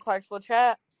on Clarksville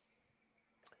chat.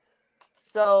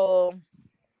 So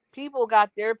people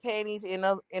got their panties in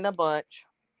a bunch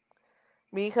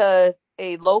because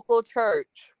a local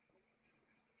church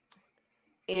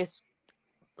is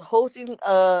hosting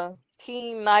a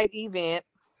teen night event,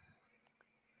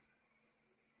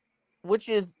 which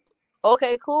is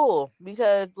okay, cool.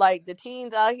 Because like the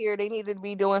teens out here, they need to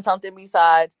be doing something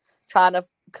besides trying to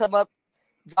come up.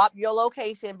 Drop your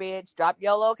location, bitch. Drop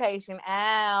your location.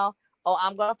 Ow. Oh,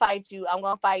 I'm gonna fight you. I'm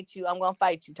gonna fight you. I'm gonna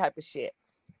fight you. Type of shit.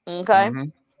 Okay. Mm-hmm.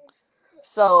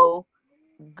 So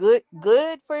good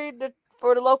for the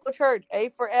local church. A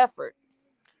for effort.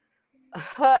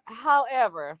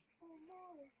 However,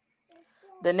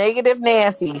 the negative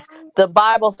Nancy's, the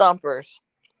Bible thumpers,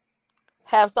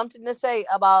 have something to say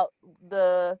about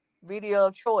the video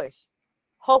of choice.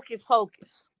 Hocus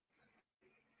pocus.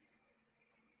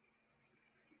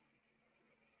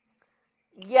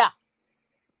 Yeah.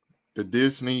 The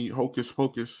Disney Hocus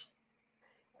Pocus.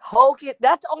 Hocus.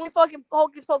 That's the only fucking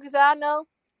hocus pocus I know.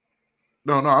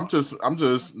 No, I'm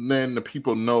just letting the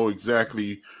people know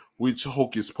exactly which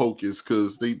Hocus Pocus,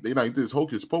 because they like this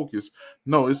Hocus Pocus.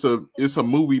 No, it's a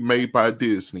movie made by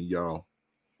Disney, y'all.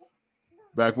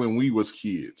 Back when we was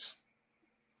kids.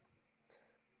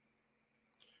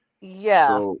 Yeah.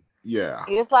 So yeah.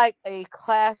 It's like a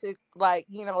classic, like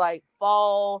like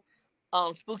fall,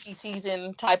 spooky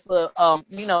season type of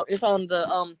It's on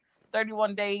the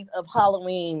 31 days of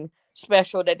Halloween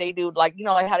special that they do. Like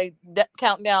like how they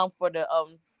count down for the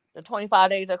 25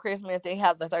 days of Christmas. They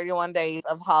have the 31 days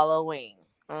of Halloween.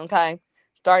 Okay,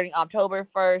 starting October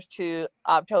 1st to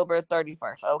October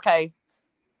 31st. Okay,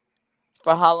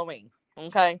 for Halloween.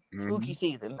 Okay, spooky Mm-hmm.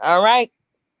 season. All right,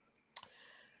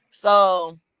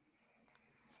 so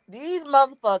these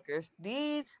motherfuckers,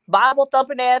 these Bible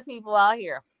thumping ass people out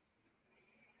here.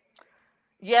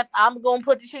 Yes, I'm gonna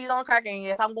put the cheese on the cracker, and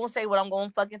yes, I'm gonna say what I'm gonna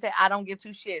fucking say. I don't give two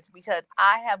shits because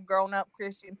I have grown up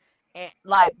Christian and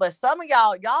like, but some of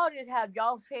y'all just have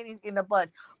y'all's panties in the butt.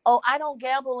 Oh, I don't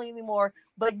gamble anymore,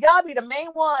 but y'all be the main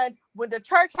ones when the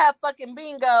church have fucking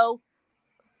bingo,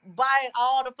 buying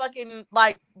all the fucking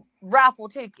like raffle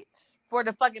tickets for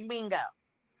the fucking bingo.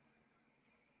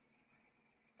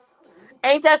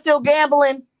 Ain't that still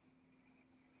gambling?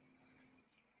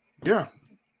 Yeah.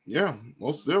 Yeah,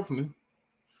 most definitely.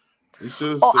 It's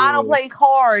Oh, just I don't play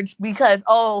cards because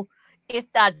it's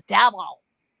the devil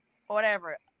or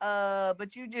whatever.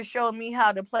 But you just showed me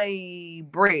how to play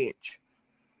bridge.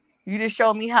 You just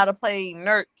showed me how to play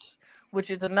Nerds,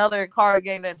 which is another card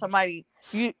game that somebody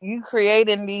you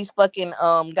creating these fucking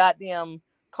goddamn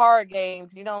card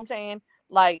games. You know what I'm saying?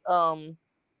 Like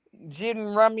Gin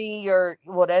Rummy or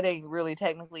well, that ain't really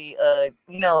technically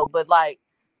but like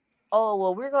oh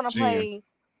well, we're gonna gin. play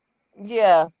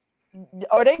yeah.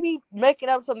 Or they be making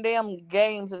up some damn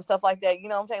games and stuff like that. You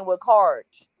know what I'm saying with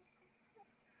cards.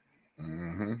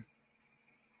 Mm-hmm.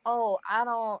 Oh, I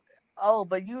don't. Oh,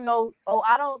 but Oh,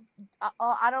 I don't.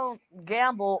 I don't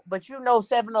gamble. But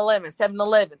 7-Eleven,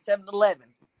 7-Eleven, 7-Eleven.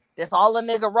 That's all a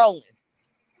nigga rolling.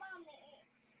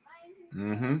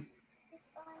 Mm-hmm.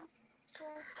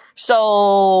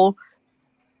 So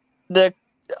the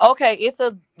okay, it's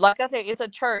a like I said, it's a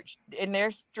church, and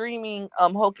they're streaming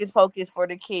Hocus Pocus for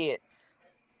the kids.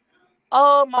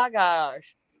 Oh my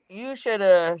gosh, you should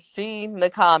have seen the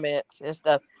comments and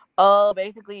stuff. Oh,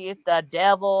 basically, it's the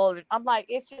devil. I'm like,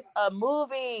 it's just a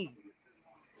movie.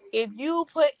 If you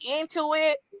put into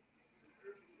it,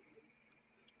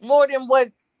 more than what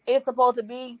it's supposed to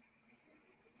be,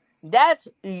 that's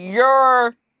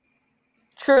your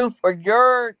truth or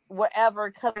your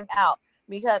whatever coming out.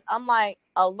 Because I'm like,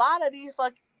 a lot of these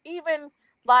even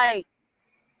like,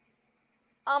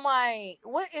 I'm like,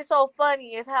 what is so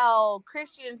funny is how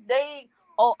Christians,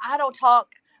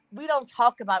 we don't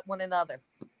talk about one another.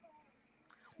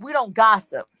 We don't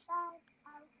gossip.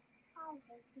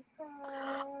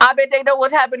 I bet they know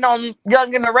what happened on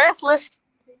Young and the Restless.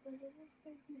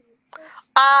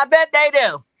 I bet they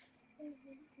do.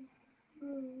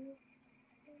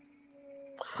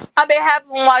 I bet half of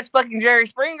them watch fucking Jerry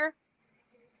Springer.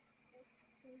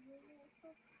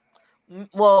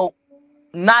 Well,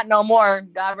 not no more.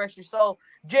 God rest your soul.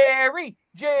 Jerry,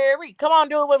 come on,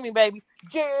 do it with me, baby.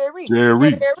 Jerry,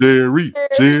 Jerry, Jerry,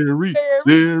 Jerry, Jerry.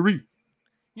 Jerry.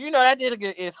 You know that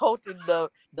nigga is hosting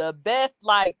the best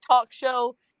like talk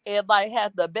show and like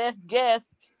has the best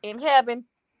guests in heaven.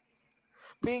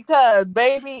 Because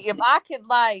baby, if I could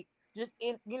like just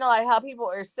like how people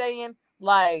are saying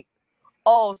like,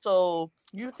 oh, so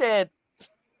you said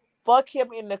fuck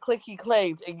him in the click he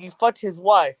claims and you fucked his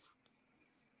wife.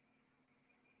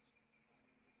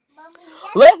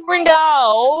 Let's bring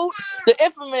out the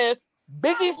infamous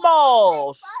Biggie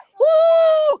Smalls.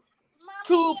 Woo!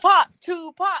 Tupac.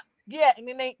 Yeah, and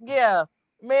then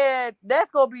man,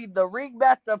 that's gonna be the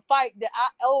ringmaster fight that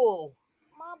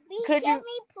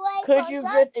could you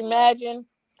just imagine?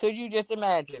 Could you just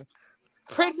imagine?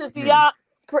 Princess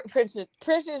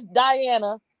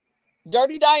Diana,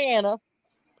 Dirty Diana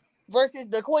versus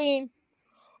the Queen.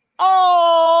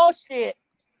 Oh shit.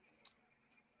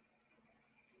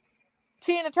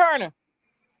 Tina Turner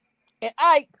and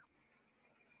Ike.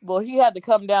 Well, he had to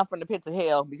come down from the pits of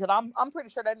hell because I'm pretty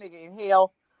sure that nigga in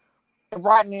hell,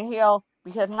 rotting in hell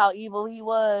because how evil he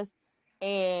was.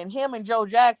 And him and Joe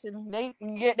Jackson, they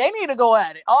need to go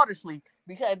at it, honestly,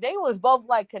 because they was both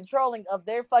like controlling of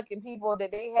their fucking people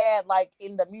that they had like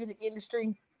in the music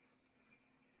industry.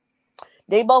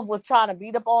 They both was trying to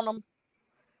beat up on them.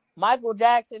 Michael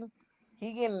Jackson,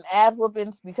 he getting ass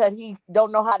whoopings because he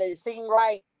don't know how to sing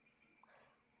right.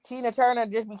 Tina Turner,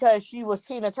 just because she was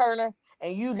Tina Turner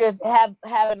and you just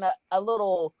having a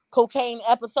little cocaine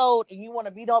episode and you want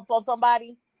to beat up on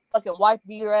somebody, fucking wife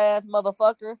beater ass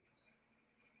motherfucker.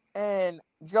 And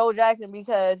Joe Jackson,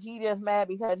 because he just mad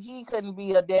because he couldn't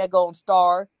be a daggone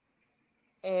star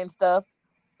and stuff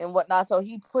and whatnot, so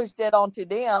he pushed that onto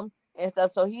them and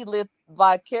stuff, so he lived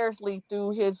vicariously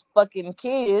through his fucking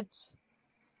kids.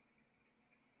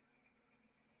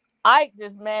 Ike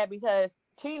just mad because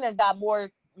Tina got more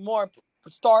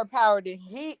star power than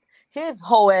his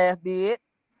whole ass did.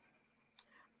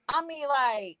 I mean,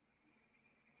 like,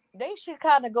 they should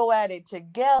kind of go at it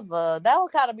together. That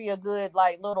would kind of be a good,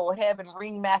 like, little heaven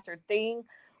ringmaster thing.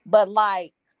 But,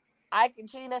 like, Ike and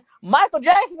Tina, Michael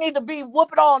Jackson need to be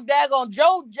whooping on daggone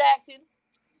Joe Jackson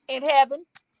in heaven.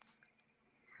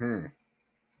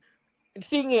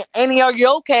 Singing, Annie, are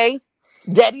you okay?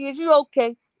 Daddy, is you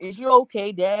okay? Is you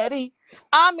okay, Daddy?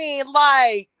 I mean,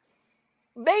 like,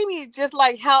 maybe just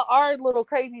like how our little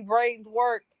crazy brains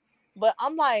work. But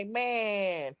I'm like,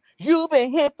 man, you've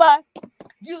been hit by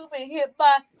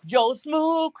your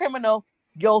smooth criminal,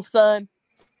 your son.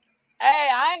 Hey,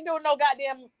 I ain't doing no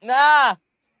goddamn, nah.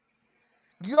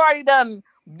 You already done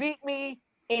beat me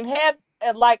in heaven,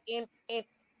 like in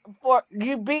for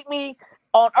you beat me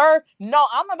on earth. No,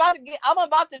 I'm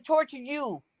about to torture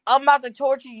you. I'm about to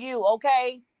torture you,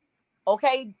 okay?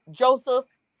 Okay, Joseph.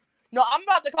 No, I'm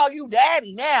about to call you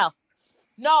daddy now.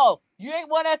 No, you ain't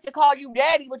want us to call you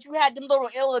daddy, but you had them little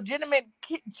illegitimate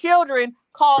children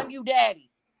calling you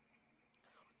daddy.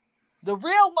 The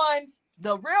real ones,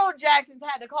 the real Jacksons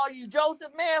had to call you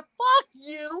Joseph. Man, fuck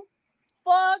you.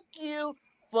 Fuck you.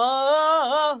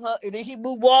 Fuck. And then he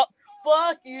move up.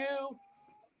 Fuck you.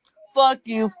 Fuck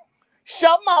you.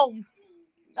 Shamo.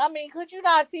 I mean, could you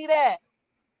not see that?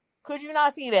 Could you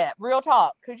not see that? Real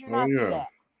talk. Could you not see that?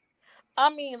 I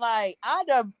mean, like, I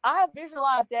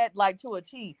visualized that like to a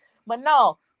T. But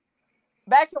no,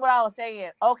 back to what I was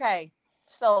saying. Okay,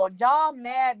 so y'all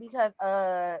mad because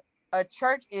a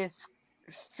church is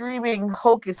streaming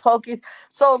Hocus Pocus.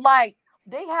 So like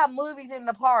they have movies in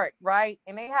the park, right?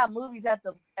 And they have movies at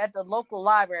the local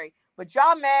library. But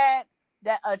y'all mad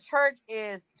that a church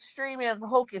is streaming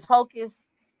Hocus Pocus?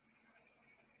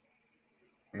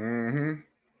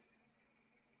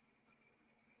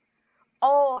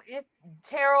 Oh, it's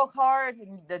tarot cards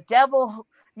and the devil,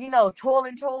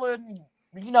 toiling,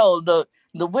 the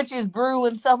witch's brew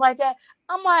and stuff like that.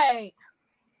 I'm like,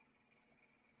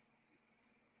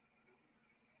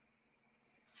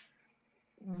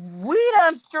 we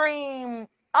done stream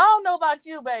I don't know about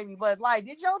you, baby, but like,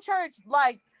 did your church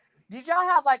did y'all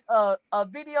have like a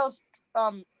video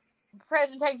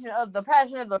presentation of the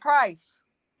Passion of the Christ?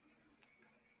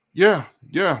 Yeah,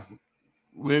 yeah.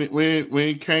 When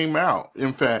it came out,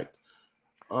 in fact,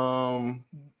 um,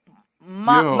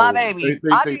 My yo, baby,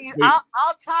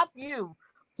 I'll top you.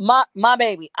 My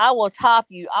baby, I will top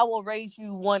you. I will raise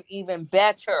you one even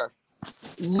better.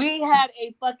 We had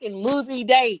a fucking movie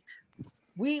date.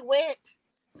 We went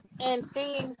and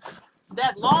seen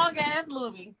that long ass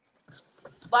movie.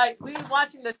 Like we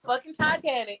watching the fucking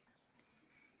Titanic.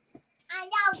 I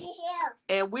know you here.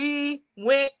 And we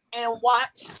went and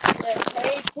watched and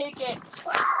paid tickets,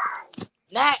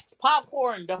 snacks,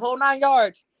 popcorn, the whole 9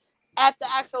 yards at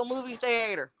the actual movie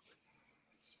theater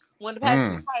when the Passion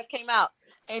of the Christ came out.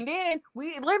 And then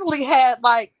we literally had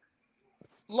like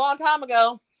long time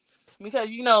ago because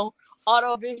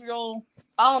auto visual.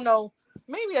 I don't know.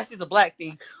 Maybe that's just a black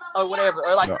thing or whatever,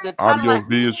 or like the the kind of audio like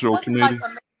visual committee.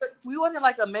 we wasn't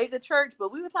like a mega church,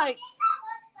 but we was like.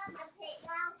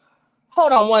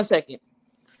 Hold on 1 second.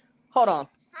 Hold on.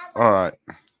 All right,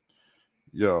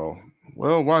 yo.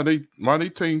 Well, why they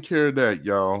taking care of that,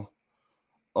 y'all?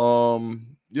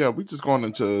 Yeah, we just going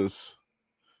to just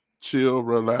chill,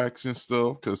 relax, and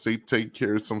stuff because they take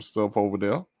care of some stuff over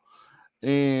there,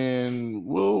 and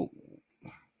we'll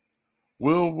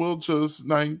just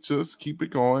keep it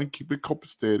going, keep it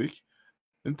copacetic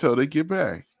until they get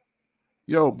back.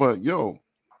 But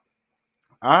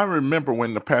I remember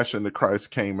when the Passion of the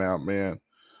Christ came out, man.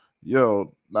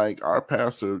 Like our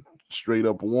pastor straight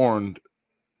up warned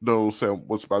those that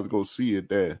was about to go see it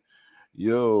that,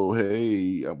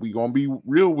 hey, we gonna be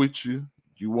real with you.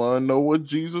 You wanna know what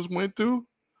Jesus went through?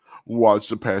 Watch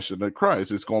the Passion of the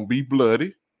Christ. It's gonna be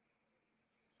bloody.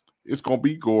 It's gonna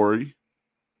be gory.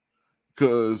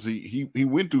 Cause he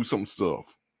went through some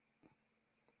stuff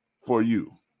for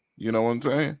you. You know what I'm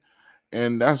saying?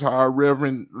 And that's how our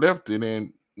reverend left it.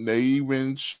 And they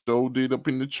even showed it up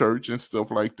in the church and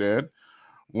stuff like that.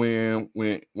 When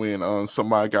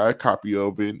somebody got a copy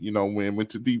of it, when it went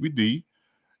to DVD,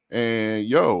 and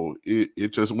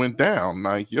it just went down.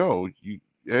 Like,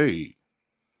 hey,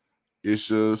 it's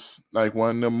just like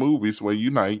one of them movies where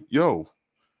you like,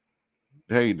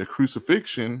 hey, the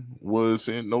crucifixion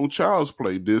wasn't no child's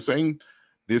play. This ain't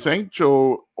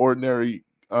your ordinary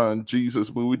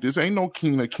Jesus movie. This ain't no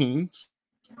King of Kings.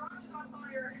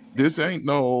 This ain't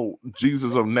no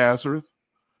Jesus of Nazareth.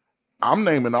 I'm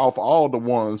naming off all the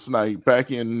ones like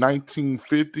back in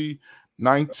 1950,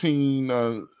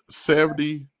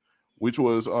 1970, which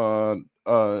was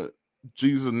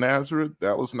Jesus of Nazareth.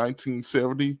 That was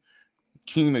 1970.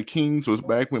 King of Kings was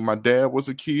back when my dad was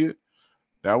a kid.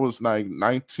 That was like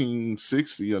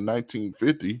 1960 or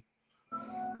 1950.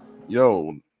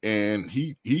 And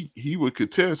he would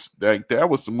contest that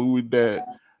was the movie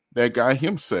that got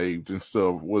him saved and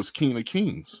stuff, was King of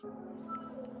Kings.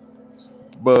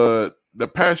 But the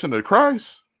Passion of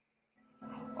Christ,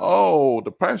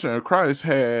 the Passion of Christ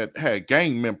had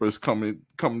gang members coming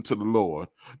to the Lord.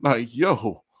 Like,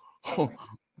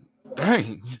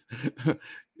 dang,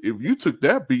 if you took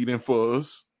that beating for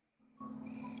us,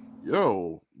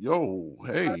 hey,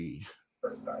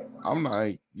 I'm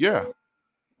like, yeah.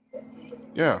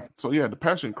 So yeah, the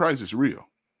Passion of Christ is real.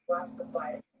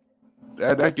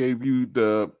 That gave you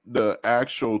the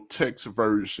actual text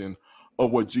version of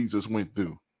what Jesus went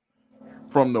through,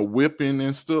 from the whipping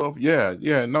and stuff.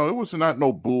 No, it was not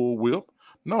no bull whip.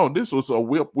 No, this was a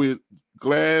whip with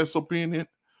glass up in it,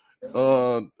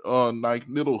 like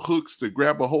little hooks to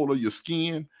grab a hold of your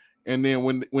skin, and then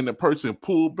when the person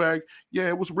pulled back,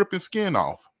 it was ripping skin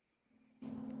off,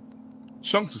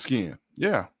 chunks of skin.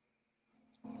 Yeah,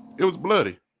 it was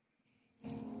bloody.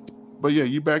 But yeah,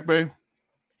 you back, babe?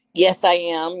 Yes, I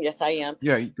am. Yes, I am.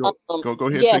 Yeah, go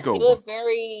ahead, yes, take over. It was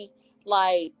very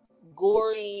like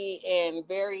gory and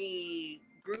very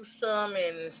gruesome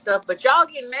and stuff. But y'all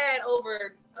getting mad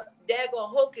over daggone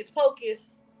hocus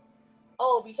pocus.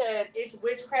 Oh, because it's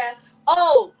witchcraft.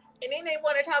 Oh, and then they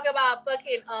want to talk about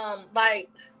fucking like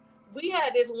we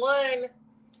had this one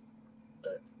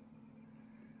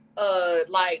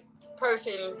like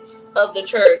person of the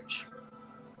church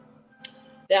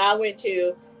that I went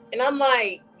to, and I'm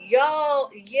like,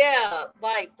 y'all, yeah,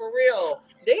 like for real,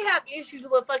 they have issues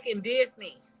with fucking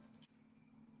Disney.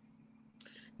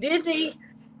 Disney,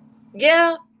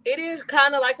 yeah, it is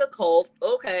kind of like a cult.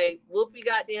 Okay, whoopie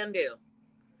goddamn do.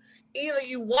 Either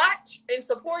you watch and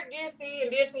support Disney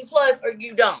and Disney Plus, or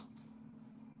you don't.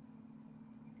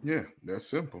 Yeah, that's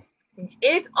simple.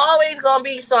 It's always gonna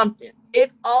be something.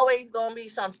 It's always gonna be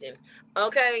something.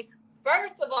 Okay.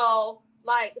 First of all,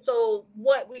 like, so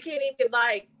what? We can't even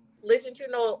like listen to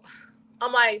no.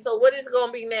 I'm like, so what is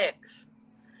gonna be next?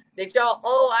 That y'all,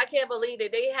 oh, I can't believe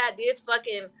that they had this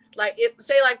fucking, like, if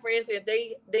say like for instance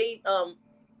they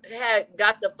had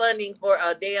got the funding for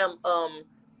a damn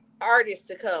artist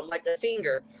to come, like a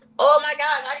singer. Oh my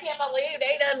god, I can't believe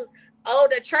they done, oh,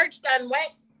 the church done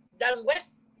went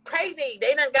crazy.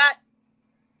 They done got,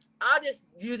 I'll just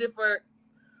use it for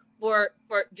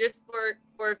just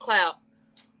for clout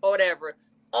or whatever.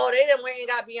 Oh, they done went and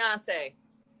got Beyonce.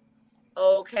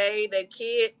 Okay, the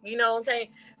kid, you know what I'm saying?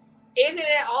 Isn't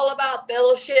it all about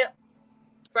fellowship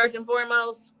first and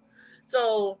foremost?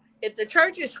 So if the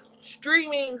church is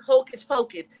streaming Hocus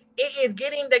Pocus, it is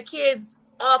getting the kids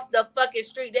off the fucking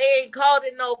street. They ain't called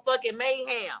it no fucking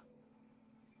mayhem.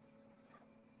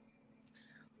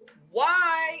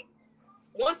 Why,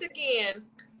 once again,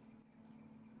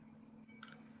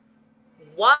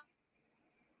 why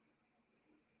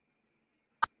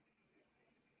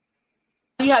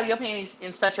you have your panties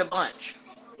in such a bunch?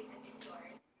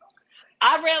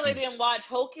 I'd rather than watch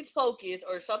Hocus Pocus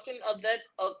or something of that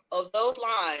of those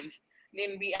lines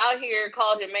than be out here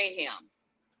causing mayhem.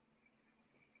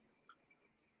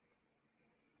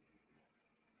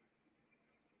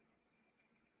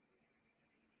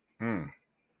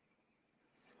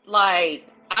 Like,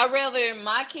 I'd rather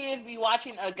my kids be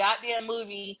watching a goddamn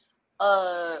movie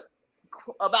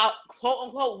about quote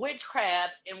unquote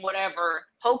witchcraft and whatever,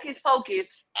 Hocus Pocus,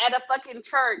 at a fucking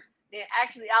church than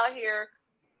actually out here,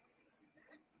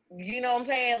 you know what I'm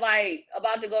saying, like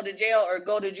about to go to jail or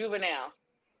go to juvenile.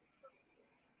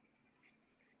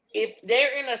 If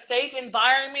they're in a safe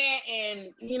environment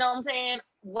and, you know what I'm saying,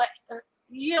 what,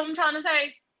 you know what I'm trying to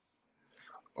say?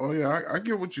 Oh yeah, I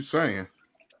get what you're saying.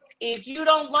 If you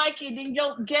don't like it, then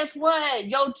guess what?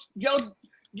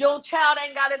 Your child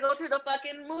ain't got to go to the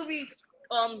fucking movie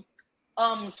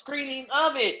screening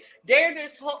of it. They're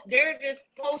just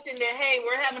posting that, hey,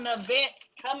 we're having an event.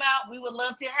 Come out. We would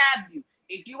love to have you.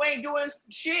 If you ain't doing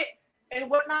shit and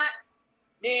whatnot,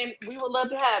 then we would love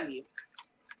to have you.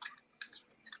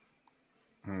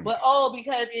 But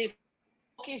because it's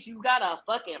focus, you got a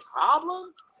fucking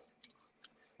problem.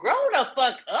 Grow the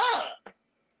fuck up.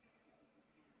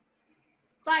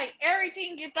 Like,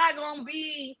 everything is not gonna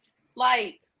be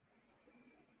like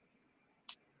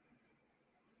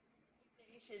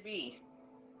it should be.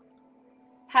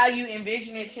 How you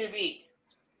envision it to be.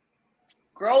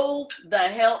 Grow the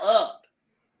hell up.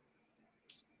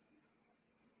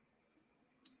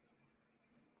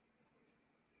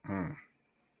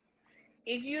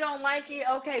 If you don't like it,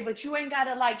 okay, but you ain't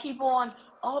gotta like keep on,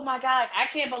 oh my god, I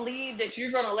can't believe that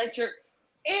you're gonna let your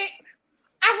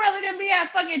I'd rather than be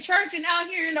at fucking church and out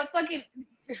here in the fucking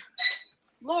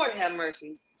Lord have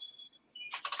mercy.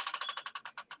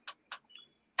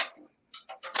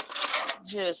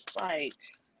 Just like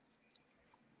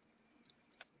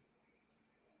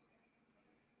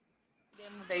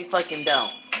they fucking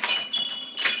don't.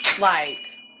 Like,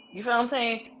 you feel what I'm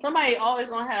saying? Somebody always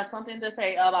gonna have something to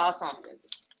say about something.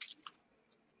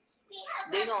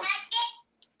 They gonna,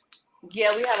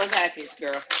 yeah, we have a package,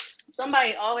 girl.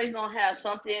 Somebody always gonna have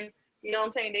something, you know what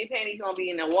I'm saying? They panties gonna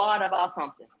be in the water about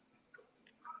something.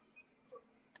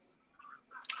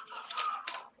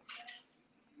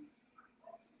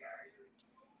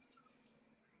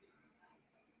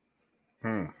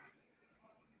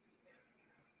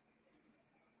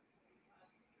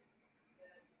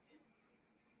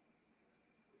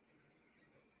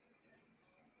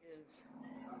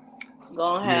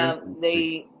 Gonna have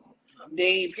they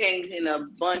panties in a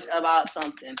bunch about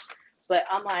something. But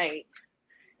I'm like,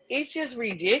 it's just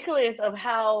ridiculous of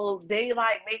how they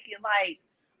like make it like,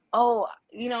 oh,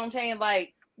 you know what I'm saying?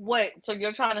 Like, what? So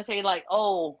you're trying to say like,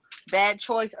 oh, bad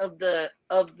choice of the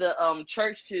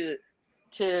church to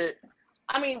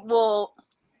I mean, well,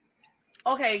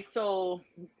 okay, so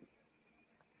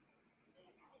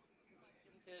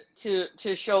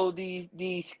to show these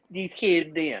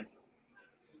kids then.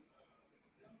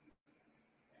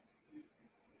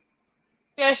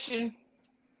 Question.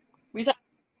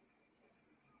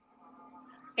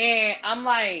 And I'm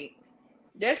like,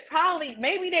 there's probably,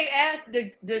 maybe they asked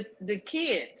the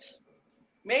kids,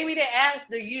 maybe they asked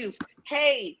the youth,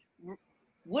 hey,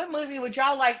 what movie would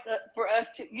y'all like for us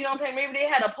to, you know what I'm saying? Maybe they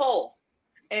had a poll,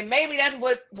 and maybe that's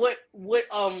what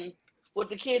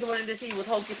the kids wanted to see was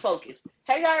Hocus Pocus.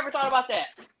 Have y'all ever thought about that?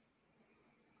 Come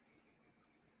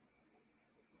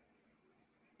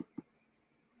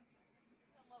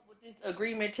up with this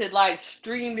agreement to like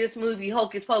stream this movie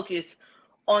Hocus Pocus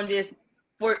on this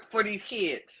for these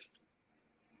kids.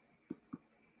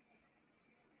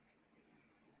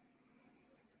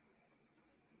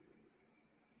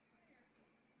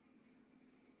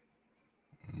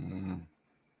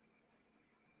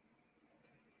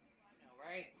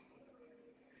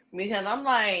 Because I'm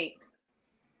like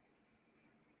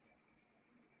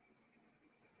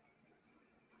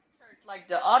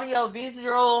the audio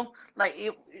visual, like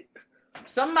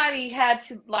somebody had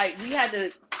to, like, we had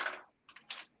to,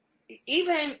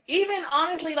 even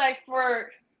honestly, like,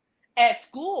 for at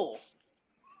school,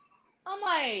 I'm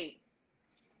like,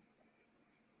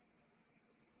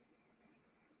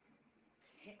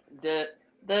 the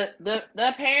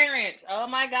the parents, oh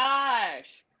my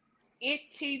gosh, it's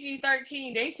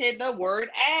PG-13. They said the word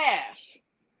ass.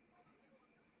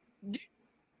 Do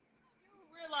you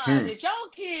realize that your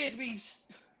kids be,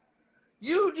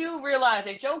 you do realize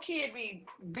that your kid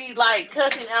be like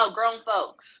cussing out grown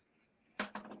folks?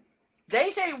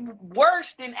 They say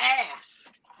worse than ass.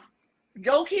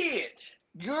 Your kids,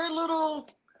 your little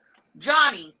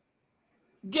Johnny,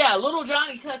 yeah, little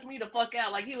Johnny cussed me the fuck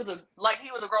out like he was a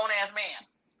grown ass man.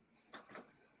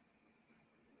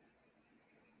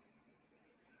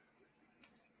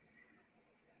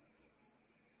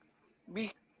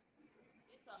 Because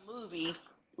it's a movie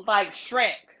like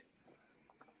Shrek.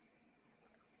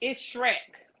 It's Shrek,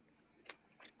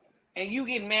 and you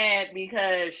get mad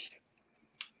because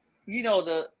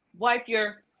the wipe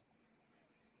your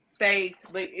face,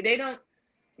 but they don't.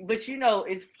 But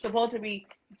it's supposed to be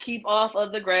keep off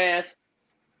of the grass.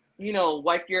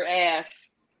 Wipe your ass.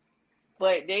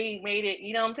 But they made it.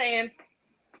 You know what I'm saying?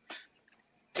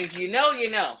 If you know, you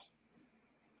know.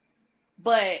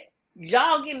 But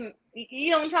y'all getting.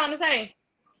 You know what I'm trying to say?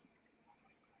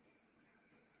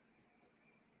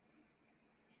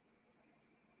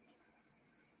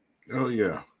 Oh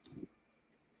yeah.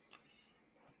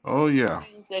 Oh yeah.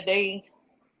 That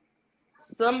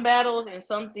some battles and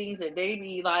some things that they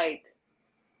be like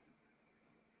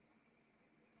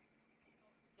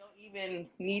don't even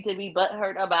need to be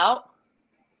butthurt about.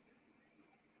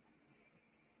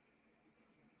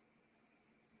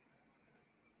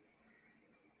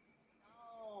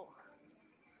 Oh,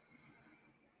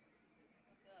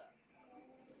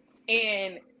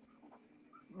 and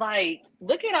like,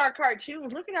 look at our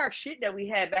cartoons, look at our shit that we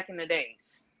had back in the days.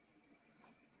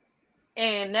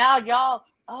 And now y'all,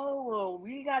 oh, well,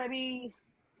 we gotta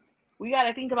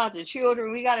think about the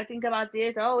children, we gotta think about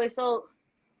this. Oh, it's so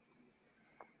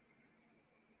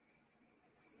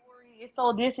it's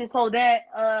so this, it's so that.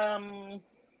 You know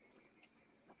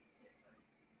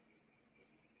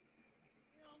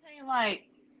what I'm saying? Like,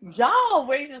 y'all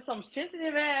raising some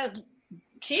sensitive ass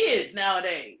kids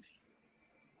nowadays.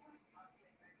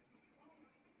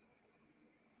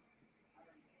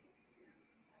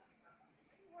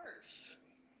 Worse.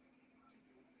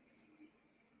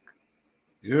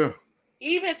 Yeah.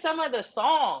 Even some of the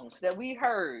songs that we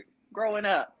heard growing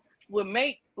up would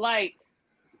make like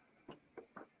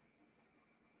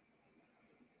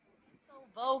so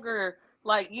vulgar,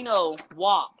 like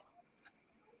WAP.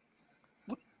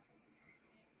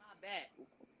 My bad.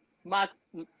 My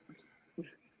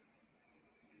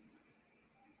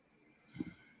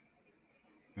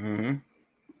Mm-hmm.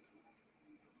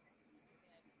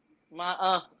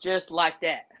 just like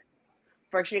that.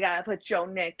 First, you gotta put your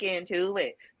neck into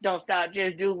it. Don't stop,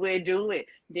 just do it, do it.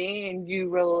 Then you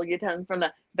roll your tongue from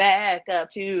the back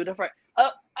up to the front.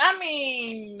 Oh, I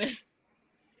mean,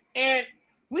 and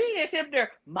we just up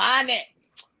there, my neck,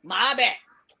 my back,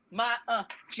 my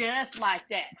just like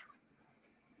that.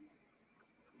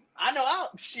 I know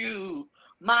I'll shoot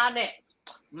my neck,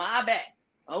 my back.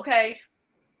 Okay.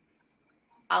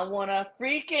 I want a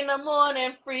freak in the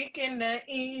morning, freak in the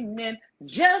evening,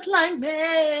 just like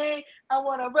me. I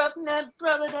want a roughneck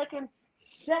brother that can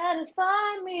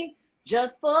satisfy me,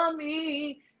 just for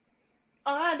me.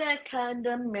 Are that kind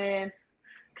of man,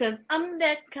 'cause I'm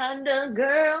that kind of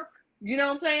girl. You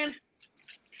know what I'm saying?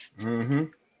 Mm-hmm.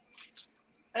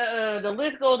 The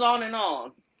list goes on,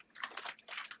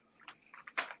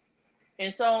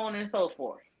 and so on and so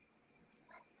forth.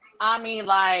 I mean,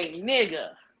 like,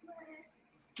 nigga.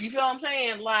 You feel what I'm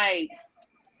saying? Like,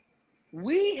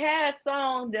 we had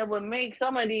songs that would make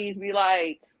some of these be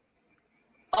like,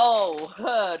 oh,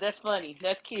 that's funny.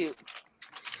 That's cute.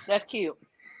 That's cute.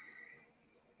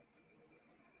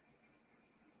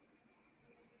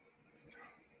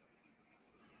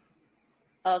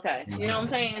 Okay. You know what I'm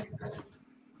saying?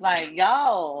 Like,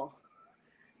 y'all,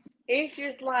 it's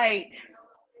just like,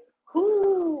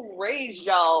 who raised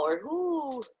y'all,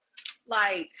 or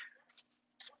like,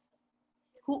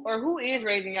 who is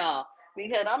raising y'all?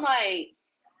 Because I'm like,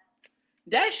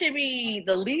 that should be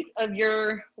the least of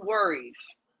your worries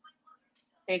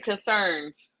and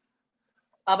concerns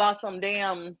about some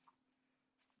damn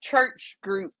church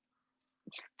group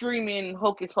streaming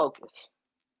Hocus Pocus.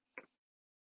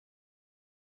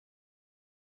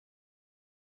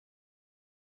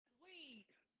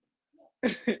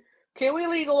 Can we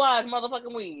legalize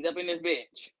motherfucking weed up in this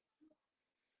bitch?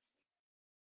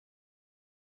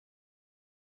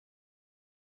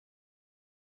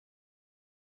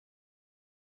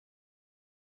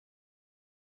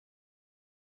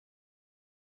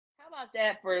 How about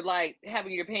that for like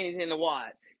having your panties in the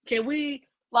wad? Can we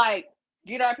like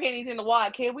get our panties in the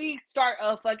wad? Can we start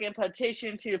a fucking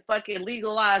petition to fucking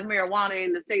legalize marijuana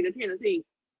in the state of Tennessee?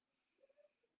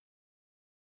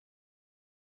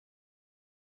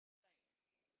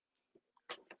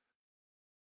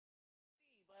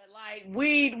 But like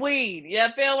weed. You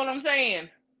feel what I'm saying?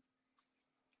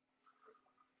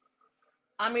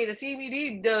 I mean, the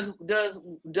CBD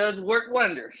does work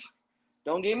wonders.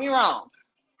 Don't get me wrong.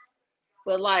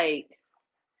 But like,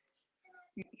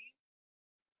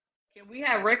 can we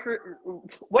have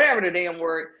whatever the damn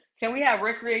word? Can we have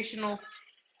recreational?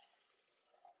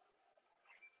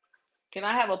 Can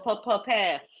I have a puff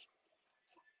pass?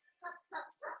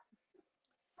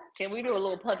 Can we do a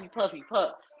little puffy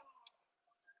puff?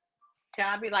 Can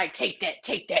I be like, take that?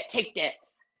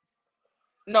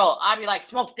 No, I'll be like,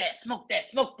 smoke that.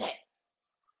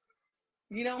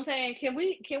 You know what I'm saying? Can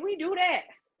we do that?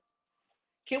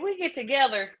 Can we get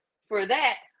together for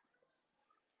that?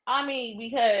 I mean,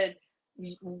 because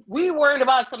we worried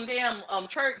about some damn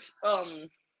church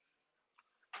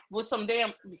with some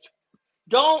damn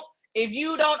don't if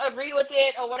you don't agree with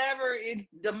it or whatever, it's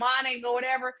demonic or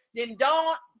whatever, then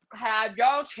don't have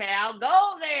your child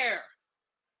go there.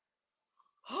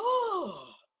 Oh,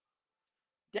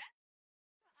 that's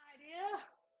the idea.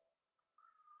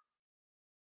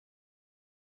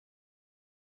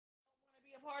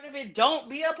 Be a part of it. Don't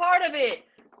be a part of it.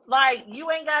 Like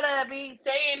you ain't gotta be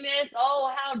saying this.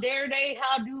 Oh, how dare they?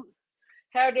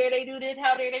 How dare they do this?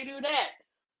 How dare they do that?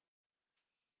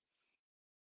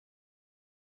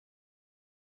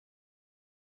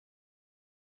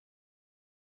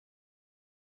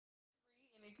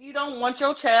 And if you don't want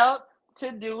your child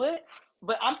to do it,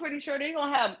 but I'm pretty sure they're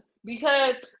gonna have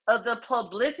because of the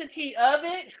publicity of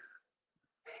it,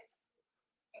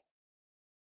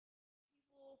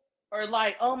 or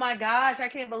like, oh my gosh, I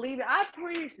can't believe it.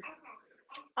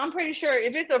 I'm pretty sure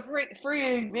if it's a free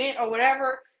event or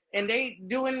whatever, and they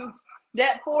doing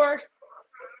that for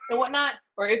and whatnot,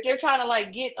 or if they're trying to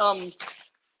like get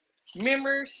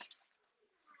members,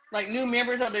 like new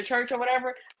members of the church or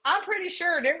whatever, I'm pretty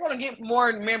sure they're gonna get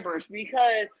more members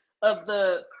because of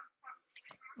the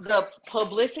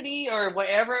publicity or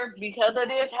whatever. Because of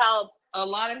this, how a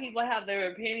lot of people have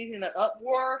their opinions in the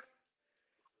uproar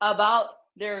about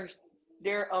their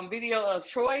video of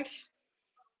choice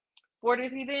for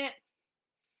this event.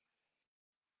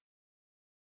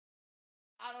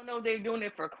 I don't know if they're doing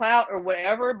it for clout or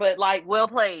whatever, but like, well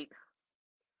played.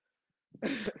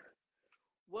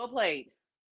 Well played.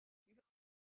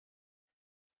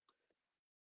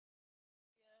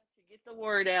 To get the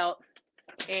word out,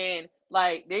 and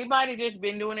like they might have just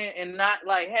been doing it and not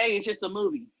like, hey, it's just a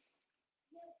movie.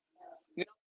 You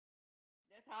know,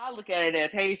 that's how I look at it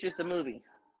as, hey, it's just a movie.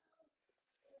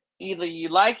 Either you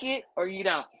like it or you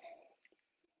don't.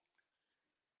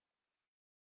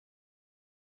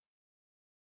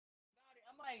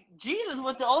 I'm like, Jesus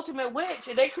was the ultimate witch,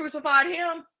 and they crucified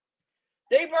him.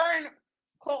 They burned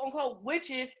quote unquote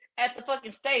witches at the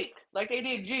fucking stake like they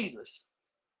did Jesus.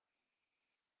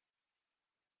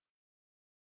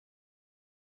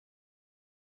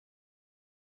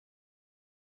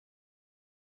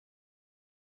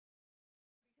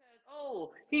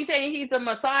 Oh, he's saying he's the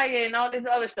Messiah and all this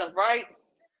other stuff, right?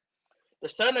 The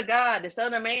Son of God, the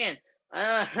Son of Man.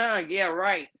 Yeah,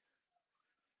 right.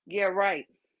 Yeah, right.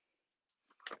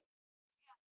 Turn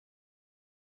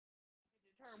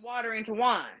water into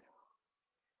wine.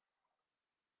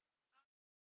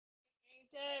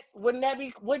 Ain't that? Wouldn't that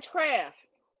be witchcraft?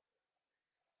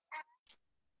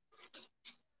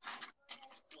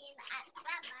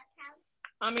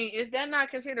 I mean, is that not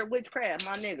considered witchcraft,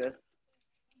 my nigga?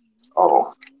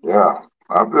 Oh, yeah,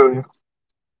 I feel you.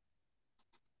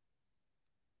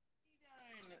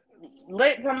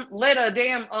 Let a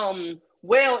damn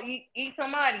whale eat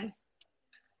somebody,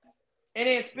 and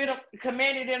then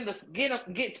commanded them to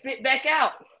get spit back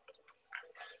out.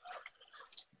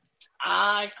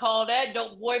 I call that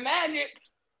dope boy magic.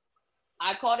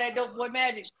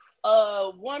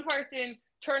 One person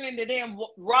turning the damn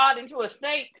rod into a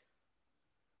snake,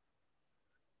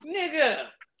 nigga.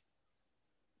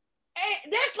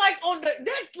 That's like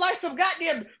some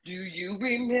goddamn. Do you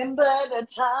remember the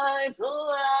times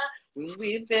when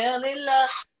we fell in love?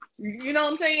 You know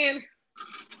what I'm saying?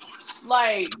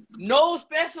 Like no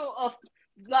special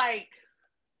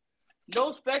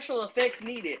effects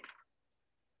needed.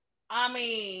 I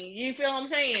mean, you feel what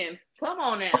I'm saying? Come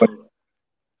on now.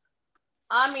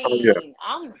 I Oh yeah. mean,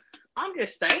 I'm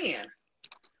just saying.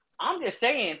 I'm just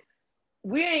saying.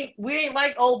 We ain't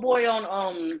like old boy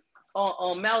on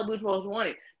Malibu's Most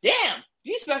Wanted. Damn,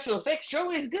 these special effects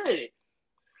sure is good.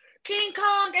 King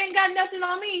Kong ain't got nothing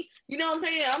on me. You know what I'm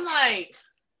saying? I'm like,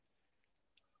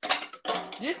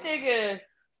 this nigga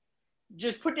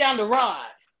just put down the rod,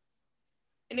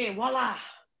 and then voila.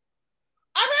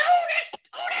 I mean,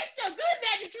 that's a good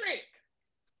magic trick.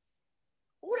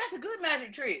 Oh, that's a good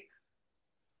magic trick.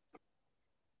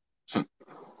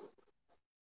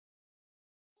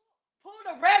 Pull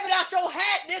the rabbit out your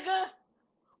hat, nigga.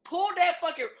 Pull that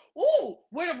fucking. Ooh,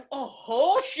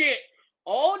 oh shit.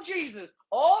 Oh Jesus.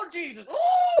 Oh Jesus.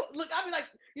 Ooh, look, I mean, like,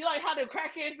 you like how the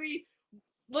crackheads be.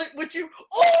 Look with you.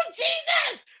 Oh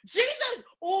Jesus. Jesus.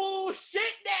 Oh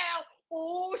shit now.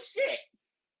 Oh shit.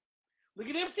 Look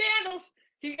at them sandals.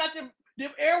 He got them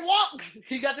airwalks.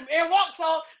 He got them airwalks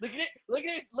on. Look at it. Look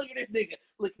at it. Look at this nigga.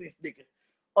 Look at this nigga.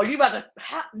 Oh, you about to,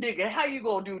 nigga? How you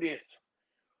gonna do this?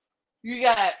 You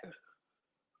got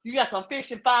some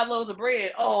fish and 5 loaves of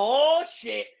bread. Oh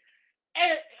shit.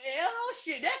 And, oh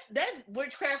shit. That's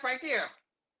witchcraft right there.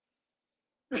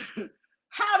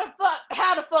 How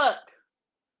the fuck?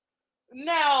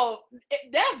 Now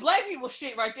that's black people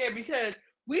shit right there, because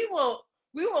we will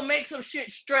make some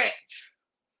shit stretch.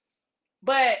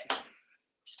 But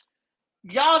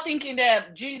y'all thinking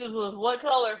that Jesus was what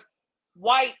color?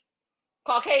 White,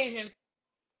 Caucasian,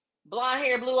 blonde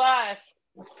hair, blue eyes.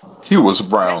 He was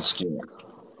brown skin.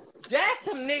 That's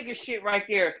some nigga shit right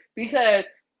there. Because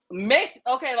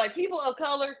like people of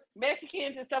color,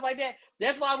 Mexicans and stuff like that,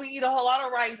 that's why we eat a whole lot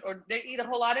of rice, or they eat a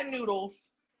whole lot of noodles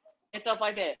and stuff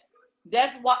like that.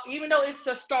 That's why, even though it's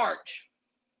a starch,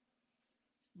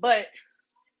 but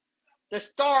the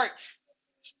starch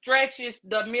stretches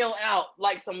the meal out,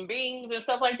 like some beans and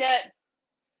stuff like that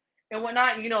and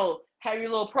whatnot, have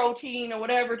your little protein or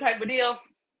whatever type of deal. What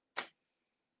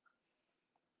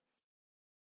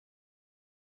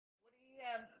do you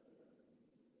have?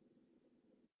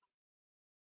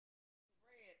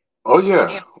 Oh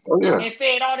yeah. Oh yeah. And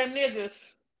fed all them niggas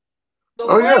the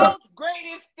Oh yeah. world's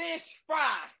greatest fish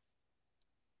fry.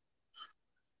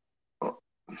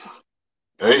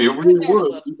 Hey, it really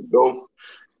was.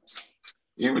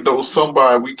 Even though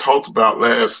somebody we talked about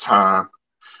last time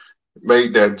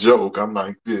made that joke, I'm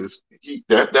like this.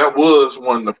 That was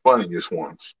one of the funniest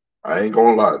ones. I ain't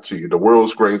gonna lie to you. The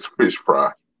world's greatest fish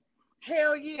fry.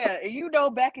 Hell yeah.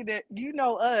 Back in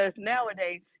us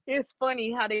nowadays, it's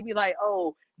funny how they be like,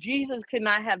 oh, Jesus could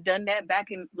not have done that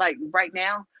back in, like, right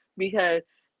now, because,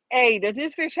 hey, does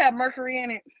this fish have mercury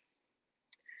in it?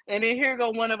 And then here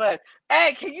go one of us.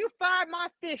 Hey, can you fry my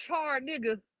fish hard,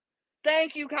 nigga?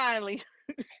 Thank you kindly.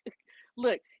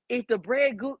 Look, is the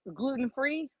bread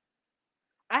gluten-free?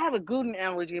 I have a gluten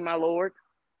allergy, my lord.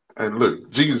 And look,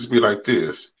 Jesus be like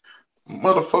this.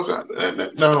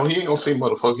 Motherfucker. No, he ain't gonna say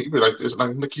motherfucker. He be like this.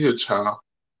 Like, look here, child.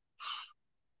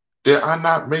 Did I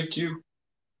not make you?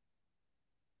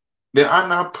 Did I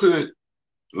not put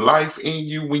life in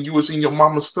you when you was in your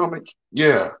mama's stomach?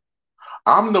 Yeah.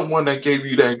 I'm the one that gave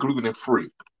you that gluten-free,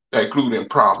 that gluten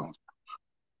problem.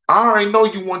 I already know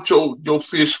you want your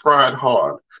fish fried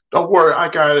hard. Don't worry, I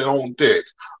got it on deck.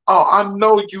 Oh, I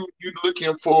know you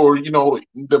looking for,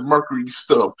 the mercury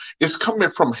stuff. It's coming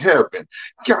from heaven.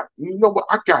 You know what?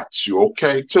 I got you,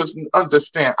 okay? Just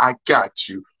understand, I got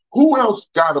you. Who else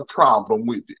got a problem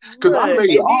with it? Because I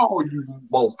made all you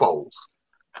mofos.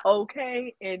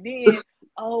 Okay, and then,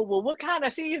 oh, well, what kind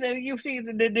of season you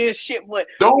seasoned this shit with?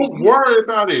 Don't worry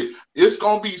about it. It's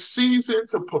going to be seasoned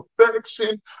to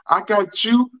perfection. I got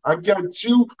you. I got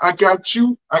you. I got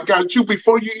you. I got you.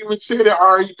 Before you even said it, I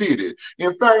already did it.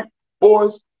 In fact,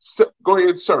 boys, go ahead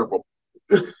and serve them.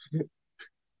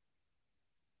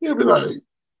 He'll be like,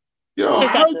 yo,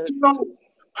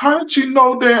 how did you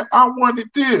know that I wanted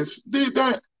this, did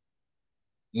that?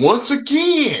 Once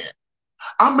again,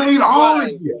 I made all of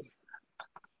you.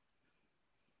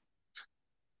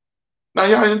 Now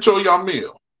y'all enjoy your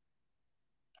meal.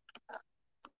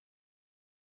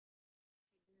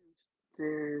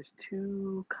 There's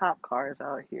 2 cop cars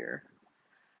out here.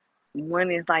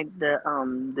 One is like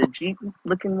the Jeep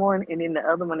looking one, and then the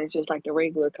other one is just like the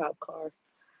regular cop car.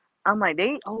 I'm like,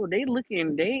 they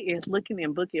is looking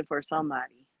and booking for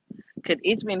somebody, cause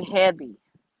it's been heavy.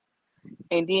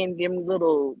 And then them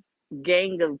little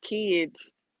gang of kids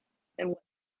and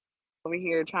over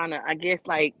here trying to, I guess,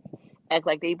 like, act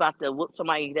like they about to whoop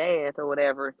somebody's ass or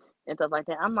whatever and stuff like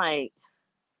that. I'm like,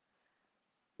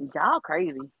 y'all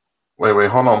crazy. Wait,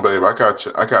 hold on, babe. I got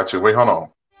you. Wait, hold on.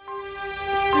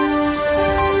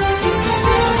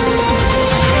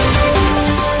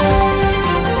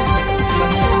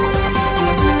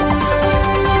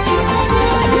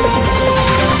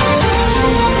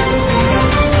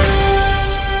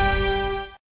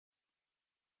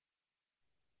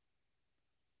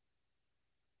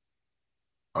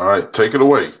 All right, take it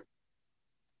away.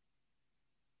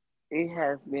 It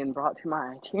has been brought to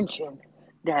my attention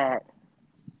that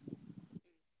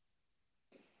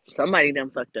somebody done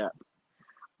fucked up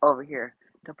over here.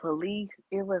 The police,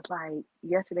 it was like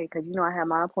yesterday, because you know I had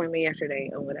my appointment yesterday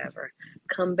or whatever.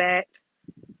 Come back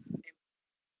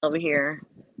over here,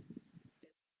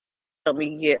 help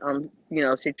me get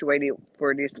situated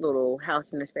for this little house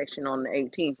inspection on the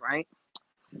 18th, right?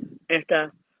 And stuff.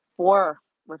 Four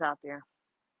was out there.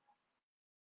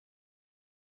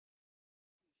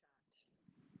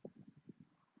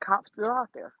 Cops still out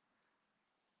there.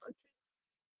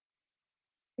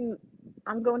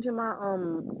 I'm going to my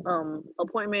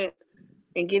appointment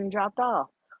and getting dropped off.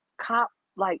 Cop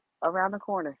like around the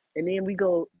corner, and then we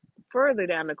go further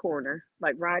down the corner,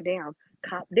 like ride down.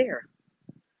 Cop there,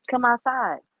 come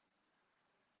outside.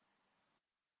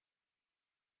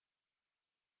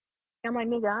 I'm like,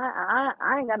 nigga,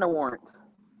 I ain't got no warrant.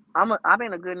 I've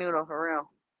been a good noodle for real.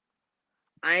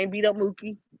 I ain't beat up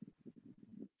Mookie.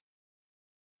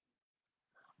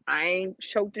 I ain't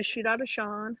choked the shit out of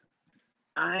Sean.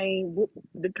 I ain't whooped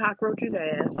the cockroach's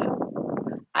ass.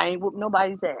 I ain't whooped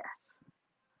nobody's ass.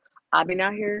 I've been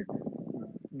out here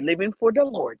living for the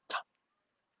Lord,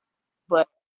 but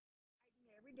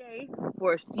every day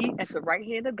for a seat at the right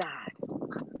hand of God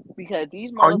because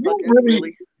these Are you motherfuckers really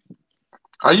really.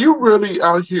 are you really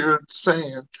out here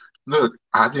saying, look,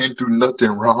 I didn't do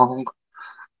nothing wrong,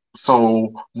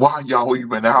 so why y'all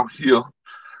even out here?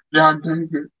 Yeah,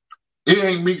 it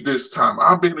ain't me this time.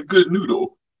 I've been a good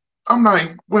noodle. I'm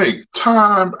like, wait,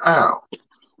 time out.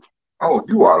 Oh,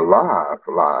 you are live.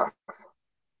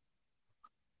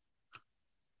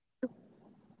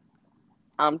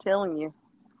 I'm telling you.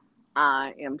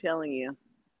 I am telling you.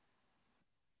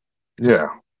 Yeah.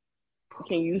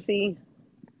 Can you see?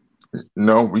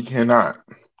 No, we cannot.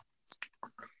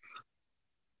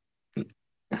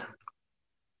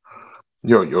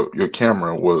 Your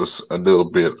camera was a little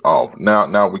bit off.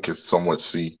 Now we can somewhat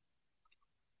see.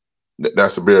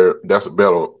 That's a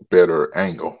better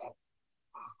angle.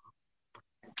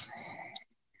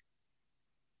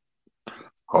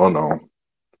 Hold on,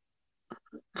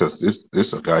 cause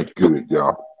this a guy good,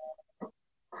 y'all.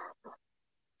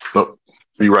 Look,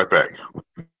 be right back.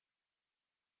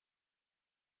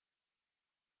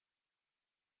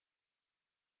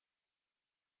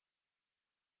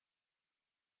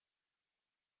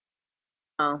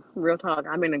 Real talk.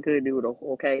 I'm in a good doodle.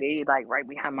 Okay, they like right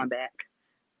behind my back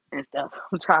and stuff.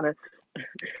 I'm trying to.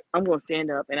 I'm gonna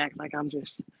stand up and act like I'm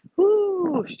just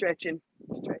whoo stretching,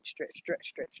 stretch.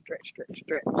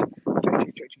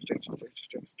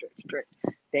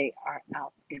 They are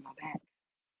out in my back.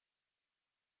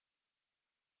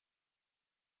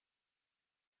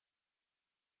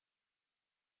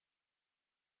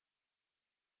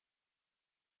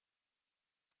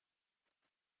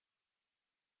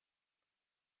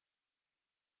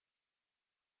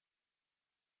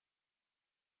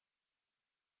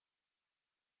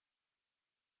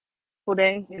 Full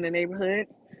day in the neighborhood.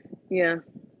 Yeah,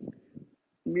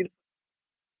 beautiful.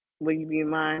 Will you be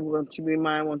mine? Won't you be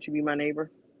mine? Won't you be my neighbor?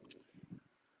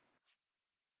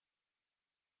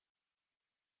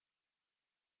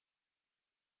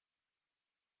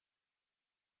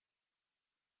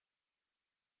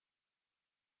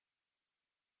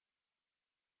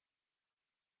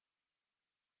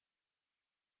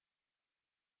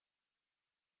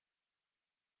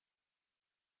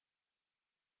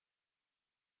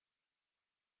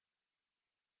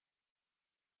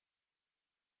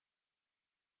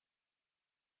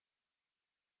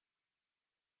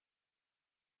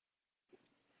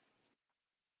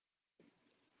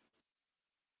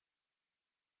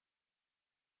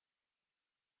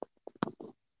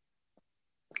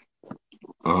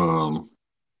 Um,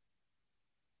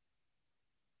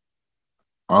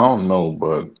 I don't know,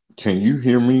 but can you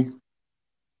hear me?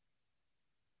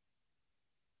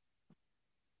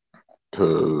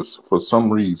 Cause for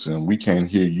some reason we can't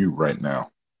hear you right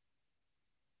now.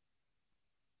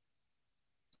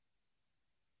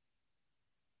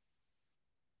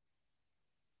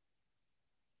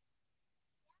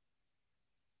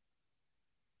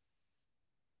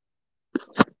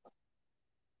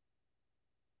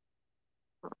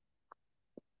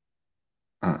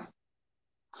 Mm.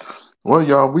 Well,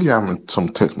 y'all, we having some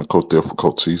technical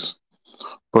difficulties,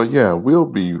 but yeah, we'll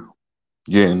be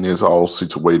getting this all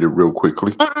situated real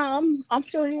quickly. I'm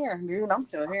still here, dude. I'm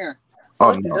still here.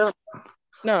 Oh Fuck the no, dumb.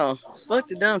 No, fuck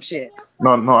the dumb shit.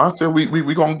 no! I said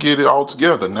we gonna get it all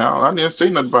together now. I didn't say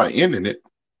nothing about ending it,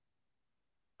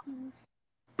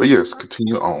 but yes,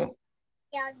 continue on.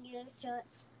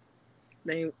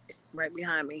 They right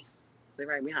behind me. They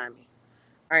right behind me.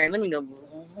 All right, let me go.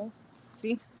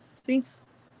 See, see,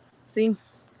 see.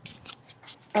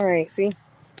 All right, see.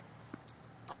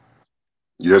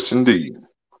 Yes, indeed.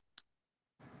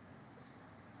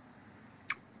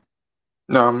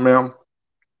 Now, ma'am,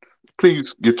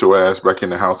 please get your ass back in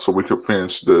the house so we can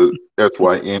finish the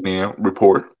SYNN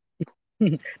report.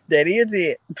 That is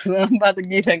it. I'm about to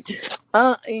get back.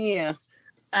 Yeah.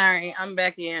 All right, I'm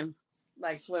back in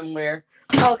like swimwear.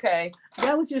 Okay,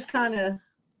 that was just kind of.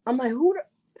 I'm like, who?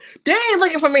 They ain't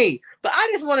looking for me, but I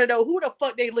just want to know who the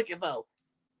fuck they looking for.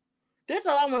 That's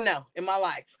all I want to know in my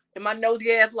life, in my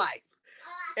nosy ass life,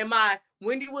 in my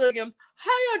Wendy Williams, how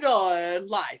you doing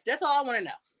life. That's all I want to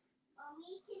know.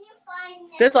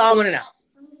 That's all I want to know.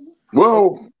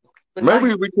 Well, Look maybe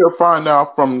like we can find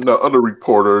out from the other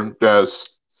reporter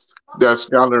that's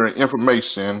gathering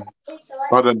information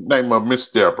by the name of Miss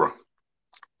Deborah.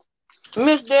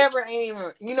 Miss Deborah ain't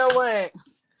even. You know what?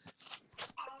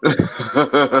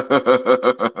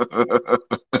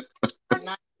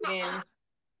 Not even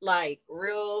like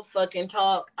real fucking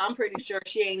talk. I'm pretty sure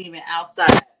she ain't even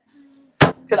outside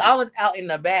because I was out in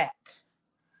the back.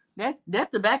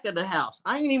 That's the back of the house.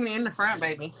 I ain't even in the front,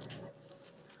 baby.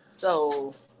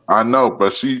 So I know,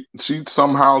 but she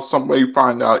somehow some way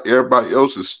find out everybody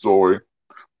else's story,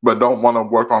 but don't want to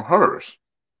work on hers.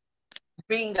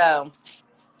 bingo.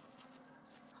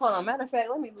 Hold on. Matter of fact,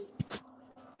 let me.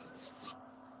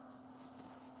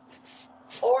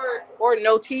 Or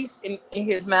no teeth in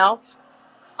his mouth.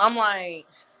 I'm like,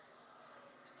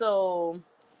 so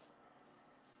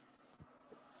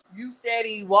you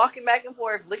steady walking back and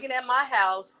forth, looking at my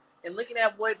house and looking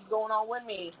at what's going on with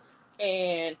me,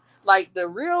 and like the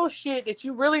real shit that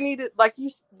you really needed, like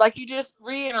you just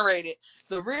reiterated,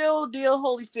 the real deal,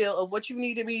 Holyfield, of what you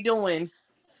need to be doing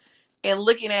and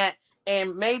looking at,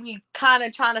 and maybe kind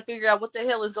of trying to figure out what the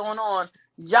hell is going on.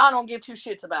 Y'all don't give two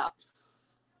shits about.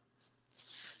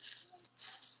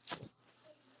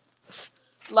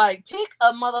 Like, pick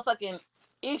a motherfucking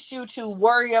issue to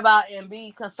worry about and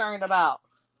be concerned about.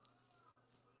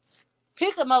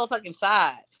 Pick a motherfucking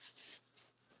side.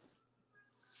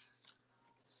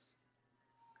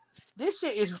 This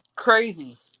shit is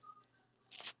crazy.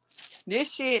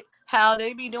 This shit, how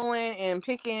they be doing and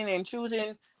picking and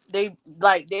choosing, they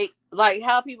like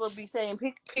how people be saying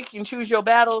pick and choose your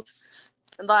battles.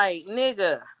 Like,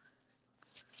 nigga,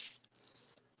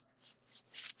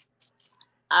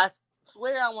 I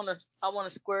swear I wanna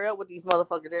square up with these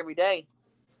motherfuckers every day.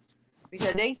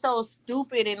 Because they so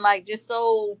stupid and like just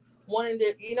so wanting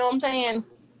to, you know what I'm saying?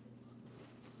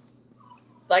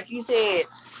 Like you said,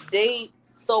 they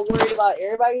so worried about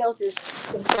everybody else's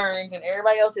concerns and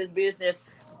everybody else's business.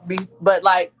 But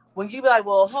like when you be like,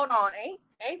 well, hold on,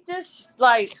 ain't this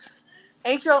like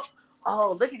ain't your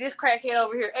oh look at this crackhead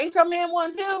over here? Ain't your man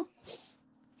one too?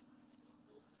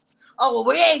 Oh well,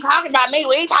 we ain't talking about me.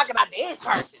 We ain't talking about this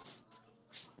person.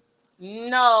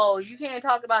 No, you can't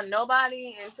talk about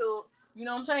nobody until you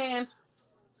know what I'm saying.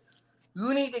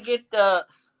 You need to get the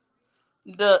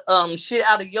shit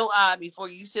out of your eye before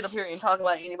you sit up here and talk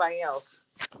about anybody else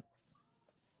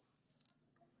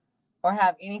or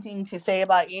have anything to say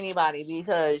about anybody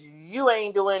because you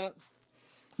ain't doing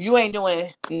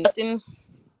nothing.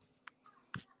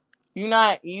 You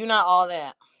not all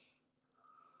that.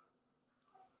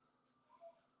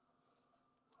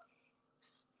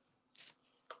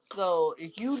 So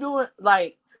if you doing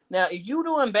like now if you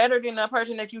doing better than the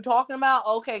person that you talking about,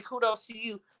 okay, kudos to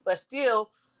you. But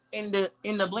still, in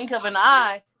the blink of an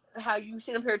eye, how you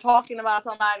sit up here talking about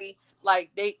somebody like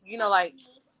they like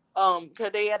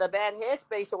because they had a bad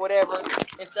headspace or whatever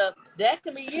and stuff, that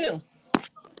can be you.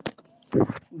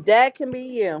 That can be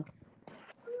you.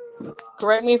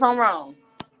 Correct me if I'm wrong.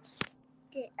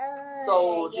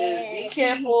 So just be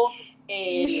careful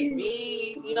and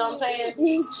be, you know what I'm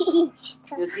saying?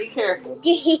 Just be careful.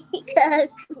 Be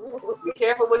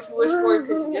careful what you wish for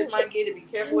because you just might get it. Be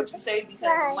careful what you say because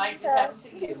it might just happen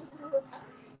to you.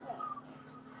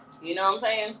 You know what I'm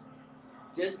saying?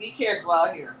 Just be careful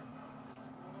out here.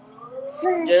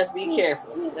 Just be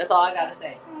careful. That's all I gotta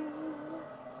say.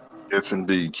 Yes,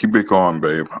 indeed. Keep it going,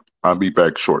 babe. I'll be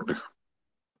back shortly.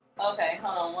 Okay,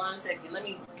 hold on 1 second. Let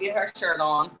me get her shirt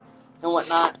on and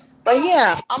whatnot. But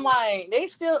yeah, I'm like,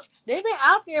 they've been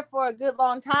out there for a good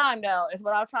long time though, is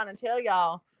what I'm trying to tell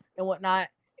y'all and whatnot,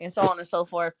 and so on and so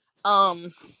forth.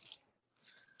 Um,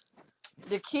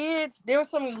 the kids, there were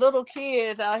some little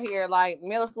kids out here, like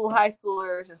middle school, high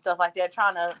schoolers and stuff like that,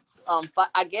 trying to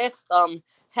I guess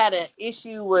had an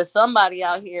issue with somebody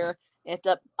out here and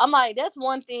stuff. I'm like, that's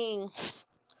one thing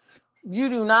you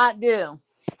do not do.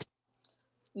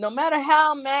 No matter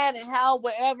how mad and how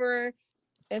whatever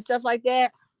and stuff like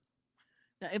that,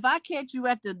 Now, if I catch you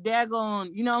at the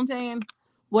daggone, you know what I'm saying?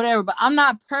 Whatever. But I'm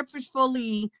not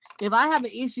purposefully, if I have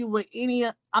an issue with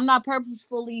I'm not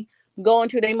purposefully going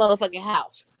to their motherfucking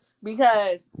house.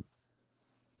 Because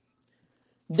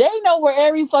they know where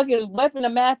every fucking weapon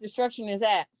of mass destruction is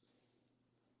at.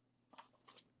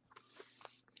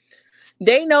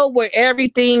 They know where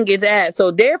everything is at.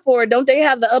 So therefore, don't they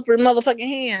have the upper motherfucking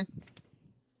hand?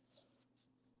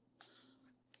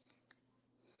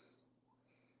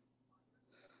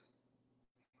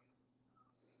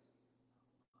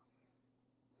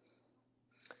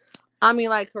 I mean,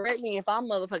 like, correct me if I'm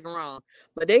motherfucking wrong,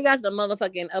 but they got the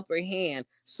motherfucking upper hand.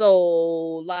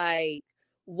 So, like,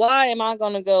 why am I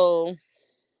gonna go?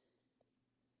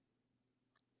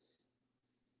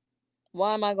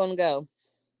 Why am I gonna go?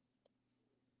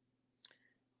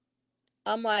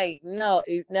 I'm like, no.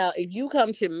 Now, if you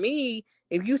come to me,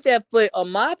 if you step foot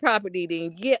on my property,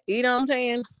 then yeah, you know what I'm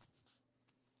saying.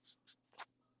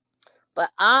 But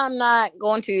I'm not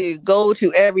going to go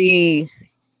to every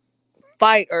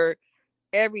fight or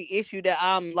every issue that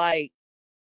I'm like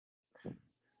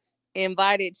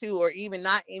invited to, or even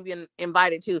not even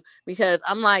invited to, because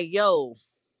I'm like, yo,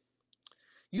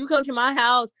 you come to my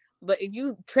house, but if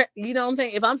you know what I'm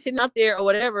saying, if I'm sitting up there or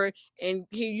whatever, and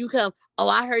here you come, oh,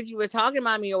 I heard you were talking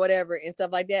about me or whatever and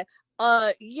stuff like that.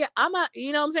 Yeah, I'm not,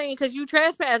 you know what I'm saying, because you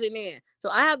trespassing in, so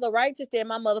I have the right to stand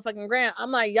my motherfucking ground.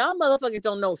 I'm like, y'all motherfuckers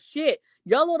don't know shit.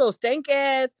 Y'all little stink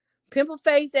ass, pimple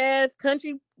face ass,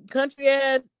 country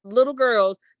ass little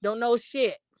girls don't know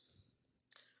shit.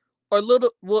 Or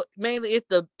little, well, mainly it's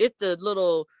the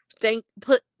little stank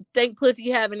pussy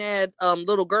having ass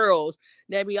little girls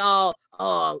that be all,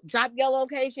 oh, drop your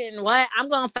location, what, I'm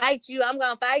gonna fight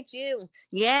you,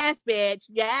 yes bitch,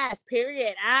 yes,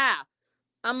 period.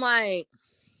 I'm like,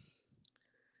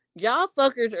 y'all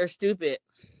fuckers are stupid.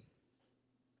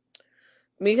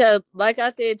 Because like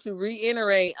I said, to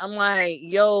reiterate, I'm like,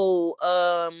 yo,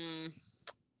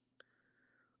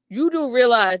 you do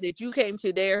realize that you came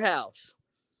to their house.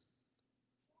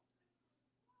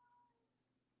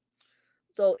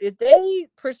 So if they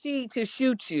proceed to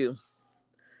shoot you,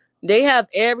 they have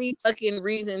every fucking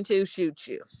reason to shoot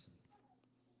you.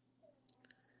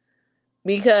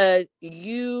 Because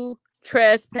you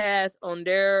trespass on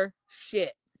their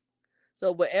shit.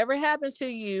 So whatever happens to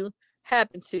you,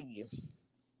 happens to you.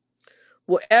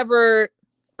 Whatever,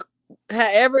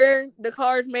 however the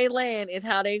cars may land is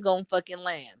how they gonna fucking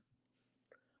land.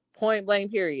 Point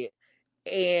blank, period.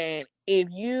 And if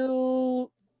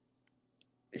you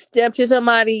step to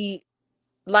somebody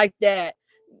like that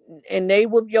and they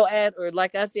whoop your ass, or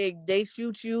like I said, they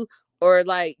shoot you, or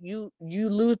like you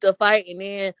lose the fight, and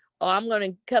then, oh, I'm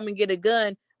gonna come and get a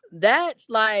gun. That's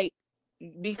like,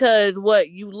 because what,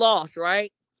 you lost,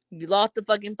 right? You lost the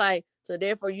fucking fight, so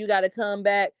therefore you got to come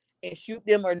back and shoot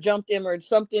them or jump them or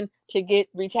something to get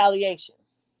retaliation.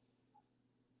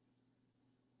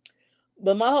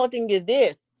 But my whole thing is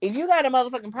this: if you got a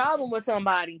motherfucking problem with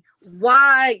somebody,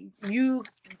 why you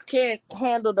can't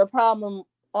handle the problem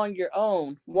on your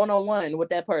own, one on one with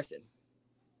that person?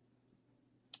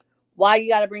 Why you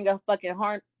gotta bring a fucking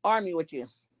army with you?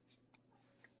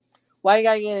 Why you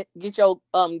gotta get your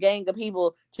gang of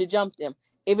people to jump them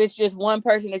if it's just one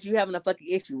person that you having a fucking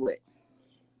issue with?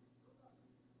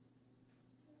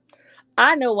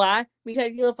 I know why.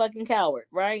 Because you're a fucking coward,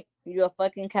 right? You're a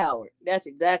fucking coward. That's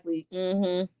exactly.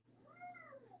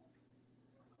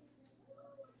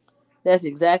 That's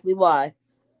exactly why.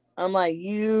 I'm like,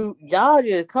 y'all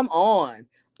just come on,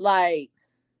 like,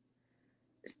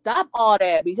 stop all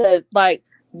that, because like,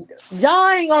 y'all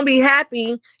ain't gonna be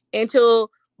happy until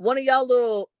one of y'all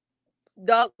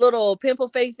little pimple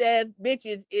face ass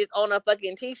bitches is on a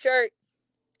fucking t-shirt.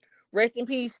 Rest in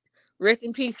peace. Rest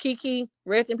in peace, Kiki.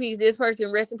 Rest in peace, this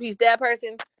person. Rest in peace, that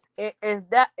person. Is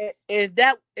that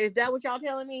what y'all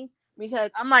telling me?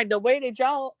 Because I'm like, the way that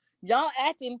y'all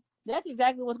acting, that's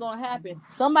exactly what's gonna happen.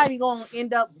 Somebody gonna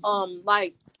end up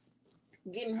like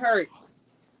getting hurt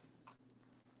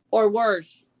or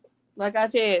worse. Like I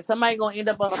said, somebody gonna end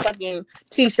up on a fucking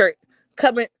t-shirt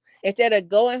coming, instead of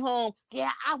going home.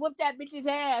 Yeah, I whipped that bitch's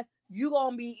ass. You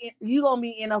gonna be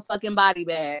in a fucking body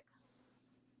bag.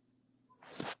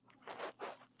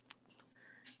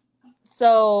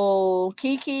 So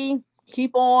Kiki,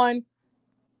 keep on,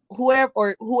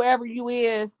 whoever you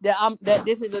is that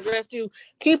this is addressed to.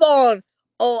 Keep on.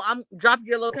 Oh, I'm drop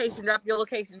your location. Drop your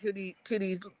location to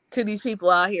these people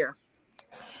out here,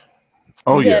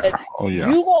 Oh yeah. because Oh yeah.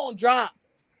 you gonna drop.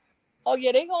 Oh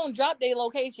yeah, they gonna drop their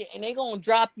location, and they gonna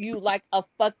drop you like a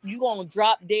fuck. You gonna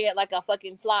drop dead like a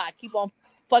fucking fly. Keep on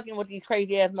fucking with these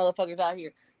crazy ass motherfuckers out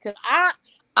here, cause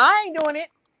I ain't doing it.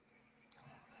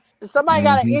 somebody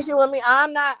got an Mm-hmm. issue with me,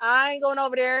 I ain't going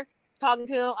over there talking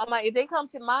to them. I'm like, if they come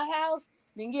to my house,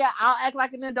 then yeah, I'll act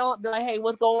like an adult, be like, hey,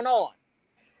 what's going on?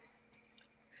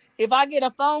 If I get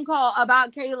a phone call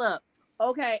about Caleb,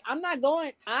 okay, I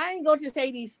ain't going to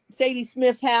Sadie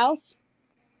Smith's house,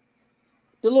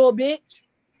 the little bitch.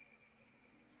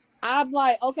 I'm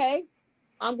like, okay,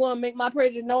 I'm going to make my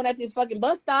presence known at this fucking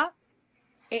bus stop.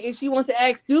 And if she wants to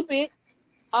act stupid,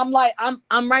 I'm like,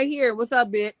 I'm right here. What's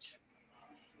up, bitch?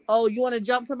 Oh, you want to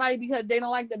jump somebody because they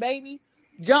don't like the baby?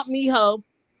 Jump me, hoe.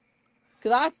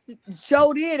 Because I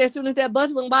showed it as soon as that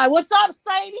bus went by. What's up,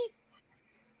 Sadie?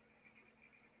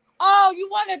 Oh, you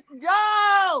want to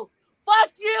go? Fuck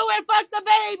you and fuck the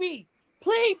baby.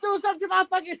 Please do something to my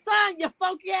fucking son, you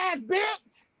funky ass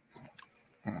bitch.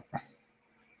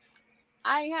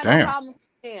 I ain't had no problem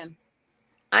then.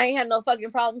 I ain't had no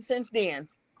fucking problem since then.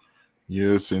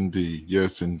 Yes, indeed.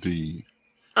 Yes, indeed.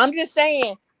 I'm just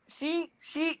saying, she,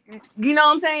 you know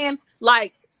what I'm saying?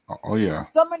 Like, Oh yeah.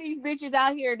 some of these bitches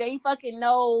out here, they fucking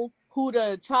know who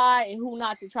to try and who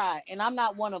not to try. And I'm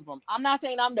not one of them. I'm not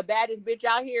saying I'm the baddest bitch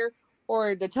out here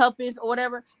or the toughest or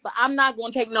whatever, but I'm not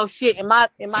gonna take no shit. And my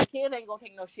kids ain't gonna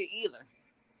take no shit either.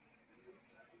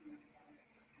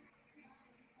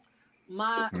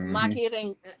 My kids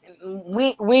ain't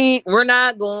we're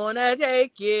not gonna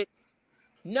take it.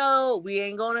 No, we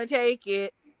ain't gonna take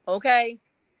it. Okay.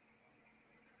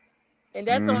 And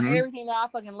that's on everything that I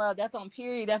fucking love. That's on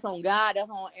period. That's on God. That's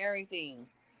on everything.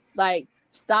 Like,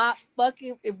 stop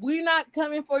fucking. If we're not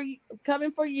coming for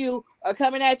you or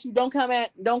coming at you, don't come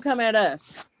at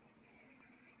us.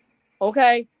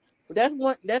 Okay? That's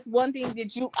one thing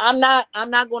that I'm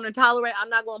not going to tolerate. I'm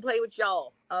not going to play with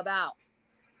y'all about.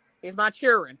 It's my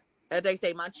children. As they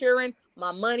say, my children,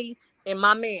 my money, and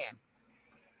my man.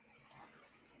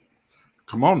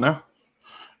 Come on now.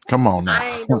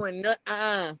 I ain't doing no.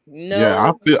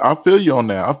 Yeah, I feel you on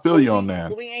that. I feel you on that.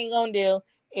 What we ain't gonna do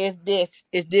is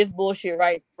this bullshit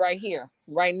right here,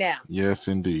 right now. Yes,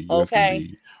 indeed. Yes, Okay,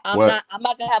 indeed. I'm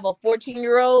not gonna have a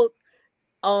 14-year-old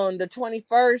on the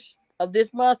 21st of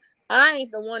this month. I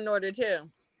ain't the one nor the two.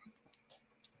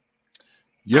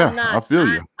 Yeah, I feel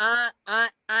you. I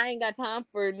ain't got time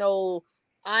for no.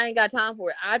 I ain't got time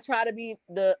for it. I try to be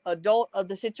the adult of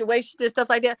the situation and stuff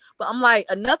like that. But I'm like,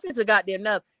 enough is a goddamn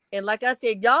enough. And like I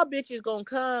said, y'all bitches gonna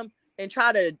come and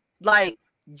try to like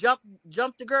jump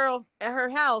the girl at her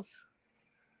house.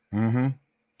 Mm-hmm.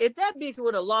 If that bitch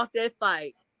would have lost that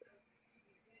fight,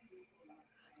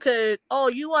 cause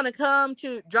you want to come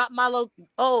to drop my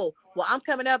well, I'm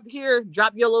coming up here,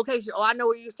 drop your location. Oh, I know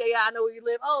where you stay at, I know where you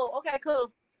live. Oh, okay,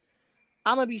 cool.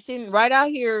 I'm gonna be sitting right out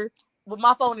here with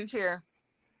my phone and chair.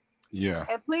 Yeah.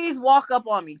 And please walk up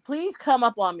on me. Please come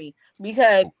up on me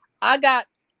because I got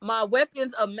my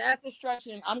weapons of mass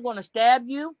destruction. I'm gonna stab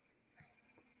you.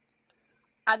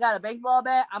 I got a baseball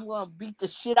bat. I'm gonna beat the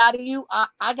shit out of you.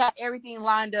 I got everything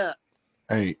lined up.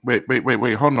 Hey, wait.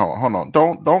 Hold on.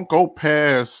 Don't go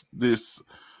past this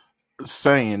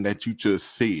saying that you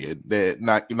just said that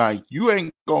not you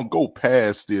ain't gonna go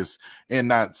past this and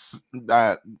not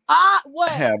have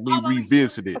me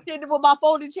revisit it. Sitting with my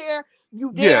folding chair.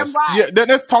 You damn right. Yeah. Then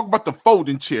let's talk about the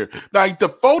folding chair. Like the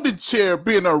folding chair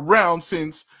been around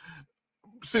since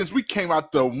we came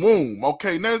out the womb.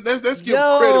 Okay, now let's give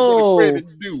credit where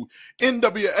credit's due.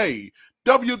 NWA,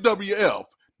 WWF,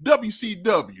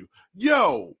 WCW.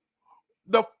 Yo,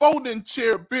 the folding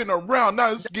chair been around.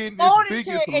 Now it's getting its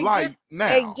biggest light now.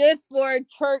 And just for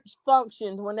church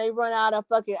functions when they run out of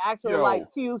fucking actual like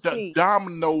QC. The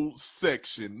domino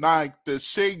section, like the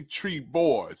Shade Tree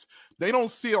Boys. They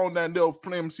don't sit on that little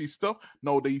flimsy stuff.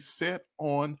 No, they sit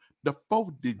on the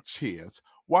folding chairs.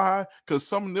 Why? Because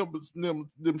some of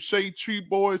them Shade Tree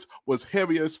Boys was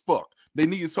heavy as fuck. They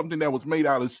needed something that was made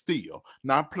out of steel,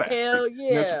 not plastic. Hell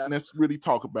yeah. Let's really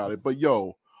talk about it. But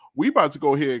yo, we about to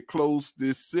go ahead and close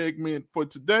this segment for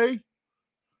today.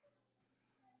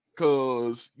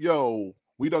 Cause yo,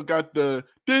 we done got the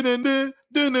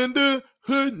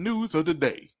hood news of the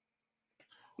day.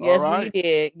 Yes, we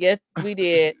did. Yes, we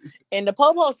did. And the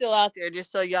Popo's still out there,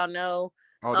 just so y'all know.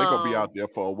 Oh, they're gonna be out there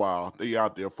for a while. They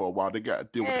out there for a while. They got to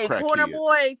deal with the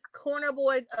crackheads. Corner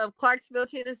boys of Clarksville,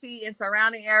 Tennessee, and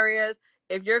surrounding areas.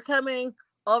 If you're coming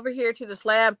over here to the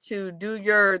slab to do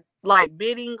your like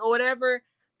bidding or whatever,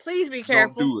 please be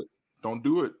careful. Don't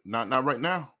do it. Not right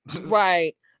now.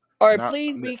 Right. Or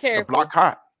please be careful. The block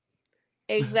hot.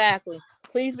 Exactly.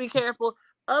 Please be careful.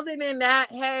 Other than that,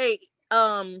 hey,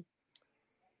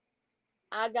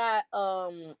 I got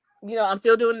I'm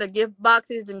still doing the gift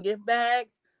boxes and gift bags.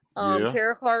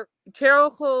 Tarot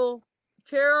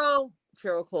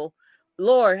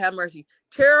Lord have mercy.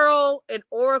 Tarot and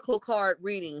oracle card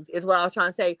readings is what I was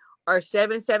trying to say are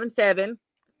 $7.77.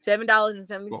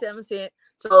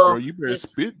 So Girl, you better just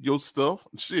spit your stuff.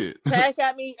 Shit. cash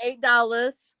at me $8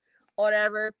 or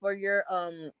whatever for your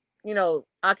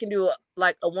I can do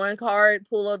like a one card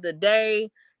pull of the day,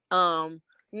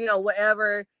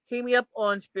 whatever. Hit me up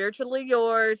on Spiritually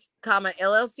Yours,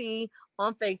 LLC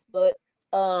on Facebook,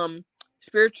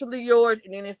 Spiritually Yours,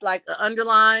 and then it's like an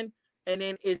underline, and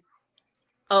then it's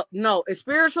no, it's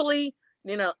Spiritually,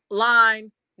 then a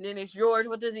line, then it's Yours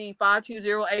with the Z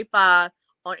 52085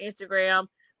 on Instagram,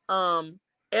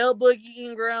 L Boogie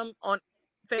Ingram on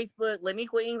Facebook,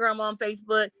 Laniqua Ingram on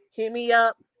Facebook. Hit me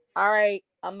up. All right,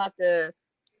 I'm about to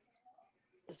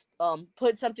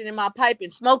put something in my pipe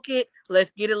and smoke it.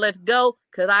 Let's get it. Let's go.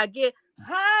 Cause I get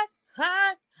high.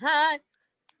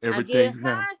 Every I get day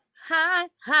now.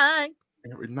 high.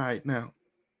 Every night now.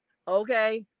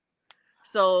 Okay.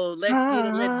 So let's get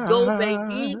it. Let's go,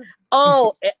 baby.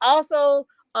 Oh, and also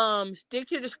stick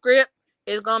to the script.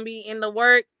 It's gonna be in the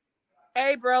work.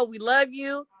 Hey, bro, we love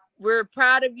you. We're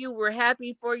proud of you. We're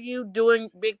happy for you doing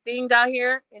big things out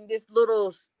here in this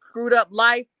little screwed up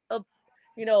life of,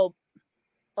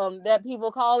 that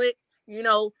people call it.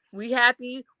 We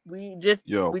happy. We just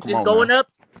going now. up.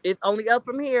 It's only up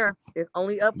from here. It's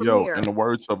only up from here. In the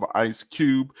words of Ice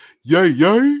Cube,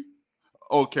 yay.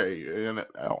 Okay, and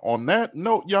on that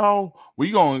note, y'all,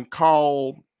 we gonna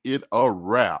call it a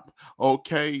wrap.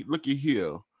 Okay, looky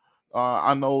here.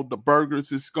 I know the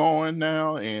burgers is going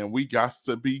now, and we got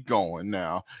to be going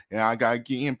now. And I got to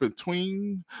get in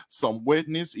between some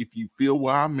wetness, if you feel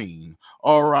what I mean.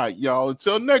 All right, y'all.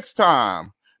 Until next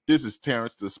time, this is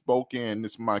Terrence the Spoken.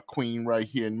 This is my queen right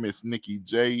here, Miss Nikki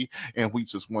J. And we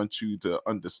just want you to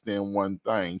understand one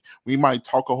thing. We might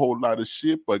talk a whole lot of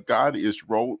shit, but God is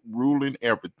ruling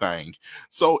everything.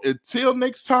 So until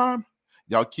next time,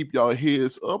 y'all keep y'all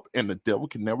heads up, and the devil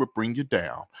can never bring you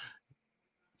down.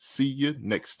 See you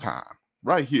next time,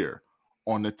 right here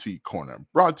on the T Corner.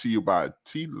 Brought to you by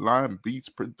T-Line Beats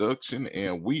Production,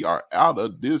 and we are out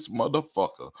of this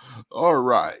motherfucker. All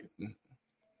right.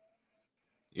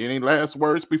 Any last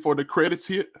words before the credits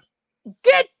hit?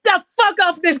 Get the fuck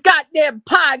off this goddamn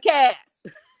podcast.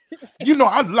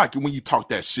 I like it when you talk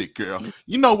that shit, girl.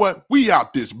 You know what? We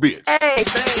out this bitch. Hey,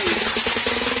 babe.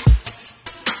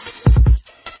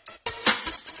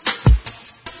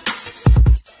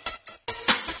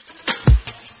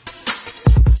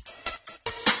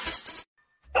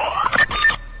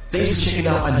 Thanks for checking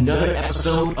out another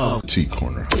episode of T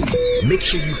Corner. Make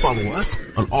sure you follow us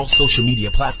on all social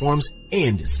media platforms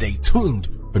and stay tuned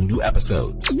for new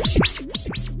episodes.